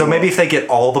 So maybe if they get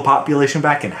all the population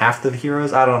back and half the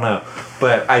heroes, I don't know.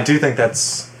 But I do think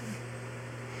that's...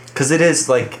 Because it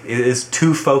is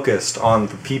too focused on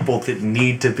the people that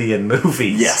need to be in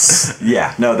movies. Yes.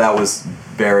 Yeah. No, that was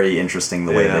very interesting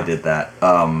the way they did that.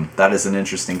 That is an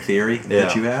interesting theory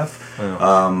that you have.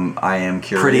 Yeah. I am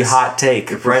curious. Pretty hot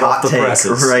take. Right off the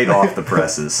presses. Right off the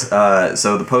presses.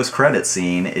 So the post-credit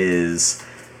scene is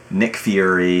Nick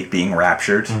Fury being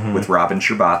raptured with Robin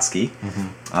Scherbatsky.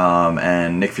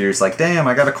 And Nick Fury's like, damn,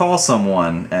 I gotta call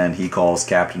someone. And he calls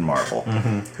Captain Marvel,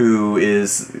 who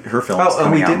is her film. Oh,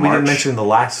 and we didn't mention the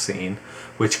last scene,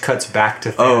 which cuts back to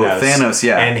Thanos. Oh, Thanos,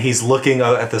 yeah. And he's looking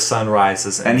at the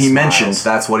sunrises. And he mentioned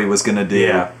that's what he was gonna do.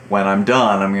 Yeah. When I'm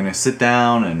done, I'm gonna sit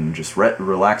down and just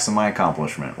relax on my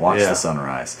accomplishment, watch the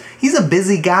sunrise. He's a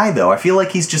busy guy, though. I feel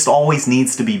like he's just always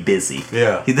needs to be busy.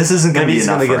 Yeah. This isn't gonna be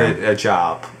enough for him. Maybe he's gonna get a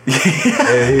job.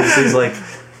 He's like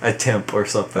a temp or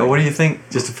something. What do you think?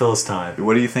 Just to fill his time.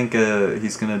 What do you think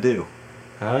he's gonna do?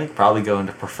 Probably go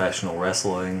into professional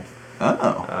wrestling.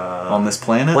 On this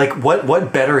planet? Like,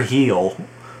 what better heel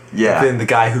than the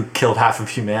guy who killed half of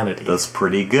humanity? That's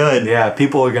pretty good. Yeah,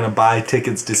 people are going to buy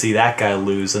tickets to see that guy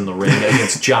lose in the ring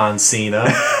against John Cena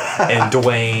and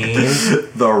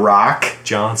Dwayne... The Rock?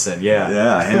 Johnson, yeah.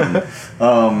 Yeah,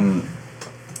 him.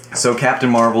 So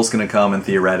Captain Marvel's going to come and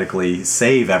theoretically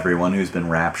save everyone who's been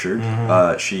raptured.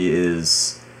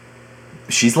 She's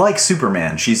like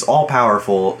Superman. She's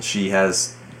all-powerful. She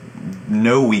has...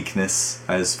 no weakness,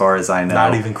 as far as I know.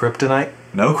 Not even kryptonite?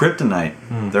 No kryptonite.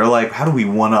 They're like, how do we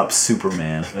one-up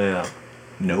Superman? Yeah.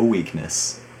 No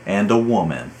weakness. And a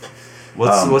woman.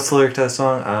 What's the lyric to that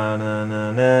song?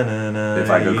 If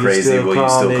I go crazy, will you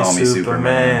still call me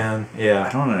Superman? Yeah. I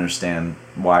don't understand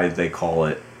why they call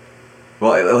it...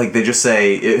 Well, they just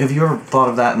say... Have you ever thought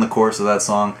of that in the chorus of that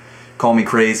song? call me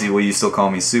crazy, will you still call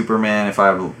me Superman? If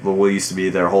I will you still be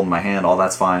there holding my hand, all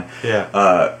that's fine.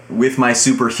 Yeah. With my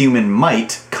superhuman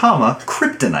might, comma,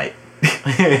 kryptonite.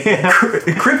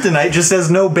 Kryptonite just has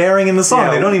no bearing in the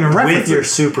song. They don't even reference with your it.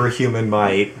 superhuman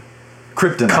might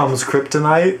Kryptonite. comes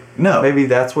kryptonite. No. Maybe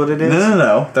that's what it is.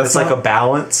 No. That's It's like a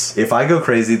balance. If I go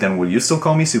crazy, then will you still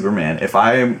call me Superman? If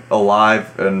I'm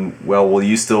alive and well, will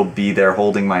you still be there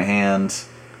holding my hand?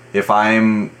 If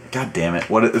I'm... God damn it.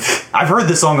 I've heard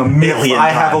this song a million If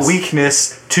I times. have a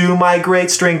weakness to my great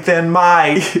strength and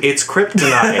might, it's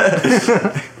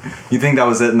kryptonite. You think that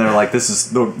was it? And they're like, this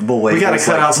is the label. We gotta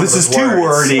cut out some This of is those too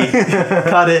words." wordy.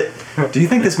 Cut it. Do you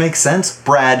think this makes sense?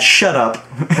 Brad, shut up.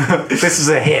 This is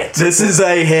a hit. This is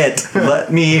a hit. Let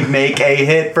me make a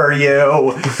hit for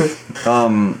you.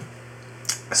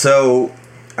 So,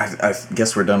 I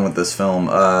guess we're done with this film.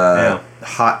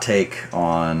 Hot take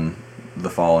on the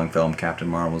following film, Captain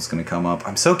Marvel, is going to come up.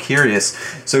 I'm so curious.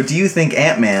 So, do you think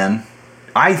Ant-Man...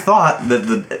 I thought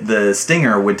that the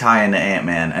Stinger would tie into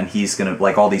Ant-Man, and he's going to...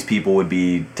 Like, all these people would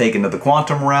be taken to the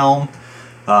quantum realm.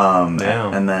 And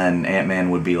then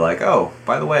Ant-Man would be like, oh,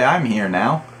 by the way, I'm here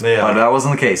now. Yeah. But that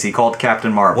wasn't the case. He called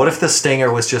Captain Marvel. What if the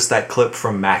stinger was just that clip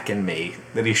from Mac and Me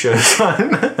that he shows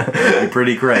on? That'd be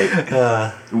pretty great.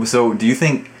 So, do you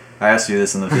think... I asked you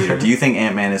this in the theater. Do you think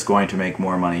Ant-Man is going to make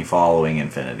more money following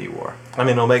Infinity War? I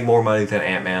mean, it'll make more money than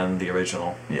Ant-Man, the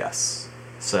original. Yes.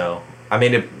 So, I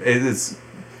mean, it's...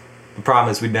 The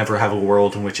problem is we'd never have a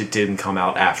world in which it didn't come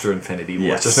out after Infinity War.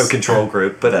 Yes. There's no control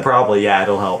group, but probably, yeah,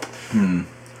 it'll help.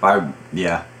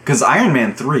 Because Iron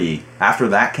Man 3, after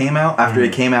that came out, after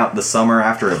it came out the summer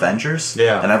after Avengers,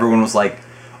 and everyone was like,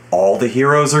 all the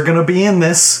heroes are going to be in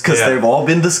this, because they've all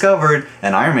been discovered,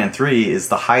 and Iron Man 3 is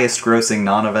the highest grossing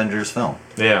non-Avengers film.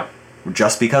 Yeah.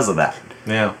 Just because of that.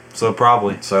 Yeah, so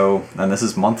probably. So, and this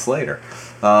is months later.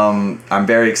 I'm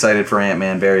very excited for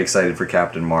Ant-Man, very excited for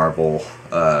Captain Marvel.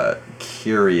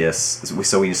 Curious.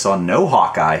 So we saw no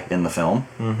Hawkeye in the film.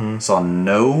 Mm-hmm. Saw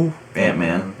no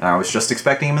Ant-Man. Mm-hmm. I was just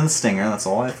expecting him in the Stinger. That's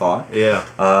all I thought. Yeah.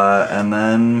 And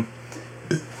then,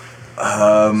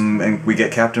 and we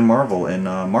get Captain Marvel in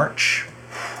March.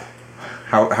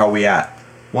 How we at?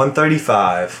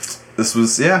 135. This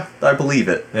was, I believe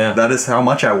it. Yeah. That is how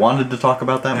much I wanted to talk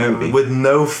about that movie. With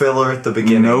no filler at the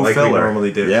beginning, like we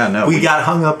normally do. Yeah, no. We got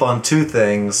hung up on two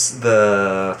things.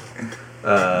 The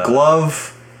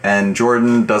glove, and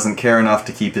Jordan doesn't care enough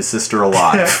to keep his sister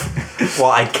alive. Well,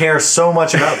 I care so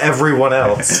much about everyone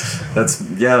else. That's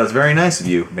very nice of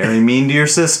you. Very mean to your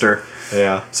sister.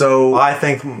 Yeah. So well, I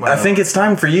think it's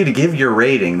time for you to give your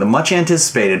rating. The much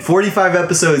anticipated 45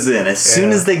 episodes in. As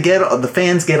soon as the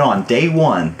fans get on day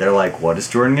one, they're like, "What is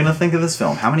Jordan gonna think of this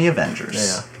film? How many Avengers?"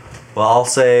 Yeah. Well, I'll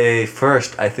say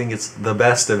first, I think it's the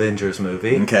best Avengers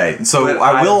movie. Okay, so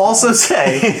I will also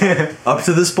say, up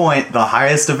to this point, the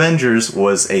highest Avengers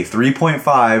was a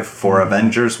 3.5 for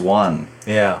Avengers 1.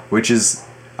 Yeah. Which is,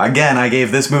 again, I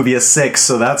gave this movie a 6,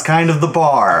 so that's kind of the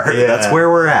bar. Yeah. That's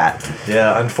where we're at.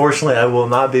 Yeah, unfortunately, I will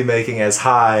not be making as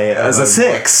high as a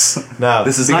 6. No.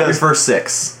 This is not your first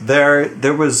 6. There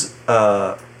was,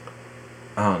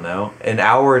 I don't know, an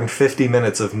hour and 50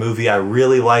 minutes of movie I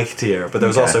really liked here, but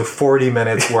there's also 40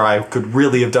 minutes where I could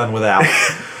really have done without.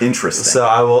 Interesting. So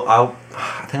I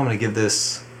think I'm going to give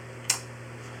this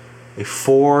a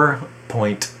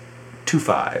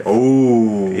 4.25.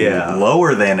 Oh, yeah.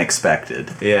 Lower than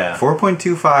expected. Yeah.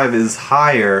 4.25 is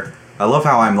higher. I love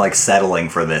how I'm like settling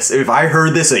for this. If I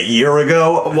heard this a year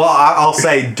ago, well, I'll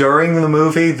say during the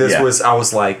movie, I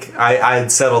was like, I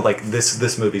had settled like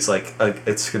this movie's like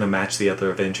it's gonna match the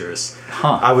other Avengers.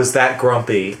 Huh. I was that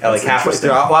grumpy like halfway through.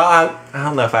 Well, I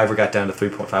don't know if I ever got down to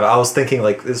 3.5. I was thinking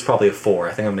like this is probably a 4.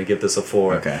 I think I'm gonna give this a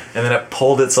 4. Okay. And then it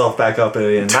pulled itself back up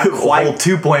and not quite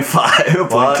 2.5.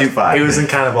 0.25. It was in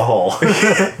kind of a hole.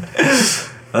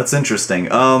 That's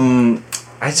interesting.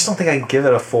 I just don't think I can give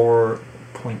it a 4.5.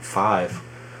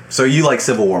 So you like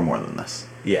Civil War more than this?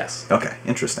 Yes. Okay,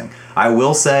 interesting. I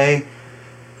will say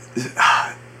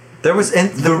there was,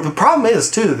 and the problem is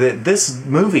too that this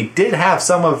movie did have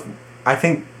some of, I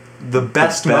think, the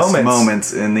best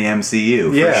moments in the MCU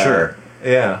for sure.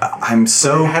 Yeah.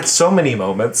 It had so many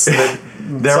moments that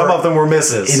some of them were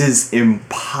misses. It is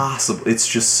impossible. It's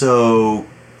just so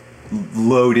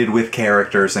loaded with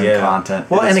characters and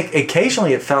content. Well, and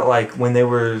occasionally it felt like when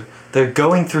they're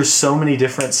going through so many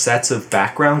different sets of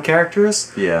background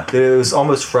characters. Yeah. That it was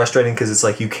almost frustrating because it's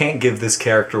like you can't give this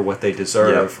character what they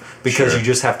deserve because you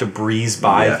just have to breeze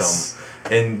by them.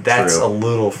 And that's a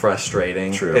little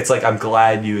frustrating. True. It's like I'm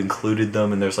glad you included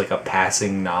them and there's like a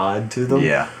passing nod to them.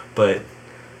 Yeah. But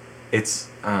it's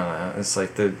I don't know. It's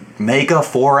like the Make a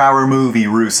 4-hour movie,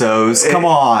 Russos. Come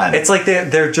on. It's like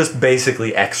they're just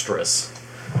basically extras,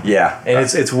 yeah. and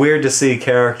it's weird to see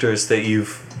characters that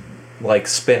you've like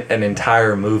spent an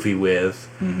entire movie with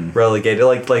relegated.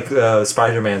 Like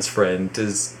Spider-Man's friend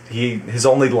his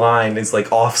only line is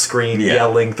like off screen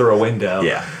yelling through a window.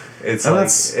 Yeah. It's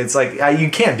And like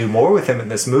you can't do more with him in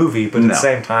this movie, but at No. the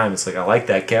same time, it's like I like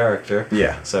that character.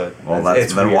 Yeah. So Well,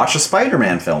 it's then weird. watch a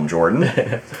Spider-Man film, Jordan.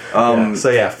 So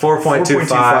yeah, 4.25.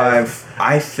 4.25.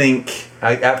 I think.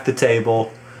 At the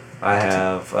table, I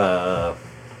have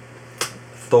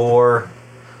Thor,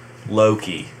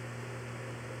 Loki,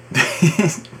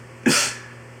 the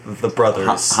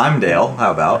brothers. Heimdall,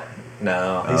 how about?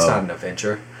 No, he's not an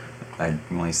Avenger.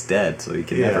 Well, he's dead, so he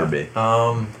can never be.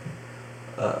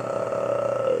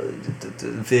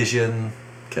 Vision,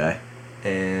 Okay.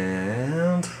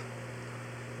 and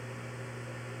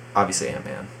obviously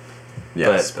Ant-Man.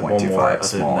 Yes, But one more 0.25 other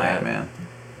small than that. Ant-Man.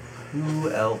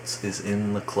 Who else is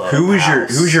in the club?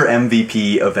 Who's your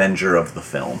MVP Avenger of the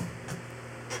film?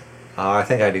 I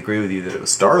think I'd agree with you that it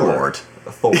was Star-Lord.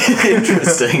 Thor.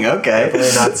 Interesting. Okay.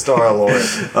 Definitely not Star-Lord.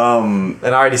 And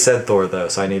I already said Thor though,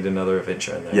 so I need another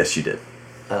Avenger in there. Yes, you did.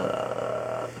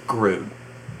 Groot.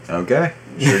 Okay.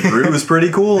 Sure, Groot was pretty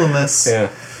cool in this. Yeah.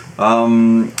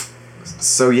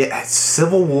 So yeah,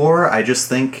 Civil War. I just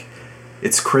think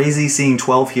it's crazy seeing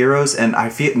 12 heroes, and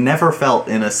I never felt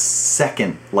in a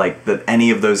second like that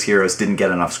any of those heroes didn't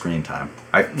get enough screen time.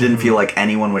 I didn't feel like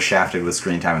anyone was shafted with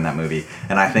screen time in that movie,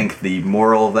 and I think the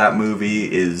moral of that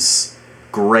movie is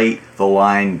great. The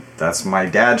line, "That's my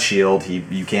dad's shield.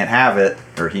 You can't have it,"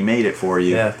 or "He made it for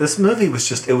you." Yeah. This movie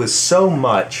was it was so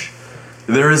much.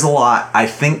 There is a lot. I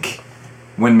think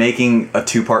when making a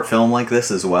 2-part film like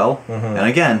this as well, and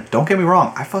again, don't get me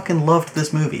wrong, I fucking loved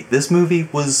this movie. This movie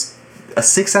was a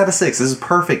 6 out of 6. This is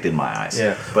perfect in my eyes.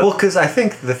 Yeah. But Well, because I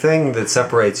think the thing that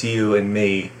separates you and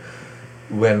me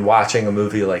when watching a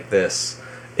movie like this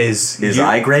is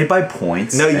I grade by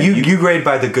points. No, and you grade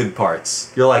by the good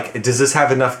parts. You're like, does this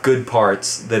have enough good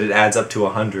parts that it adds up to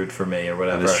 100 for me or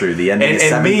whatever? That is true. The ending and,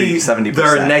 is and 70%. me, there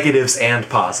are negatives and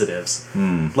positives.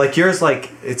 Like yours,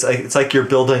 like it's like you're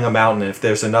building a mountain. If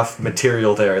there's enough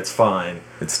material there, it's fine.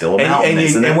 It's still a mountain,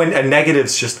 isn't it? And when a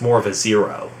negative's just more of a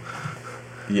zero.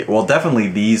 Yeah, well, definitely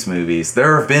these movies.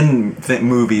 There have been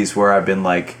movies where I've been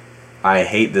like, I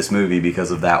hate this movie because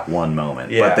of that one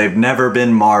moment. Yeah. But they've never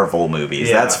been Marvel movies.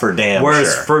 Yeah. That's for damn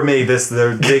Whereas sure. for me,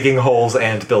 they're digging holes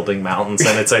and building mountains,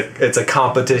 and it's a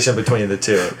competition between the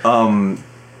two.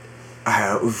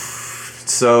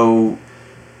 So,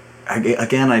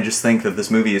 again, I just think that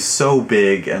this movie is so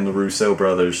big, and the Russo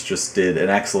brothers just did an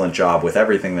excellent job with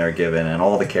everything they're given, and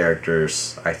all the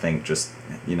characters, I think, just,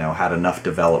 had enough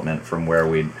development from where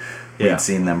we'd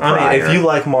seen them prior. I mean, if you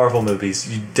like Marvel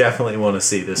movies, you definitely want to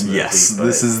see this movie. Yes, but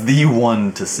this is the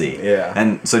one to see. Yeah.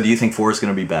 And so do you think 4 is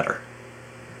going to be better?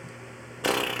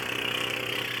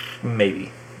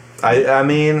 maybe. I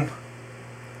mean...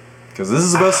 Because this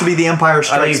is supposed to be The Empire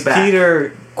Strikes Back.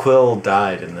 Peter Quill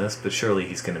died in this, but surely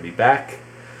he's going to be back.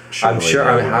 I'm sure.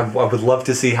 I would love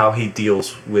to see how he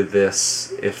deals with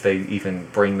this if they even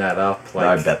bring that up. Like,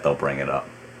 I bet they'll bring it up.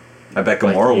 I bet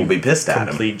Gamora will be pissed at him.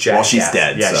 Complete Well, she's jackass.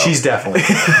 dead. Yeah, so. she's definitely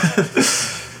dead.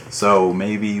 So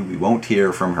maybe we won't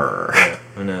hear from her. Yeah,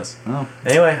 who knows? Oh.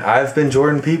 Anyway, I've been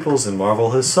Jordan Peoples, and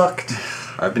Marvel has sucked.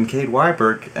 I've been Cade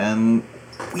Weiberg, and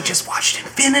we just watched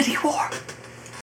Infinity War.